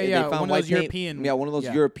 Oh, yeah. They found one of those European. Yeah, one of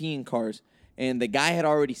those European cars. And the guy had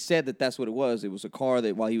already said that that's what it was. It was a car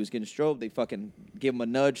that while he was getting strobed, they fucking gave him a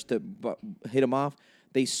nudge to hit him off.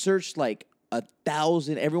 They searched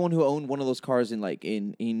 1,000. Everyone who owned one of those cars in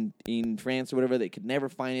France or whatever, they could never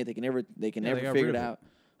find it. They can never figure it out.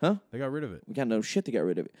 Huh? They got rid of it. We got no shit to get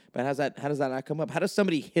rid of it. But how does that not come up? How does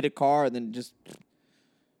somebody hit a car and then just?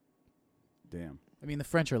 Damn. I mean, the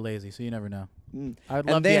French are lazy, so you never know. I would And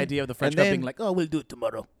love then- the idea of the French being like, "Oh, we'll do it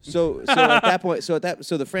tomorrow." So at that point, so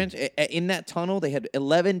the French in that tunnel, they had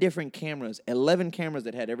 11 different cameras, 11 cameras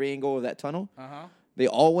that had every angle of that tunnel. They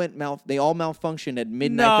all malfunctioned at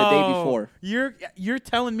midnight the day before. You're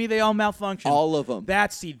telling me they all malfunctioned? All of them.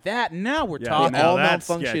 Now we're Yeah, talking. They all that's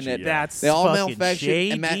malfunctioned sketchy, at yeah. they all fucking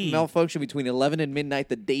malfunctioned and shady. malfunctioned between 11 and midnight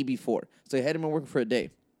the day before. So they hadn't been working for a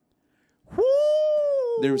day. Woo!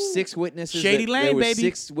 There were 6 witnesses. Shady Lane, there were baby.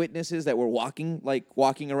 6 witnesses that were walking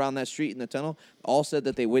around that street in the tunnel. All said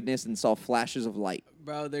that they witnessed and saw flashes of light.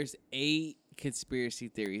 Bro, there's 8 conspiracy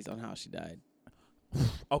theories on how she died.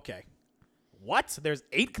 Okay. What? There's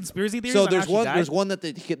 8 conspiracy theories. So on there's how she one. died? There's one that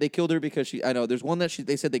they killed her because she. I know. There's one that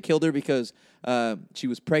they said they killed her because she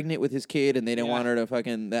was pregnant with his kid and they didn't want her to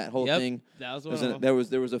fucking that whole thing. That was one of them.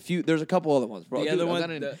 There was a few. There's a couple other ones, bro. The other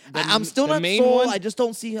one, I'm still the not main sold. one- I just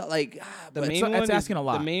don't see The but- main that's one is asking a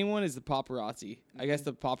lot. The main one is the paparazzi. I guess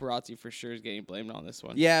the paparazzi for sure is getting blamed on this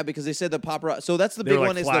one. Yeah, because they said the paparazzi. So that's the They big were like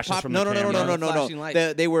one. Is the flashes pop? from No, the no, no, no, no, camera. no, no, Flashing no.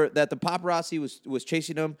 lights. They were that the paparazzi was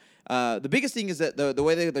chasing them. The biggest thing is that the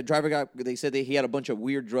way the driver got. They said he had a bunch of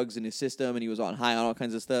weird drugs in his system and he was on high on all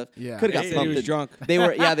kinds of stuff. Yeah. Could have They got said he pumped. was drunk. They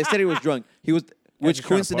were. Yeah, they said he was drunk. He was. Which just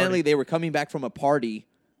trying to coincidentally party. they were coming back from a party.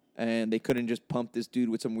 And they couldn't just pump this dude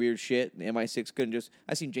with some weird shit. The MI6 couldn't just.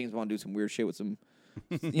 I seen James Bond do some weird shit with some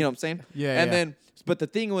You know what I'm saying? Yeah, And yeah. then, but the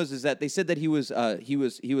thing is that they said that he was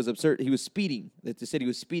absurd. He was speeding. That they said he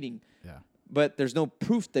was speeding. Yeah. But there's no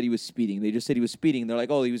proof that he was speeding. They just said he was speeding. They're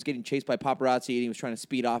like, oh, he was getting chased by paparazzi and he was trying to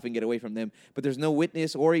speed off and get away from them. But there's no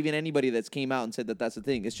witness or even anybody that's came out and said that that's the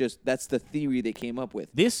thing. It's just that's the theory they came up with.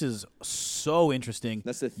 This is so interesting.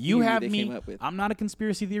 That's the you theory have they me. came up with. I'm not a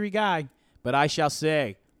conspiracy theory guy, but I shall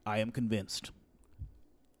say I am convinced.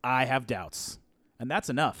 I have doubts, and that's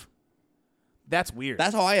enough. That's weird.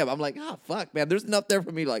 That's how I am. I'm like, fuck, man. There's enough there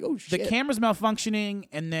for me. Like, oh the shit. camera's malfunctioning,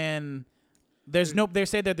 and then there's no. They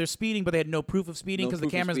say that they're speeding, but they had no proof of speeding No because the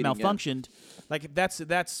proof of camera's speeding, yeah. malfunctioned. Like that's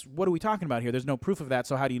what are we talking about here? There's no proof of that.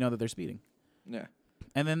 So how do you know that they're speeding? Yeah.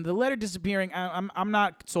 And then the letter disappearing. I'm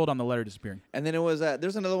not sold on the letter disappearing. And then it was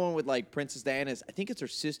there's another one with like Princess Diana's. I think it's her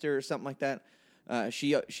sister or something like that.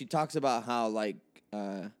 She talks about how like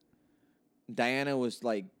Diana was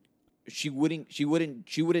like she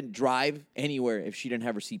wouldn't drive anywhere if she didn't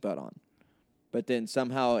have her seatbelt on. But then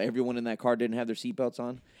somehow everyone in that car didn't have their seatbelts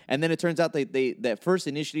on. And then it turns out that first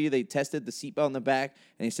initially they tested the seatbelt in the back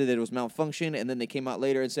and they said that it was malfunctioned. And then they came out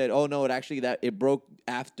later and said, oh no, it broke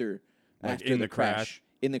after in the crash.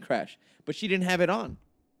 In the crash. But she didn't have it on.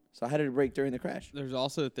 So how did it break during the crash? There's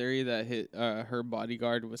also a theory that her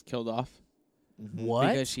bodyguard was killed off What?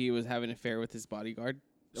 because she was having an affair with his bodyguard.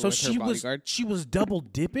 So with her bodyguard. she was double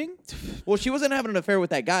dipping. Well, she wasn't having an affair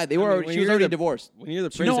with that guy. She was when you're already the- divorced. When you're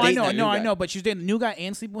the No, princess, I know, but she was dating the new guy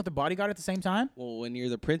and sleeping with the bodyguard at the same time. Well, when you're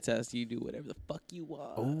the princess, you do whatever the fuck you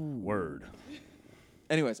want. Word.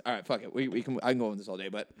 Anyways, all right, fuck it. I can go on this all day,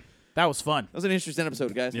 but That was fun. that was an interesting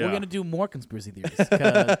episode, guys. Yeah. We're gonna do more conspiracy theories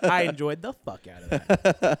because I enjoyed the fuck out of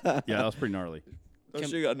that. Yeah, that was pretty gnarly.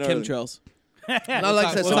 Chemtrails. Not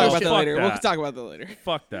like that. We'll talk Oh, about that fuck later. We'll that. talk about that later.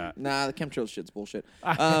 Fuck that. Nah, the chemtrails shit's bullshit.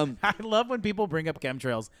 I love when people bring up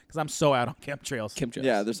chemtrails because I'm so out on chemtrails. Chemtrails.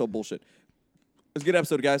 Yeah, they're so bullshit. It was a good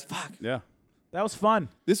episode, guys. Fuck. Yeah. That was fun.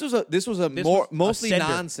 This was was mostly a sender.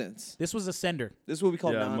 nonsense. This was a sender. This is what we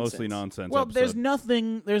call Yeah, nonsense. mostly nonsense. Well, there's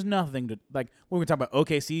episode. nothing to like. What we talking about?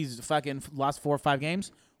 OKC's fucking last 4 or 5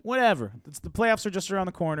 games. Whatever. The playoffs are just around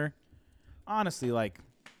the corner. Honestly, like,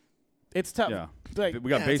 it's tough. Yeah. Like, We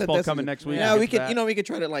got Yeah, baseball that's- coming next week. Yeah, We'll we get to could, that. we could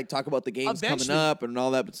try to like talk about the games coming Eventually. up and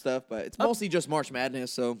all that stuff, but it's mostly just March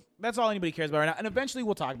Madness. So that's all anybody cares about right now. And eventually,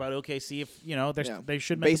 we'll talk about OKC if yeah. they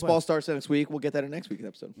should make the baseball playoffs. starts next week. We'll get that in next week's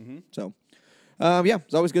episode. So, yeah,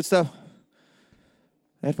 it's always good stuff.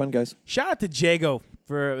 I had fun, guys. Shout out to Jaygo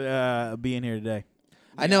for being here today.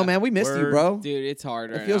 I know, man. We missed you, Word. bro. Dude, it's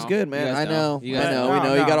hard right It feels now. good, man. You guys I know. You guys I know. know. We know.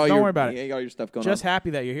 No, You got all don't your worry about it. Yeah, you got all your stuff going Just on. happy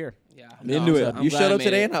that you're here. Yeah. I'm into it. I'm You glad showed I up made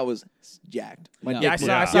today, it. and I was jacked. My Yeah, dick I moved.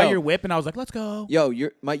 saw I Yeah. saw Yo. your whip and I was like, let's go. Yo,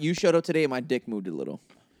 you showed up today, and my dick moved a little.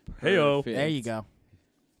 Heyo. Perfect. There you go.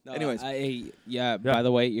 No, Anyways. By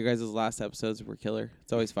the way, your guys' last episodes were killer.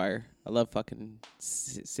 It's always fire. I love fucking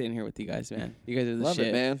sitting here with you guys, man. You guys are the Love shit.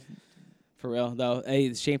 it, man. For real, though. Hey,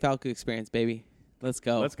 the Shane Falco experience, baby. Let's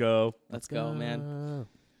go. Let's go. Let's go, man.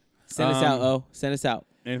 Send us out, Send us out.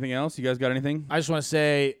 Anything else? You guys got anything? I just want to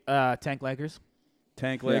say, Tank Lakers.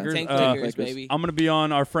 Tank Yeah. Lakers. Tank Uh, Lakers, baby. I'm going to be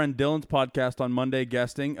on our friend Dylan's podcast on Monday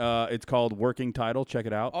guesting. It's called Working Title. Check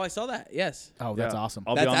it out. Oh, I saw that. Yes. Oh, that's Yeah. awesome.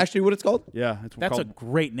 I'll be That's on, actually what it's called. yeah, it's That's a called,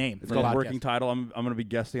 great name it's for a called podcast. Working Title. I'm going to be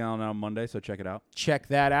guesting on Monday, so check it out. Check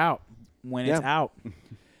that out when it's Yeah. out.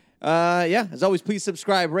 Yeah, as always, please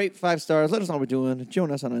subscribe, rate 5 stars. Let us know what we're doing.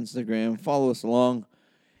 Join us on Instagram. Follow us along.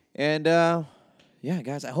 And, yeah,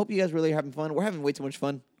 guys, I hope you guys really are having fun. We're having way too much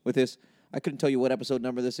fun with this. I couldn't tell you what episode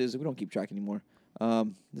number this is. We don't keep track anymore.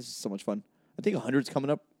 This is so much fun. I think 100's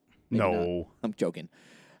coming up. Maybe No. not. I'm joking.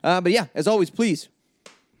 But, yeah, as always, please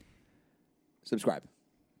subscribe.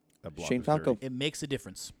 That block Shane was dirty. Falco. It makes a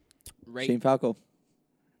difference. Right. Shane Falco.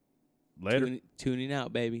 Later. Tuning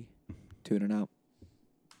out, baby. Tuning out.